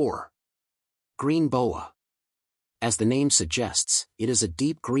green boar. Green boa. As the name suggests, it is a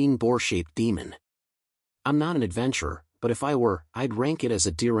deep green boar-shaped demon. I'm not an adventurer, but if I were, I'd rank it as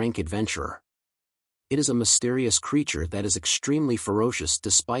a D-rank adventurer. It is a mysterious creature that is extremely ferocious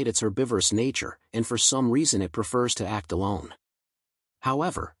despite its herbivorous nature, and for some reason it prefers to act alone.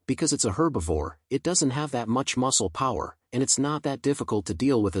 However, because it's a herbivore, it doesn't have that much muscle power, and it's not that difficult to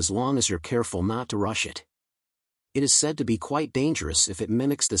deal with as long as you're careful not to rush it. It is said to be quite dangerous if it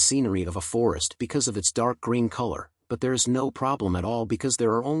mimics the scenery of a forest because of its dark green color, but there is no problem at all because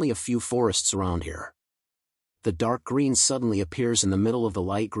there are only a few forests around here. The dark green suddenly appears in the middle of the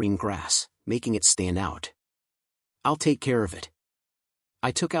light green grass, making it stand out. I'll take care of it. I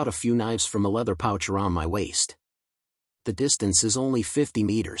took out a few knives from a leather pouch around my waist. The distance is only 50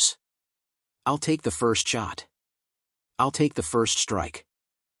 meters. I'll take the first shot. I'll take the first strike.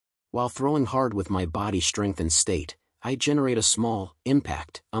 While throwing hard with my body strengthened state, I generate a small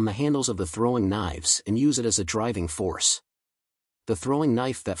impact on the handles of the throwing knives and use it as a driving force. The throwing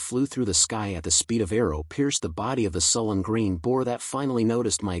knife that flew through the sky at the speed of arrow pierced the body of the sullen green boar that finally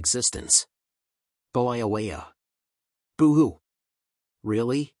noticed my existence. Boiawea. Boo-hoo.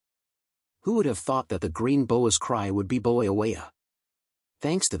 Really? Who would have thought that the green boa's cry would be Boiawea?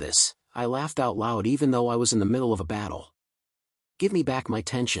 Thanks to this, I laughed out loud even though I was in the middle of a battle. Give me back my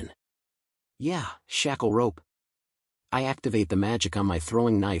tension. Yeah, shackle rope. I activate the magic on my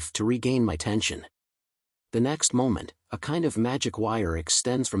throwing knife to regain my tension. The next moment, A kind of magic wire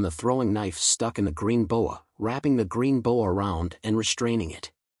extends from the throwing knife stuck in the green boa, wrapping the green boa around and restraining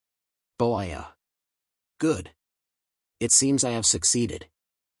it. Boa. Good. It seems I have succeeded.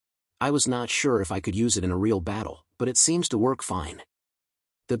 I was not sure if I could use it in a real battle, but it seems to work fine.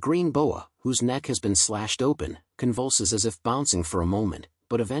 The green boa, whose neck has been slashed open, convulses as if bouncing for a moment,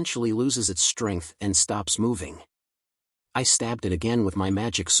 but eventually loses its strength and stops moving. I stabbed it again with my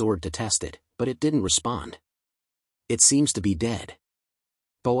magic sword to test it, but it didn't respond. It seems to be dead.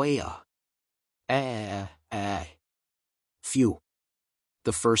 Boa. Phew.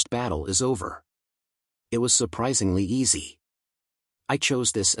 The first battle is over. It was surprisingly easy. I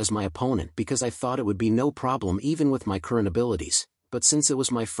chose this as my opponent because I thought it would be no problem even with my current abilities, but since it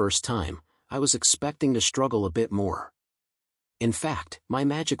was my first time, I was expecting to struggle a bit more. In fact, my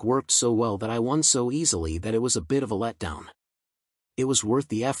magic worked so well that I won so easily that it was a bit of a letdown. It was worth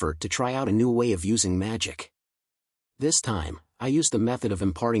the effort to try out a new way of using magic. This time, I used the method of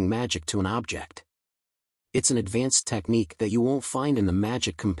imparting magic to an object. It's an advanced technique that you won't find in the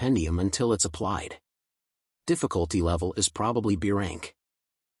magic compendium until it's applied. Difficulty level is probably B rank.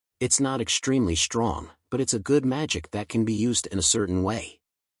 It's not extremely strong, but it's a good magic that can be used in a certain way.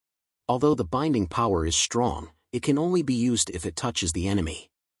 Although the binding power is strong, it can only be used if it touches the enemy.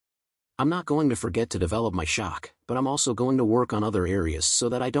 I'm not going to forget to develop my shock, but I'm also going to work on other areas so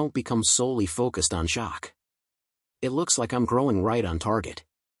that I don't become solely focused on shock. It looks like I'm growing right on target.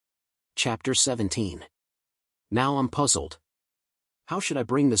 Chapter 17. Now I'm puzzled. How should I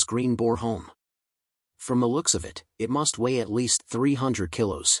bring this green boar home? From the looks of it, it must weigh at least 300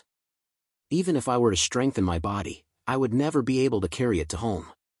 kilos. Even if I were to strengthen my body, I would never be able to carry it to home.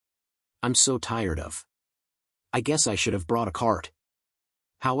 I'm so tired of. I guess I should have brought a cart.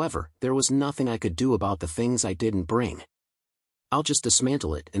 However, there was nothing I could do about the things I didn't bring. I'll just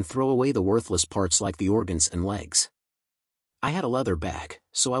dismantle it and throw away the worthless parts like the organs and legs. I had a leather bag,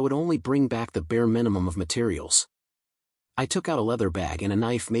 so I would only bring back the bare minimum of materials. I took out a leather bag and a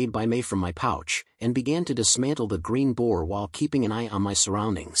knife made by May from my pouch, and began to dismantle the green boar while keeping an eye on my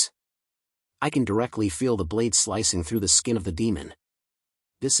surroundings. I can directly feel the blade slicing through the skin of the demon.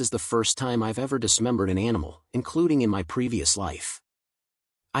 This is the first time I've ever dismembered an animal, including in my previous life.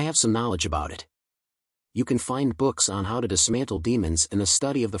 I have some knowledge about it. You can find books on how to dismantle demons in the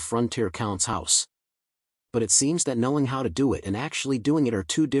study of the Frontier Count's house. But it seems that knowing how to do it and actually doing it are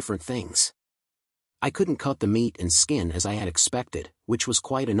two different things. I couldn't cut the meat and skin as I had expected, which was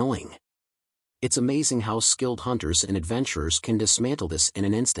quite annoying. It's amazing how skilled hunters and adventurers can dismantle this in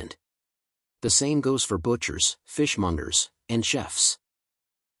an instant. The same goes for butchers, fishmongers, and chefs.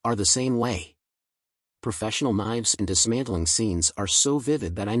 Are the same way. Professional knives and dismantling scenes are so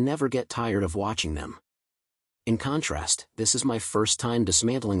vivid that I never get tired of watching them. In contrast, this is my first time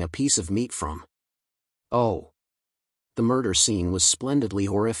dismantling a piece of meat from. Oh. The murder scene was splendidly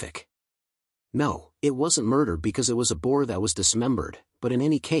horrific. No, it wasn't murder because it was a boar that was dismembered, but in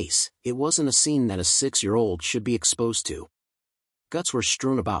any case, it wasn't a scene that a 6-year-old should be exposed to. Guts were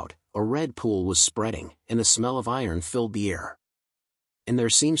strewn about, a red pool was spreading, and the smell of iron filled the air. And there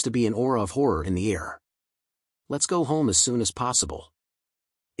seems to be an aura of horror in the air. Let's go home as soon as possible.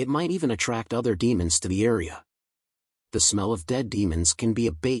 It might even attract other demons to the area. The smell of dead demons can be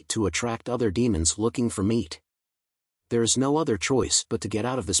a bait to attract other demons looking for meat. There is no other choice but to get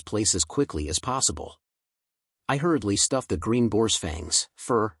out of this place as quickly as possible. I hurriedly stuffed the green boar's fangs,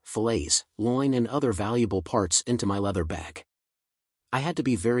 fur, fillets, loin and other valuable parts into my leather bag. I had to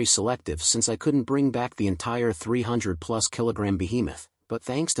be very selective since I couldn't bring back the entire 300+ kilogram behemoth, but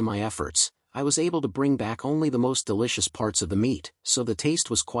thanks to my efforts, I was able to bring back only the most delicious parts of the meat, so the taste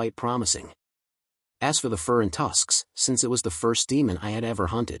was quite promising. As for the fur and tusks, since it was the first demon I had ever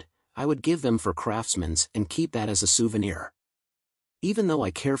hunted, I would give them for craftsmen's and keep that as a souvenir. Even though I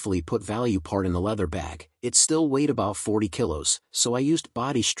carefully put value part in the leather bag, it still weighed about 40 kilos, so I used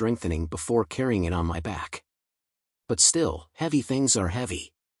body strengthening before carrying it on my back. But still, heavy things are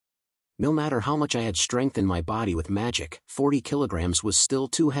heavy. No matter how much I had strengthened my body with magic, 40 kilograms was still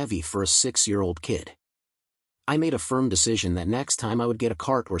too heavy for a 6-year-old kid. I made a firm decision that next time I would get a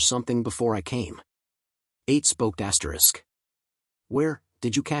cart or something before I came. 8-spoked asterisk. Where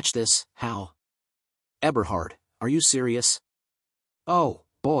did you catch this, Hal? Eberhard, are you serious? Oh,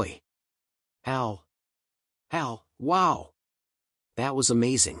 boy. Hal, wow. That was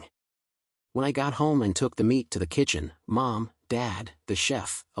amazing. When I got home and took the meat to the kitchen, Mom, Dad, the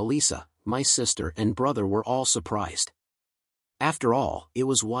chef, Elisa, my sister and brother were all surprised. After all, it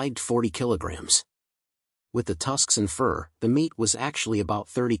was weighed 40 kilograms. With the tusks and fur, the meat was actually about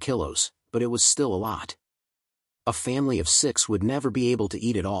 30 kilos, but it was still a lot. A family of 6 would never be able to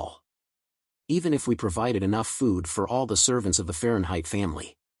eat it all. even if we provided enough food for all the servants of the Fahrenheit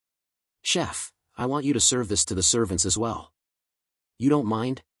family. Chef, I want you to serve this to the servants as well. You don't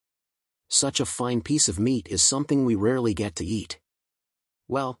mind? Such a fine piece of meat is something we rarely get to eat.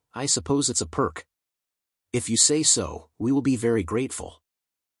 Well, I suppose it's a perk. If you say so, we will be very grateful.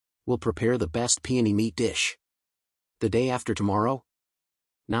 We'll prepare the best peony meat dish. The day after tomorrow?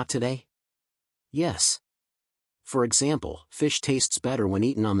 Not today? Yes. For example, fish tastes better when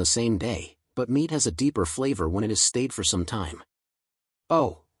eaten on the same day, but meat has a deeper flavor when it has stayed for some time.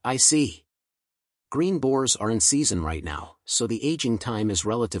 Oh, I see. Green boars are in season right now, so the aging time is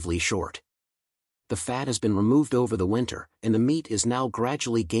relatively short. The fat has been removed over the winter, and the meat is now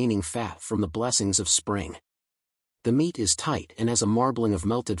gradually gaining fat from the blessings of spring. The meat is tight and has a marbling of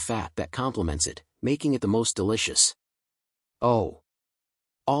melted fat that complements it, making it the most delicious. Oh.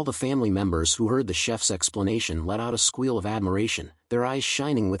 All the family members who heard the chef's explanation let out a squeal of admiration, their eyes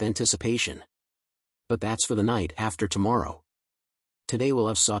shining with anticipation. But that's for the night after tomorrow. Today we'll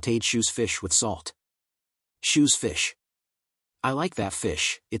have sautéed shoes fish with salt. Shoes fish. I like that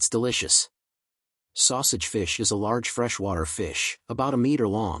fish, it's delicious. Sausage fish is a large freshwater fish, about a meter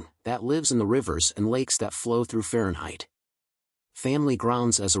long, that lives in the rivers and lakes that flow through Fahrenheit. Family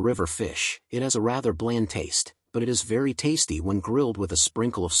grounds as a river fish, it has a rather bland taste, but it is very tasty when grilled with a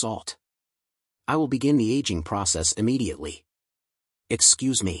sprinkle of salt. I will begin the aging process immediately.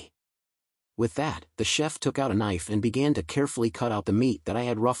 Excuse me. With that, the chef took out a knife and began to carefully cut out the meat that I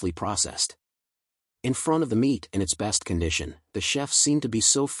had roughly processed. In front of the meat in its best condition, the chef seemed to be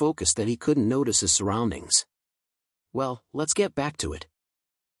so focused that he couldn't notice his surroundings. Well, let's get back to it.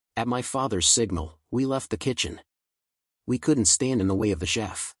 At my father's signal, we left the kitchen. We couldn't stand in the way of the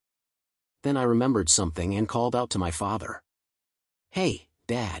chef. Then I remembered something and called out to my father. Hey,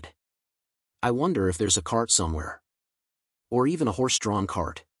 Dad. I wonder if there's a cart somewhere. Or even a horse-drawn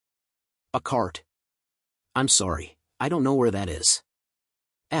cart. A cart. I'm sorry, I don't know where that is.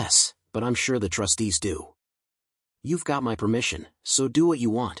 But I'm sure the trustees do. You've got my permission, so do what you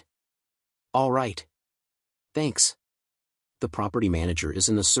want. All right. Thanks. The property manager is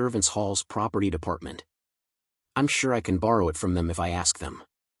in the servants' hall's property department. I'm sure I can borrow it from them if I ask them.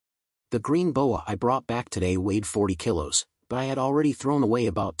 The green boa I brought back today weighed 40 kilos, but I had already thrown away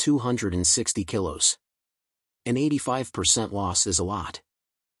about 260 kilos. An 85% loss is a lot.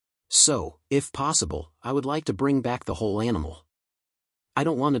 So, if possible, I would like to bring back the whole animal. I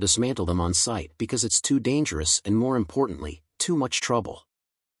don't want to dismantle them on site because it's too dangerous and, more importantly, too much trouble.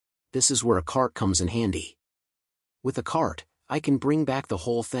 This is where a cart comes in handy. With a cart, I can bring back the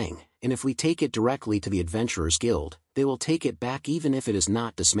whole thing, and if we take it directly to the Adventurers Guild, they will take it back even if it is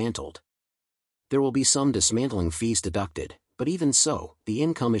not dismantled. There will be some dismantling fees deducted, but even so, the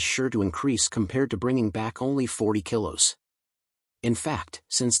income is sure to increase compared to bringing back only 40 kilos. In fact,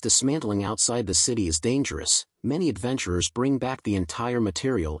 since dismantling outside the city is dangerous, many adventurers bring back the entire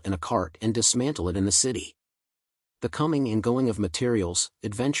material in a cart and dismantle it in the city. The coming and going of materials,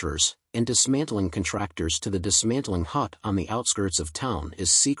 adventurers, and dismantling contractors to the dismantling hut on the outskirts of town is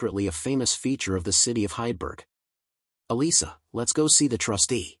secretly a famous feature of the city of Heidelberg. Elisa, let's go see the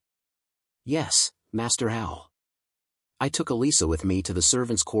trustee. Yes, Master Hal. I took Elisa with me to the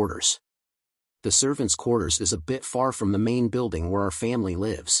servants' quarters. The servants' quarters is a bit far from the main building where our family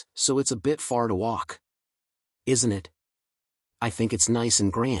lives, so it's a bit far to walk. Isn't it? I think it's nice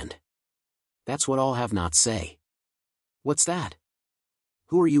and grand. That's what I'll have not say. What's that?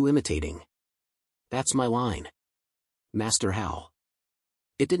 Who are you imitating? That's my line. Master Hal.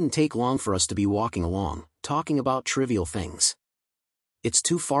 It didn't take long for us to be walking along, talking about trivial things. It's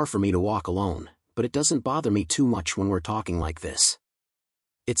too far for me to walk alone, but it doesn't bother me too much when we're talking like this.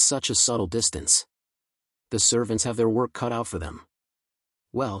 It's such a subtle distance. The servants have their work cut out for them.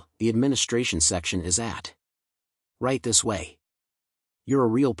 Well, the administration section is at. Right this way. You're a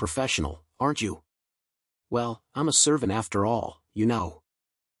real professional, aren't you? Well, I'm a servant after all, you know.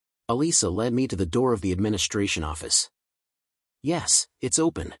 Elisa led me to the door of the administration office. Yes, it's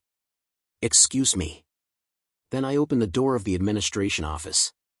open. Excuse me. Then I opened the door of the administration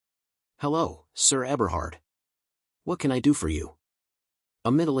office. Hello, Sir Eberhard. What can I do for you?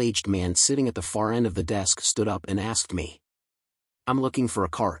 A middle-aged man sitting at the far end of the desk stood up and asked me. I'm looking for a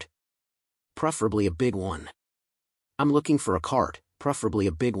cart. Preferably a big one. I'm looking for a cart, preferably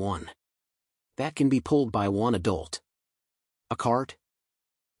a big one. That can be pulled by one adult. A cart?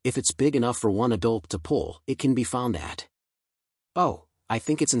 If it's big enough for one adult to pull, it can be found at. Oh, I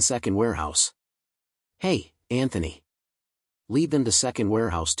think it's in second warehouse. Hey, Anthony. Lead them to second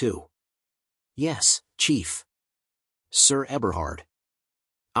warehouse too. Yes, Chief. Sir Eberhard.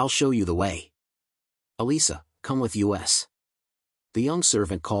 I'll show you the way. Elisa, come with us. The young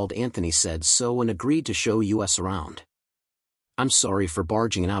servant called Anthony said so and agreed to show us around. I'm sorry for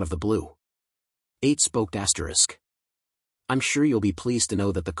barging in out of the blue. 8 spoke asterisk. I'm sure you'll be pleased to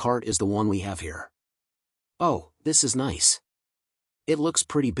know that the cart is the one we have here. Oh, this is nice. It looks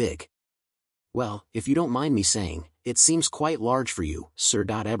pretty big. Well, if you don't mind me saying, it seems quite large for you, Sir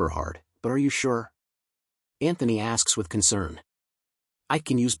Eberhard, but are you sure? Anthony asks with concern. I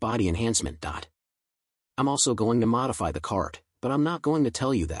can use body enhancement. I'm also going to modify the cart, but I'm not going to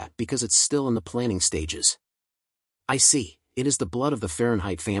tell you that because it's still in the planning stages. I see, it is the blood of the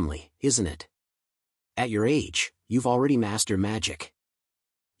Fahrenheit family, isn't it? At your age, you've already mastered magic.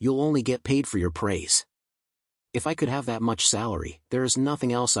 You'll only get paid for your praise. If I could have that much salary, there is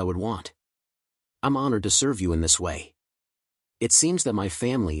nothing else I would want. I'm honored to serve you in this way. It seems that my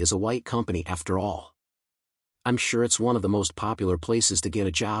family is a white company after all. I'm sure it's one of the most popular places to get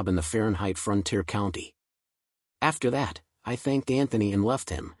a job in the Fahrenheit Frontier County. After that, I thanked Anthony and left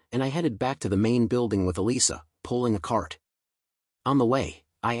him, and I headed back to the main building with Elisa, pulling a cart. On the way,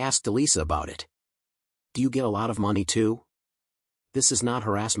 I asked Elisa about it. Do you get a lot of money too? This is not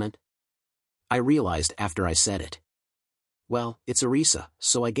harassment? I realized after I said it. Well, it's Elisa,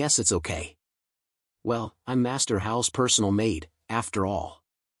 so I guess it's okay. Well, I'm Master Hal's personal maid, after all.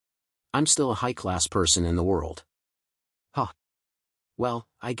 I'm still a high-class person in the world. Huh. Well,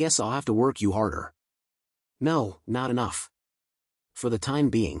 I guess I'll have to work you harder. No, not enough. For the time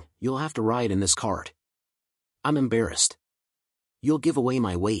being, you'll have to ride in this cart. I'm embarrassed. You'll give away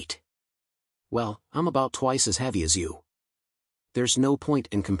my weight. Well, I'm about twice as heavy as you. There's no point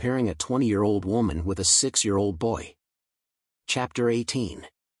in comparing a 20-year-old woman with a 6-year-old boy. Chapter 18.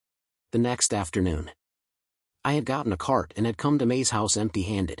 The next afternoon. I had gotten a cart and had come to May's house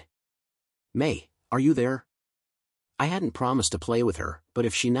empty-handed. May, are you there? I hadn't promised to play with her, but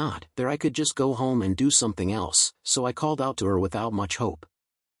if she not there I could just go home and do something else, so I called out to her without much hope.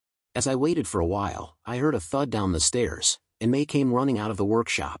 As I waited for a while, I heard a thud down the stairs, and May came running out of the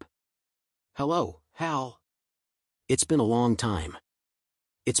workshop. Hello, Hal. It's been a long time.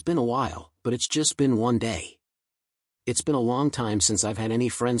 It's been a while, but it's just been one day. It's been a long time since I've had any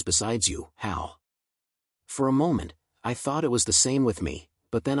friends besides you, Hal. For a moment, I thought it was the same with me,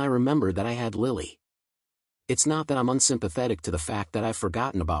 but then I remembered that I had Lily. It's not that I'm unsympathetic to the fact that I've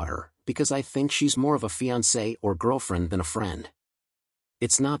forgotten about her, because I think she's more of a fiancée or girlfriend than a friend.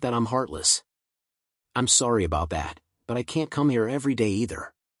 It's not that I'm heartless. I'm sorry about that, but I can't come here every day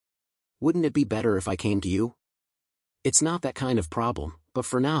either. Wouldn't it be better if I came to you? It's not that kind of problem, but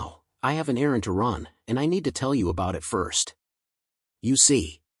for now, I have an errand to run, and I need to tell you about it first. You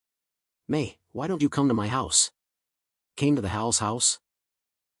see. May, why don't you come to my house? Came to the Hal's house?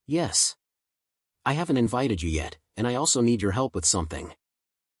 Yes. I haven't invited you yet, and I also need your help with something.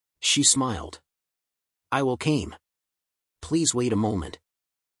 She smiled. I will came. Please wait a moment.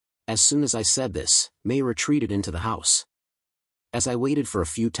 As soon as I said this, May retreated into the house. As I waited for a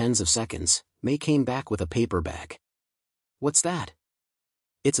few tens of seconds, May came back with a paper bag. What's that?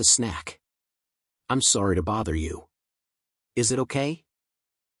 It's a snack. I'm sorry to bother you. Is it okay?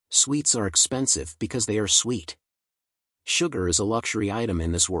 Sweets are expensive because they are sweet. Sugar is a luxury item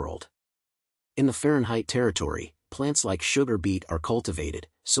in this world. In the Fahrenheit territory, plants like sugar beet are cultivated,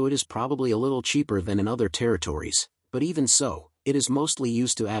 so it is probably a little cheaper than in other territories, but even so, it is mostly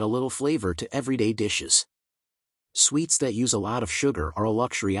used to add a little flavor to everyday dishes. Sweets that use a lot of sugar are a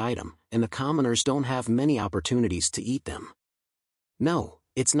luxury item, and the commoners don't have many opportunities to eat them. No,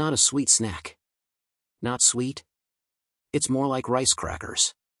 it's not a sweet snack. Not sweet? It's more like rice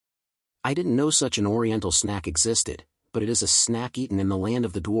crackers. I didn't know such an oriental snack existed, but it is a snack eaten in the land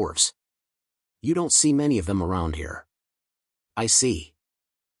of the dwarves. You don't see many of them around here. I see.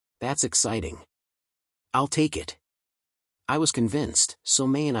 That's exciting. I'll take it. I was convinced, so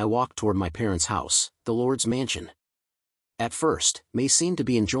May and I walked toward my parents' house, the Lord's mansion. At first, May seemed to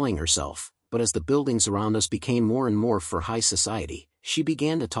be enjoying herself, but as the buildings around us became more and more for high society, she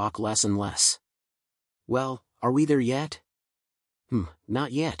began to talk less and less. Well, are we there yet?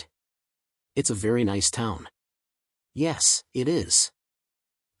 Not yet. It's a very nice town. Yes, it is.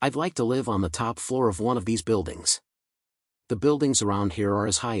 I'd like to live on the top floor of one of these buildings. The buildings around here are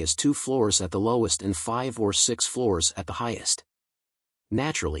as high as 2 floors at the lowest and 5 or 6 floors at the highest.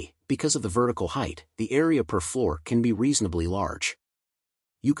 Naturally, because of the vertical height, the area per floor can be reasonably large.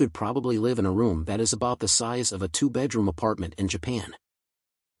 You could probably live in a room that is about the size of a 2-bedroom apartment in Japan.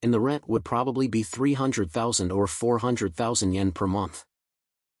 And the rent would probably be 300,000 or 400,000 yen per month.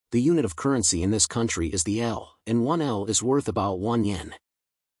 The unit of currency in this country is the L, and 1 L is worth about 1 yen.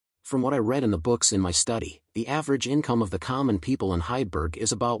 From what I read in the books in my study, the average income of the common people in Heidelberg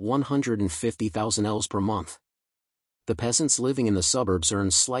is about 150,000 Ls per month. The peasants living in the suburbs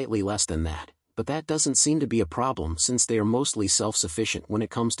earn slightly less than that, but that doesn't seem to be a problem since they are mostly self-sufficient when it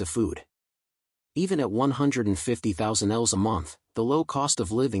comes to food. Even at 150,000 Ls a month, the low cost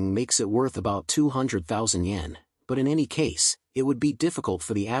of living makes it worth about 200,000 yen, but in any case, it would be difficult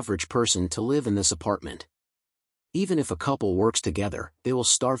for the average person to live in this apartment. Even if a couple works together, they will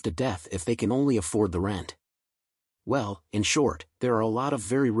starve to death if they can only afford the rent. Well, in short, there are a lot of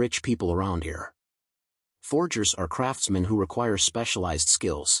very rich people around here. Forgers are craftsmen who require specialized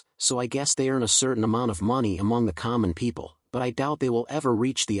skills, so I guess they earn a certain amount of money among the common people, but I doubt they will ever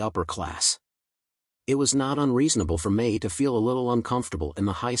reach the upper class. It was not unreasonable for May to feel a little uncomfortable in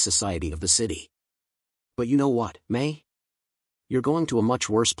the high society of the city. But you know what, May? You're going to a much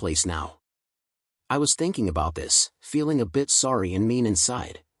worse place now. I was thinking about this, feeling a bit sorry and mean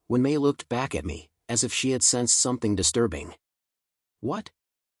inside, when May looked back at me, as if she had sensed something disturbing. What?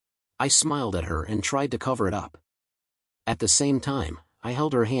 I smiled at her and tried to cover it up. At the same time, I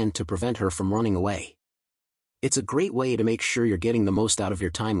held her hand to prevent her from running away. It's a great way to make sure you're getting the most out of your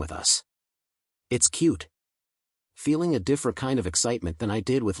time with us. It's cute. Feeling a different kind of excitement than I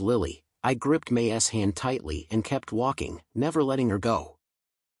did with Lily, I gripped May's hand tightly and kept walking, never letting her go.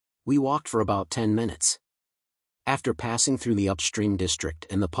 We walked for about 10 minutes. After passing through the upstream district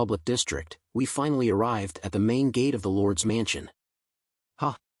and the public district, we finally arrived at the main gate of the Lord's mansion.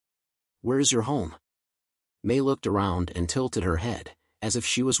 Huh? Where's your home? May looked around and tilted her head, as if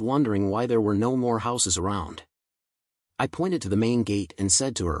she was wondering why there were no more houses around. I pointed to the main gate and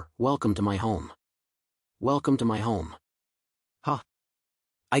said to her, "Welcome to my home." "Welcome to my home." Huh?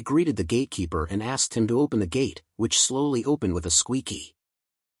 I greeted the gatekeeper and asked him to open the gate, which slowly opened with a squeaky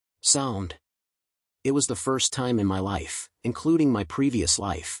sound. It was the first time in my life, including my previous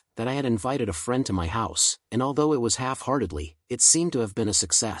life, that I had invited a friend to my house, and although it was half-heartedly, it seemed to have been a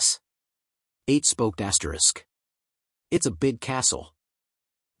success. 8-spoked asterisk. It's a big castle.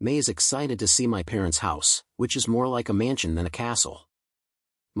 May is excited to see my parents' house, which is more like a mansion than a castle.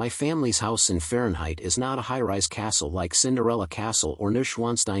 My family's house in Fahrenheit is not a high-rise castle like Cinderella Castle or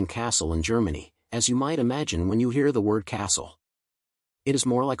Neuschwanstein Castle in Germany, as you might imagine when you hear the word castle. It is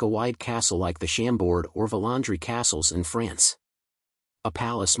more like a wide castle like the Chambord or Valandry castles in France. A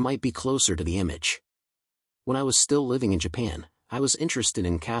palace might be closer to the image. When I was still living in Japan, I was interested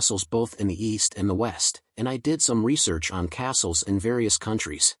in castles both in the East and the West, and I did some research on castles in various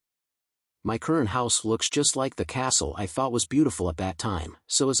countries. My current house looks just like the castle I thought was beautiful at that time,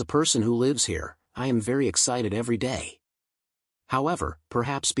 so as a person who lives here, I am very excited every day. However,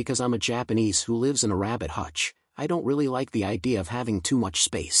 perhaps because I'm a Japanese who lives in a rabbit hutch, I don't really like the idea of having too much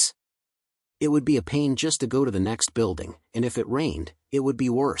space. It would be a pain just to go to the next building, and if it rained, it would be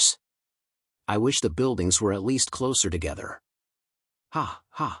worse. I wish the buildings were at least closer together. Ha,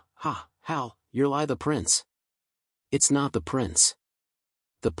 ha, ha, Hal, you're Lai the prince. It's not the prince.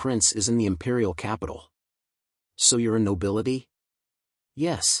 The prince is in the imperial capital. So you're in nobility?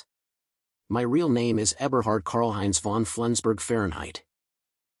 Yes. My real name is Eberhard Karlheinz von Flensburg Fahrenheit.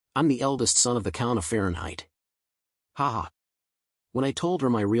 I'm the eldest son of the Count of Fahrenheit. Haha. When I told her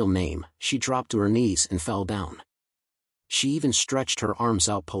my real name, she dropped to her knees and fell down. She even stretched her arms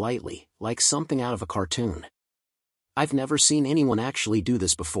out politely, like something out of a cartoon. I've never seen anyone actually do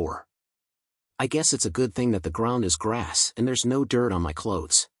this before. I guess it's a good thing that the ground is grass and there's no dirt on my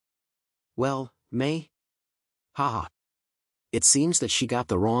clothes. Well, May? Haha. It seems that she got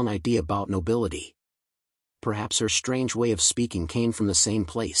the wrong idea about nobility. Perhaps her strange way of speaking came from the same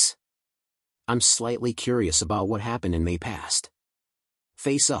place. I'm slightly curious about what happened in May past.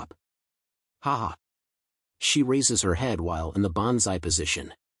 Face up. Haha. She raises her head while in the bonsai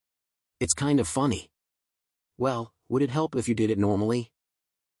position. It's kind of funny. Well, would it help if you did it normally?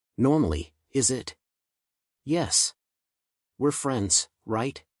 Normally, is it? Yes. We're friends,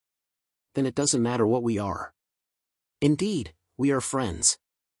 right? Then it doesn't matter what we are. Indeed, we are friends.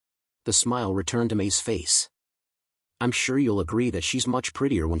 The smile returned to May's face. I'm sure you'll agree that she's much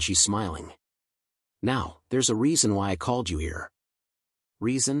prettier when she's smiling. Now, there's a reason why I called you here.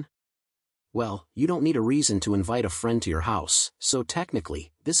 Reason? Well, you don't need a reason to invite a friend to your house, so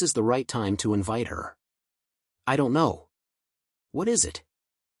technically, this is the right time to invite her. I don't know. What is it?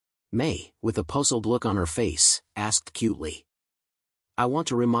 May, with a puzzled look on her face, asked cutely. I want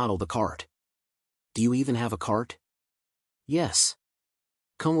to remodel the cart. Do you even have a cart? Yes.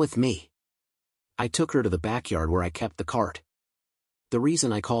 Come with me. I took her to the backyard where I kept the cart. The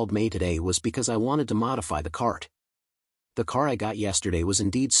reason I called May today was because I wanted to modify the cart. The car I got yesterday was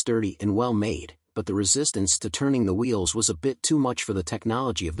indeed sturdy and well made, but the resistance to turning the wheels was a bit too much for the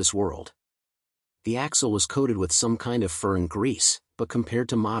technology of this world. The axle was coated with some kind of fur and grease, but compared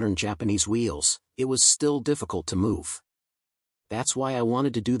to modern Japanese wheels, it was still difficult to move. That's why I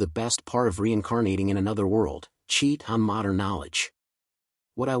wanted to do the best part of reincarnating in another world, cheat on modern knowledge.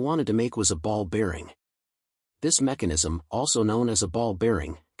 What I wanted to make was a ball bearing. This mechanism, also known as a ball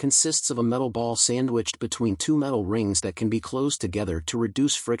bearing, consists of a metal ball sandwiched between two metal rings that can be closed together to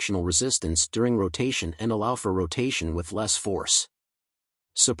reduce frictional resistance during rotation and allow for rotation with less force.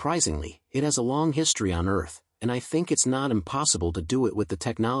 Surprisingly, it has a long history on Earth, and I think it's not impossible to do it with the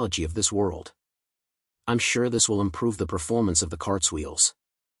technology of this world. I'm sure this will improve the performance of the cart's wheels.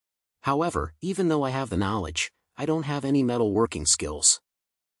 However, even though I have the knowledge, I don't have any metal working skills.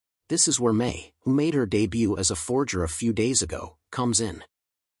 This is where May, who made her debut as a forger a few days ago, comes in.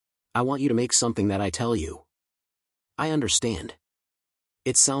 I want you to make something that I tell you. I understand.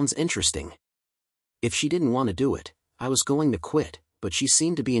 It sounds interesting. If she didn't want to do it, I was going to quit, but she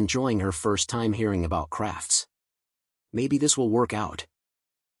seemed to be enjoying her first time hearing about crafts. Maybe this will work out.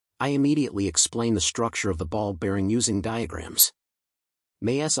 I immediately explained the structure of the ball bearing using diagrams.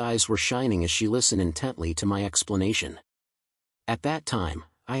 May's eyes were shining as she listened intently to my explanation. At that time,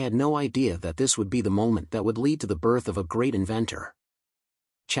 I had no idea that this would be the moment that would lead to the birth of a great inventor.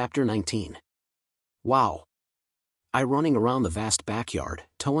 Chapter 19. Wow! I running around the vast backyard,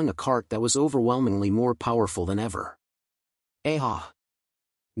 towing a cart that was overwhelmingly more powerful than ever. "Ah!"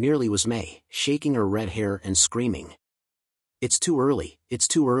 nearly was May, shaking her red hair and screaming. "It's too early, it's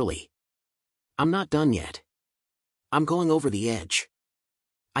too early. I'm not done yet. I'm going over the edge."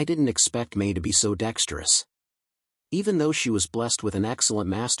 I didn't expect May to be so dexterous. Even though she was blessed with an excellent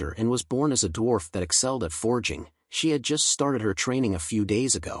master and was born as a dwarf that excelled at forging, she had just started her training a few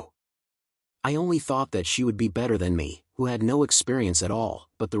days ago. I only thought that she would be better than me, who had no experience at all,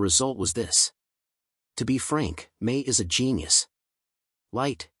 but the result was this. To be frank, May is a genius.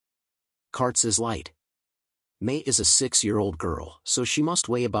 Light. Carts is light. May is a 6-year-old girl, so she must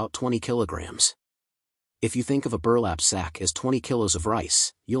weigh about 20 kilograms. If you think of a burlap sack as 20 kilos of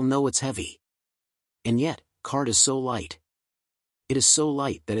rice, you'll know it's heavy. And yet, cart is so light. It is so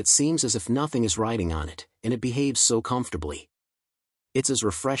light that it seems as if nothing is riding on it, and it behaves so comfortably. It's as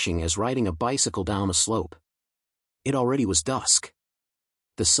refreshing as riding a bicycle down a slope. It already was dusk.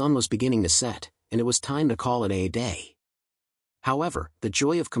 The sun was beginning to set, and it was time to call it a day. However, the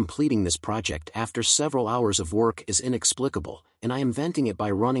joy of completing this project after several hours of work is inexplicable, and I am venting it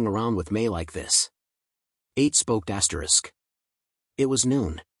by running around with May like this. 8-spoked asterisk. It was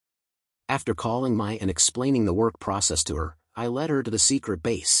noon. After calling Mai and explaining the work process to her, I led her to the secret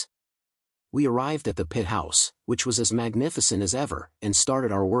base. We arrived at the pit house, which was as magnificent as ever, and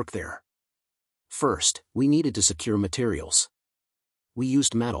started our work there. First, we needed to secure materials. We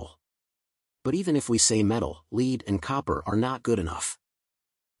used metal. But even if we say metal, lead and copper are not good enough.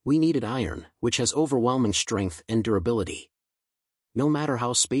 We needed iron, which has overwhelming strength and durability. No matter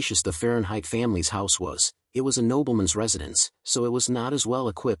how spacious the Fahrenheit family's house was, it was a nobleman's residence, so it was not as well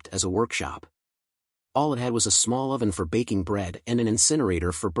equipped as a workshop. All it had was a small oven for baking bread and an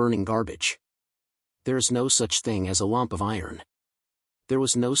incinerator for burning garbage. There is no such thing as a lump of iron. There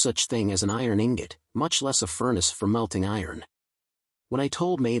was no such thing as an iron ingot, much less a furnace for melting iron. When I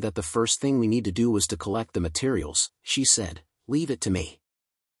told May that the first thing we need to do was to collect the materials, she said, "Leave it to me."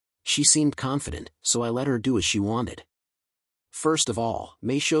 She seemed confident, so I let her do as she wanted. First of all,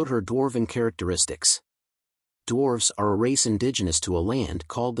 May showed her dwarven characteristics. Dwarves are a race indigenous to a land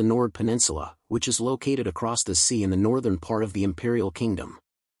called the Nord Peninsula, which is located across the sea in the northern part of the Imperial Kingdom.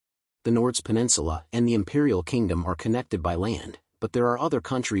 The Nord's Peninsula and the Imperial Kingdom are connected by land, but there are other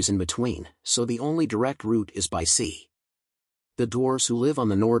countries in between, so the only direct route is by sea. The dwarves who live on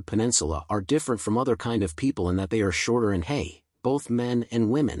the Nord Peninsula are different from other kind of people in that they are shorter and hay, both men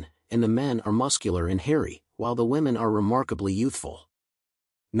and women, and the men are muscular and hairy, while the women are remarkably youthful.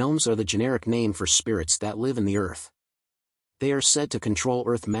 Gnomes are the generic name for spirits that live in the earth. They are said to control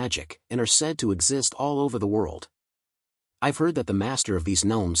earth magic, and are said to exist all over the world. I've heard that the master of these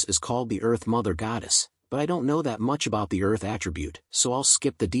gnomes is called the Earth Mother Goddess, but I don't know that much about the earth attribute, so I'll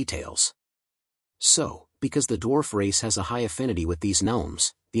skip the details. So, because the dwarf race has a high affinity with these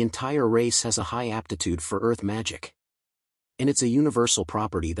gnomes, the entire race has a high aptitude for earth magic. And it's a universal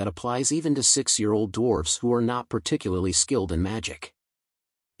property that applies even to 6-year-old dwarves who are not particularly skilled in magic.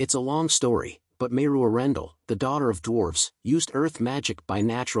 It's a long story, but Meru Arendelle, the daughter of dwarves, used earth magic by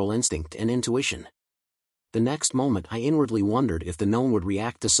natural instinct and intuition. The next moment I inwardly wondered if the gnome would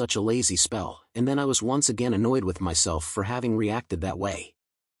react to such a lazy spell, and then I was once again annoyed with myself for having reacted that way.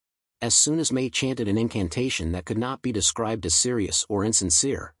 As soon as May chanted an incantation that could not be described as serious or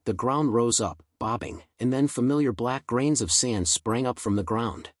insincere, the ground rose up, bobbing, and then familiar black grains of sand sprang up from the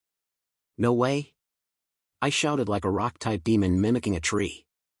ground. "No way?" I shouted like a rock-type demon mimicking a tree.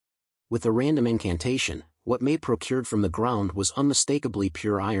 With a random incantation, what May procured from the ground was unmistakably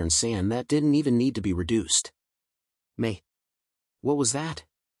pure iron sand that didn't even need to be reduced. May. What was that?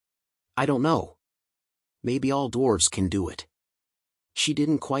 I don't know. Maybe all dwarves can do it. She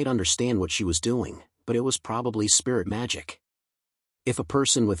didn't quite understand what she was doing, but it was probably spirit magic. If a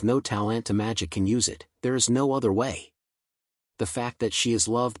person with no talent to magic can use it, there is no other way. The fact that she is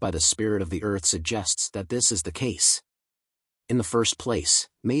loved by the spirit of the earth suggests that this is the case. In the first place,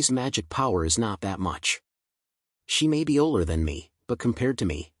 May's magic power is not that much. She may be older than me, but compared to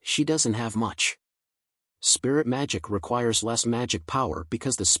me, she doesn't have much. Spirit magic requires less magic power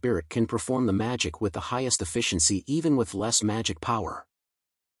because the spirit can perform the magic with the highest efficiency even with less magic power.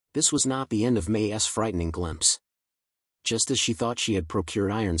 This was not the end of May's frightening glimpse. Just as she thought she had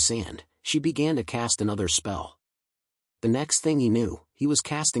procured iron sand, she began to cast another spell. The next thing he knew, he was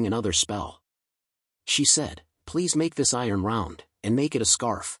casting another spell. She said, "Please make this iron round, and make it a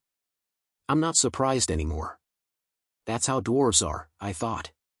scarf." I'm not surprised anymore. That's how dwarves are, I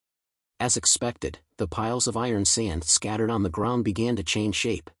thought. As expected, the piles of iron sand scattered on the ground began to change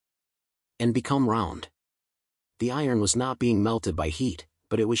shape and become round. The iron was not being melted by heat,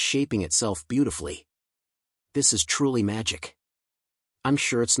 but it was shaping itself beautifully. This is truly magic. I'm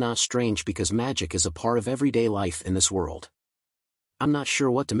sure it's not strange because magic is a part of everyday life in this world. I'm not sure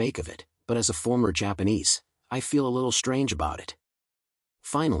what to make of it, but as a former Japanese, I feel a little strange about it.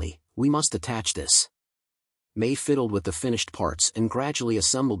 Finally, we must attach this. May fiddled with the finished parts and gradually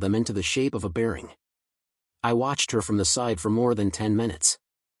assembled them into the shape of a bearing. I watched her from the side for more than 10 minutes.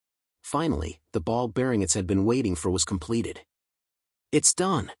 Finally, the ball bearing it had been waiting for was completed. It's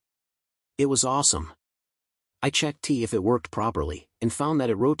done! It was awesome. I checked if it worked properly, and found that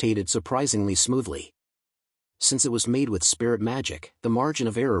it rotated surprisingly smoothly. Since it was made with spirit magic, the margin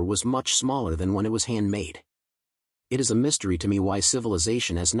of error was much smaller than when it was handmade. It is a mystery to me why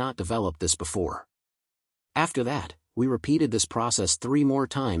civilization has not developed this before. After that, we repeated this process 3 more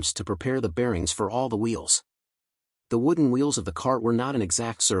times to prepare the bearings for all the wheels. The wooden wheels of the cart were not an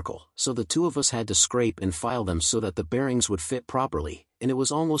exact circle, so the 2 of us had to scrape and file them so that the bearings would fit properly, and it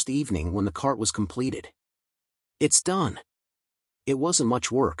was almost evening when the cart was completed. It's done! It wasn't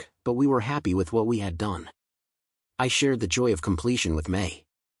much work, but we were happy with what we had done. I shared the joy of completion with May.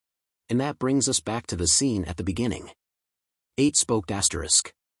 And that brings us back to the scene at the beginning. 8.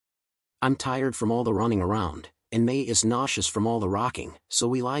 I'm tired from all the running around, and May is nauseous from all the rocking, so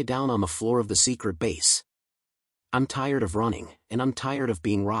we lie down on the floor of the secret base. I'm tired of running, and I'm tired of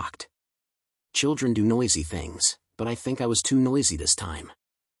being rocked. Children do noisy things, but I think I was too noisy this time.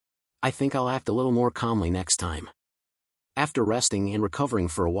 I think I'll act a little more calmly next time. After resting and recovering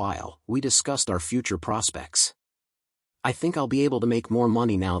for a while, we discussed our future prospects. I think I'll be able to make more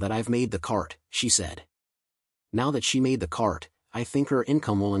money now that I've made the cart, she said. Now that she made the cart, I think her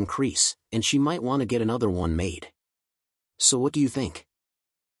income will increase, and she might want to get another one made. So what do you think?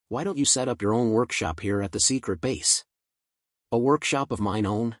 Why don't you set up your own workshop here at the secret base? A workshop of mine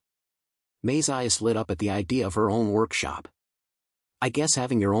own? May's eyes lit up at the idea of her own workshop. I guess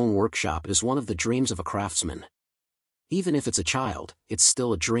having your own workshop is one of the dreams of a craftsman. Even if it's a child, it's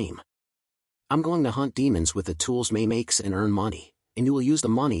still a dream. I'm going to hunt demons with the tools May makes and earn money, and you will use the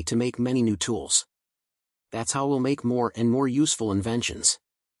money to make many new tools. That's how we'll make more and more useful inventions.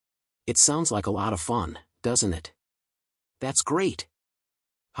 It sounds like a lot of fun, doesn't it? That's great.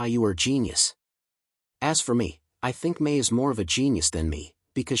 How you are a genius. As for me, I think May is more of a genius than me,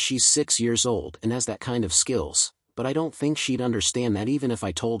 because she's 6 years old and has that kind of skills, but I don't think she'd understand that even if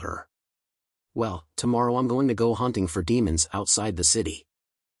I told her. Well, tomorrow I'm going to go hunting for demons outside the city.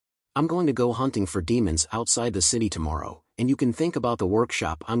 I'm going to go hunting for demons outside the city tomorrow, and you can think about the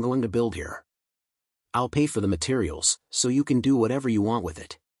workshop I'm going to build here. I'll pay for the materials, so you can do whatever you want with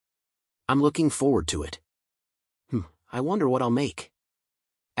it. I'm looking forward to it. I wonder what I'll make.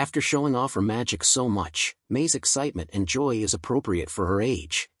 After showing off her magic so much, May's excitement and joy is appropriate for her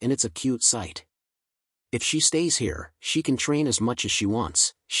age, and it's a cute sight. If she stays here, she can train as much as she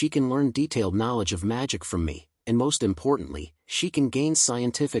wants, she can learn detailed knowledge of magic from me, and most importantly, she can gain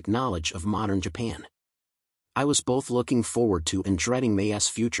scientific knowledge of modern Japan. I was both looking forward to and dreading May's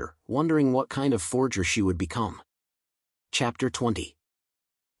future, wondering what kind of forger she would become. Chapter 20.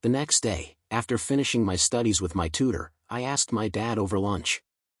 The next day, after finishing my studies with my tutor, I asked my dad over lunch.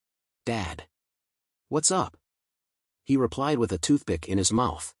 Dad. What's up? He replied with a toothpick in his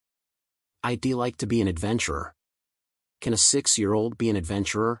mouth. I'd like to be an adventurer. Can a 6-year-old be an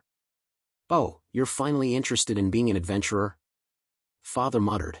adventurer? Oh, you're finally interested in being an adventurer? Father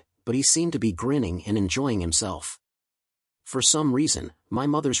muttered, but he seemed to be grinning and enjoying himself. For some reason, my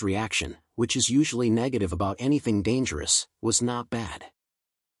mother's reaction, which is usually negative about anything dangerous, was not bad.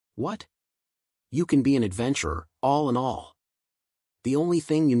 What? You can be an adventurer, all in all. The only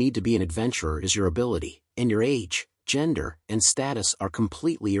thing you need to be an adventurer is your ability, and your age, gender, and status are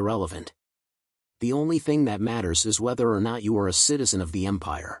completely irrelevant. The only thing that matters is whether or not you are a citizen of the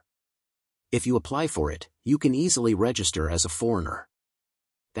Empire. If you apply for it, you can easily register as a foreigner.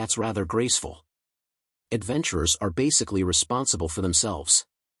 That's rather graceful. Adventurers are basically responsible for themselves.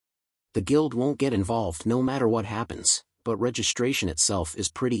 The guild won't get involved no matter what happens, but registration itself is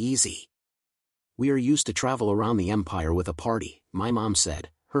pretty easy. We are used to travel around the Empire with a party, my mom said.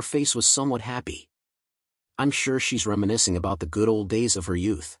 Her face was somewhat happy. I'm sure she's reminiscing about the good old days of her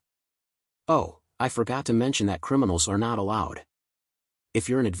youth. Oh, I forgot to mention that criminals are not allowed. If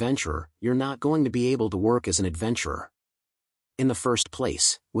you're an adventurer, you're not going to be able to work as an adventurer. In the first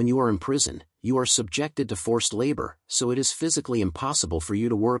place, when you are in prison, you are subjected to forced labor, so it is physically impossible for you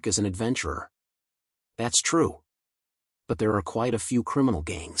to work as an adventurer. That's true. But there are quite a few criminal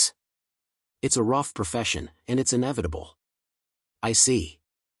gangs. It's a rough profession, and it's inevitable. I see.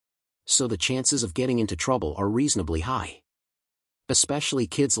 So the chances of getting into trouble are reasonably high. Especially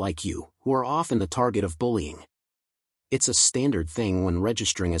kids like you, who are often the target of bullying. It's a standard thing when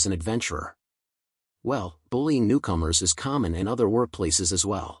registering as an adventurer. Well, bullying newcomers is common in other workplaces as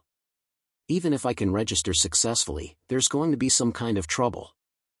well. Even if I can register successfully, there's going to be some kind of trouble.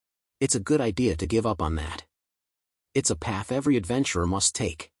 It's a good idea to give up on that. It's a path every adventurer must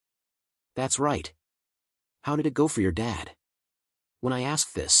take. That's right. How did it go for your dad? When I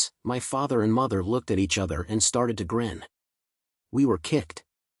asked this, my father and mother looked at each other and started to grin. We were kicked.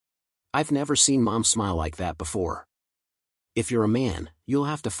 I've never seen Mom smile like that before. If you're a man, you'll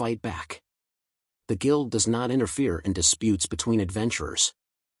have to fight back. The guild does not interfere in disputes between adventurers.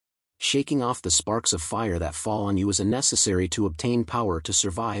 Shaking off the sparks of fire that fall on you is necessary to obtain power to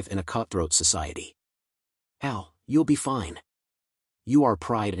survive in a cutthroat society. Hell, you'll be fine. You are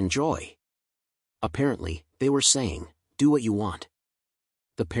pride and joy. Apparently, they were saying, do what you want.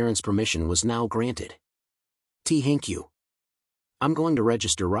 The parents' permission was now granted. Thank you. I'm going to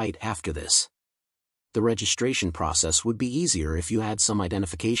register right after this. The registration process would be easier if you had some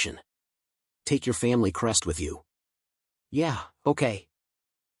identification. Take your family crest with you. Yeah, okay.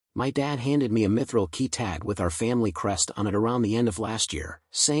 My dad handed me a mithril key tag with our family crest on it around the end of last year,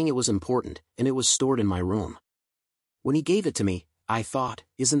 saying it was important, and it was stored in my room. When he gave it to me, I thought,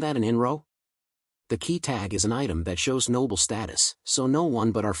 isn't that an inro? The key tag is an item that shows noble status, so no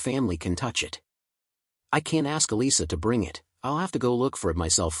one but our family can touch it. I can't ask Elisa to bring it, I'll have to go look for it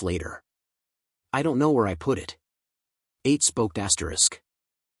myself later. I don't know where I put it. 8 spoked asterisk.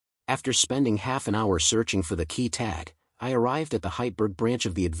 After spending half an hour searching for the key tag, I arrived at the Heitberg branch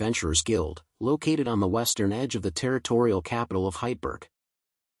of the Adventurers Guild, located on the western edge of the territorial capital of Heitberg.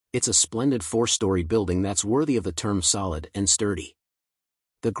 It's a splendid 4-story building that's worthy of the term solid and sturdy.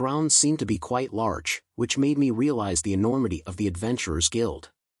 The grounds seemed to be quite large, which made me realize the enormity of the Adventurers Guild.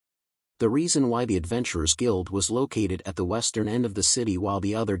 The reason why the Adventurers Guild was located at the western end of the city while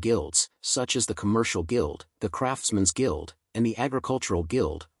the other guilds, such as the Commercial Guild, the Craftsman's Guild, and the Agricultural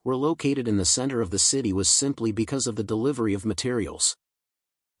Guild, were located in the center of the city was simply because of the delivery of materials.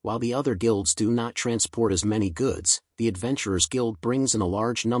 While the other guilds do not transport as many goods, the Adventurers Guild brings in a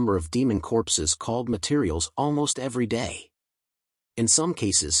large number of demon corpses called materials almost every day. In some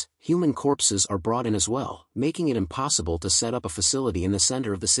cases, human corpses are brought in as well, making it impossible to set up a facility in the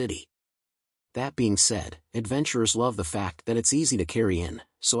center of the city. That being said, adventurers love the fact that it's easy to carry in,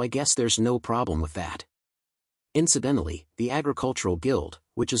 so I guess there's no problem with that. Incidentally, the Agricultural Guild,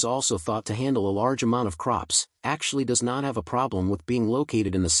 which is also thought to handle a large amount of crops, actually does not have a problem with being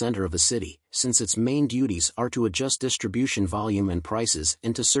located in the center of the city, since its main duties are to adjust distribution volume and prices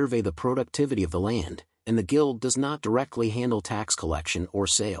and to survey the productivity of the land, and the guild does not directly handle tax collection or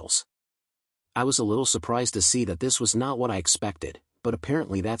sales. I was a little surprised to see that this was not what I expected, but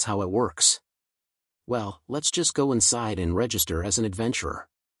apparently that's how it works. Well, let's just go inside and register as an adventurer.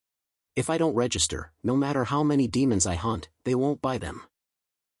 If I don't register, no matter how many demons I hunt, they won't buy them.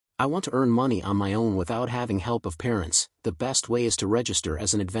 I want to earn money on my own without having help of parents. The best way is to register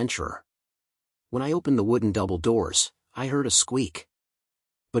as an adventurer. When I opened the wooden double doors, I heard a squeak.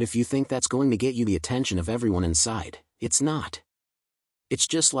 But if you think that's going to get you the attention of everyone inside, it's not. It's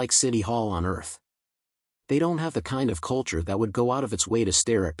just like City Hall on Earth. They don't have the kind of culture that would go out of its way to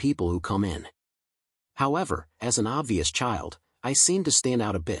stare at people who come in. However, as an obvious child, I seemed to stand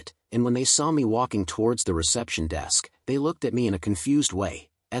out a bit, and when they saw me walking towards the reception desk, they looked at me in a confused way,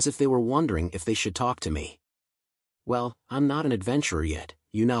 as if they were wondering if they should talk to me. Well, I'm not an adventurer yet,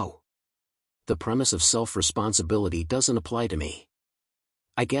 you know. The premise of self-responsibility doesn't apply to me.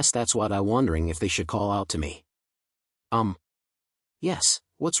 I guess that's what I'm wondering if they should call out to me. Yes,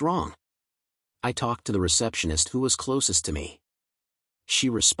 what's wrong? I talked to the receptionist who was closest to me. She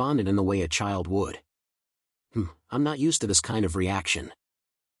responded in the way a child would. I'm not used to this kind of reaction.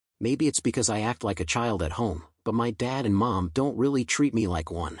 Maybe it's because I act like a child at home, but my dad and mom don't really treat me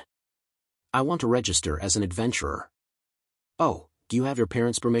like one. I want to register as an adventurer. Oh, do you have your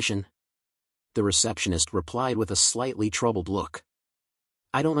parents' permission? The receptionist replied with a slightly troubled look.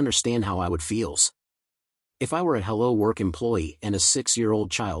 I don't understand how I would feel. If I were a Hello Work employee and a 6-year-old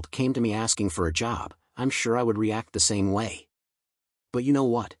child came to me asking for a job, I'm sure I would react the same way. But you know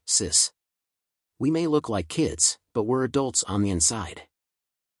what, sis? We may look like kids, but we're adults on the inside.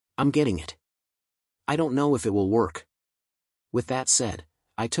 I'm getting it. I don't know if it will work. With that said,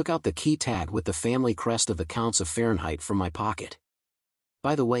 I took out the key tag with the family crest of the Counts of Fahrenheit from my pocket.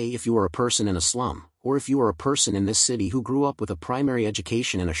 By the way, if you are a person in a slum, or if you are a person in this city who grew up with a primary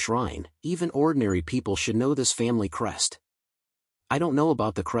education in a shrine, even ordinary people should know this family crest. I don't know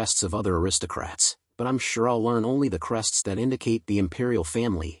about the crests of other aristocrats, but I'm sure I'll learn only the crests that indicate the imperial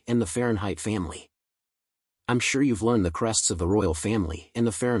family and the Fahrenheit family. I'm sure you've learned the crests of the royal family and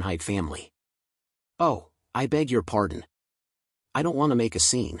the Fahrenheit family. Oh, I beg your pardon. I don't want to make a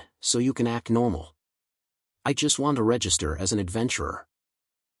scene, so you can act normal. I just want to register as an adventurer.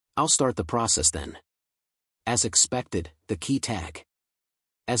 I'll start the process then. As expected, the key tag.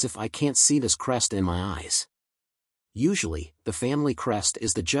 As if I can't see this crest in my eyes. Usually, the family crest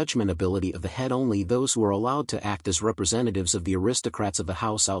is the judgment ability of the head. Only those who are allowed to act as representatives of the aristocrats of the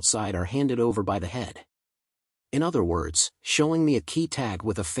house outside are handed over by the head. In other words, showing me a key tag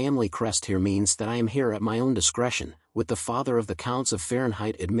with a family crest here means that I am here at my own discretion, with the father of the Counts of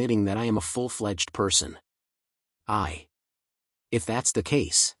Fahrenheit admitting that I am a full-fledged person. If that's the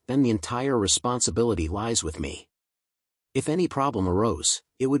case, then the entire responsibility lies with me. If any problem arose,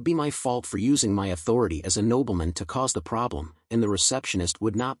 it would be my fault for using my authority as a nobleman to cause the problem, and the receptionist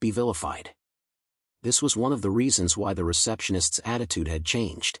would not be vilified. This was one of the reasons why the receptionist's attitude had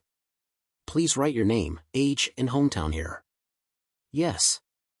changed. Please write your name, age, and hometown here. Yes.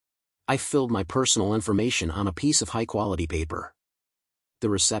 I filled my personal information on a piece of high-quality paper. The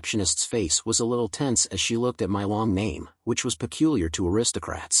receptionist's face was a little tense as she looked at my long name, which was peculiar to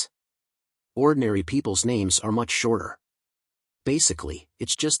aristocrats. Ordinary people's names are much shorter. Basically,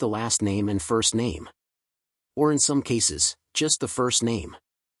 it's just the last name and first name. Or in some cases, just the first name.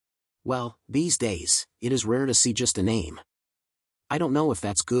 Well, these days, it is rare to see just a name. I don't know if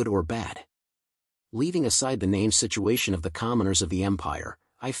that's good or bad. Leaving aside the name situation of the commoners of the empire,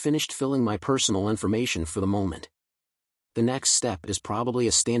 I finished filling my personal information for the moment. The next step is probably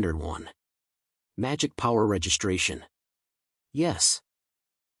a standard one. Magic power registration. Yes.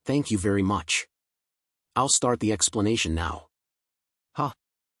 Thank you very much. I'll start the explanation now.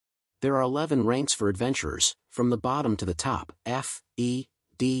 There are 11 ranks for adventurers, from the bottom to the top: F, E,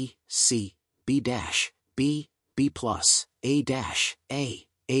 D, C, B-, B, B+, A-,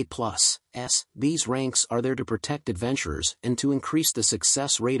 A+, S. These ranks are there to protect adventurers and to increase the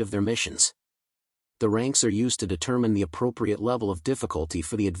success rate of their missions. The ranks are used to determine the appropriate level of difficulty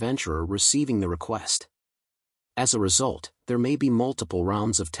for the adventurer receiving the request. As a result, there may be multiple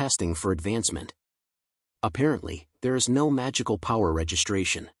rounds of testing for advancement. Apparently, there is no magical power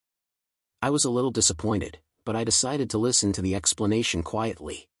registration. I was a little disappointed, but I decided to listen to the explanation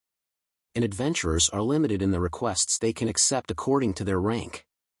quietly. And adventurers are limited in the requests they can accept according to their rank.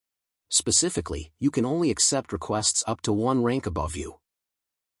 Specifically, you can only accept requests up to 1 rank above you.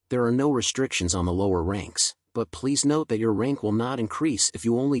 There are no restrictions on the lower ranks, but please note that your rank will not increase if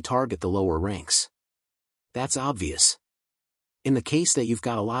you only target the lower ranks. That's obvious. In the case that you've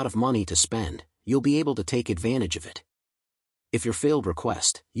got a lot of money to spend, you'll be able to take advantage of it. If your failed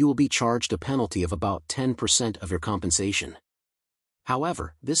request, you will be charged a penalty of about 10% of your compensation.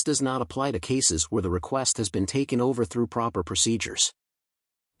 However, this does not apply to cases where the request has been taken over through proper procedures.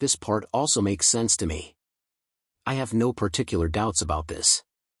 This part also makes sense to me. I have no particular doubts about this.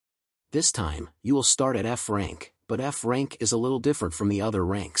 This time, you will start at F rank, but F rank is a little different from the other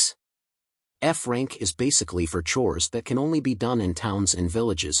ranks. F rank is basically for chores that can only be done in towns and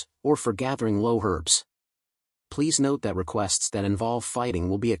villages, or for gathering low herbs. Please note that requests that involve fighting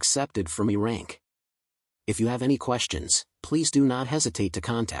will be accepted from E rank. If you have any questions, please do not hesitate to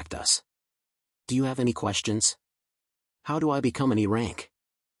contact us. Do you have any questions? How do I become an E rank?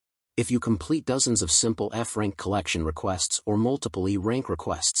 If you complete dozens of simple F rank collection requests or multiple E rank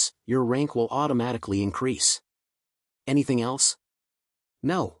requests, your rank will automatically increase. Anything else?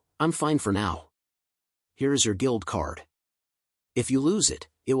 No, I'm fine for now. Here is your guild card. If you lose it,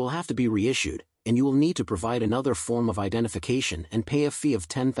 it will have to be reissued, and you will need to provide another form of identification and pay a fee of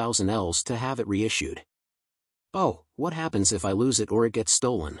 10,000 Els to have it reissued. Oh, what happens if I lose it or it gets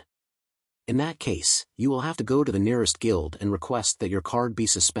stolen? In that case, you will have to go to the nearest guild and request that your card be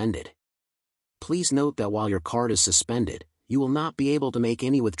suspended. Please note that while your card is suspended, you will not be able to make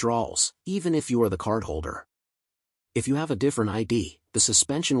any withdrawals, even if you are the card holder. If you have a different ID, the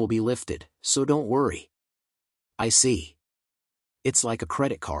suspension will be lifted, so don't worry. I see. It's like a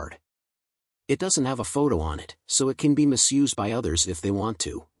credit card. It doesn't have a photo on it, so it can be misused by others if they want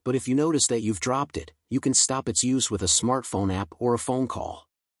to, but if you notice that you've dropped it, you can stop its use with a smartphone app or a phone call.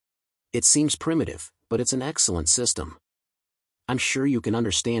 It seems primitive, but it's an excellent system. I'm sure you can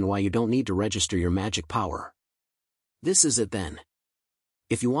understand why you don't need to register your magic power. This is it then.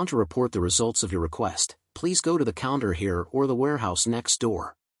 If you want to report the results of your request, please go to the counter here or the warehouse next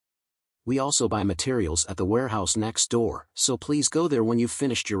door. We also buy materials at the warehouse next door, so please go there when you've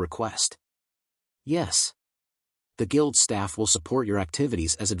finished your request. Yes. The guild staff will support your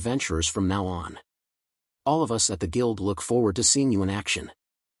activities as adventurers from now on. All of us at the guild look forward to seeing you in action.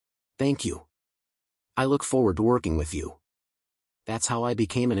 Thank you. I look forward to working with you. That's how I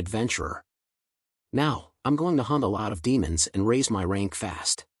became an adventurer. Now, I'm going to hunt a lot of demons and raise my rank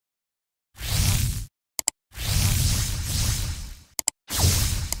fast.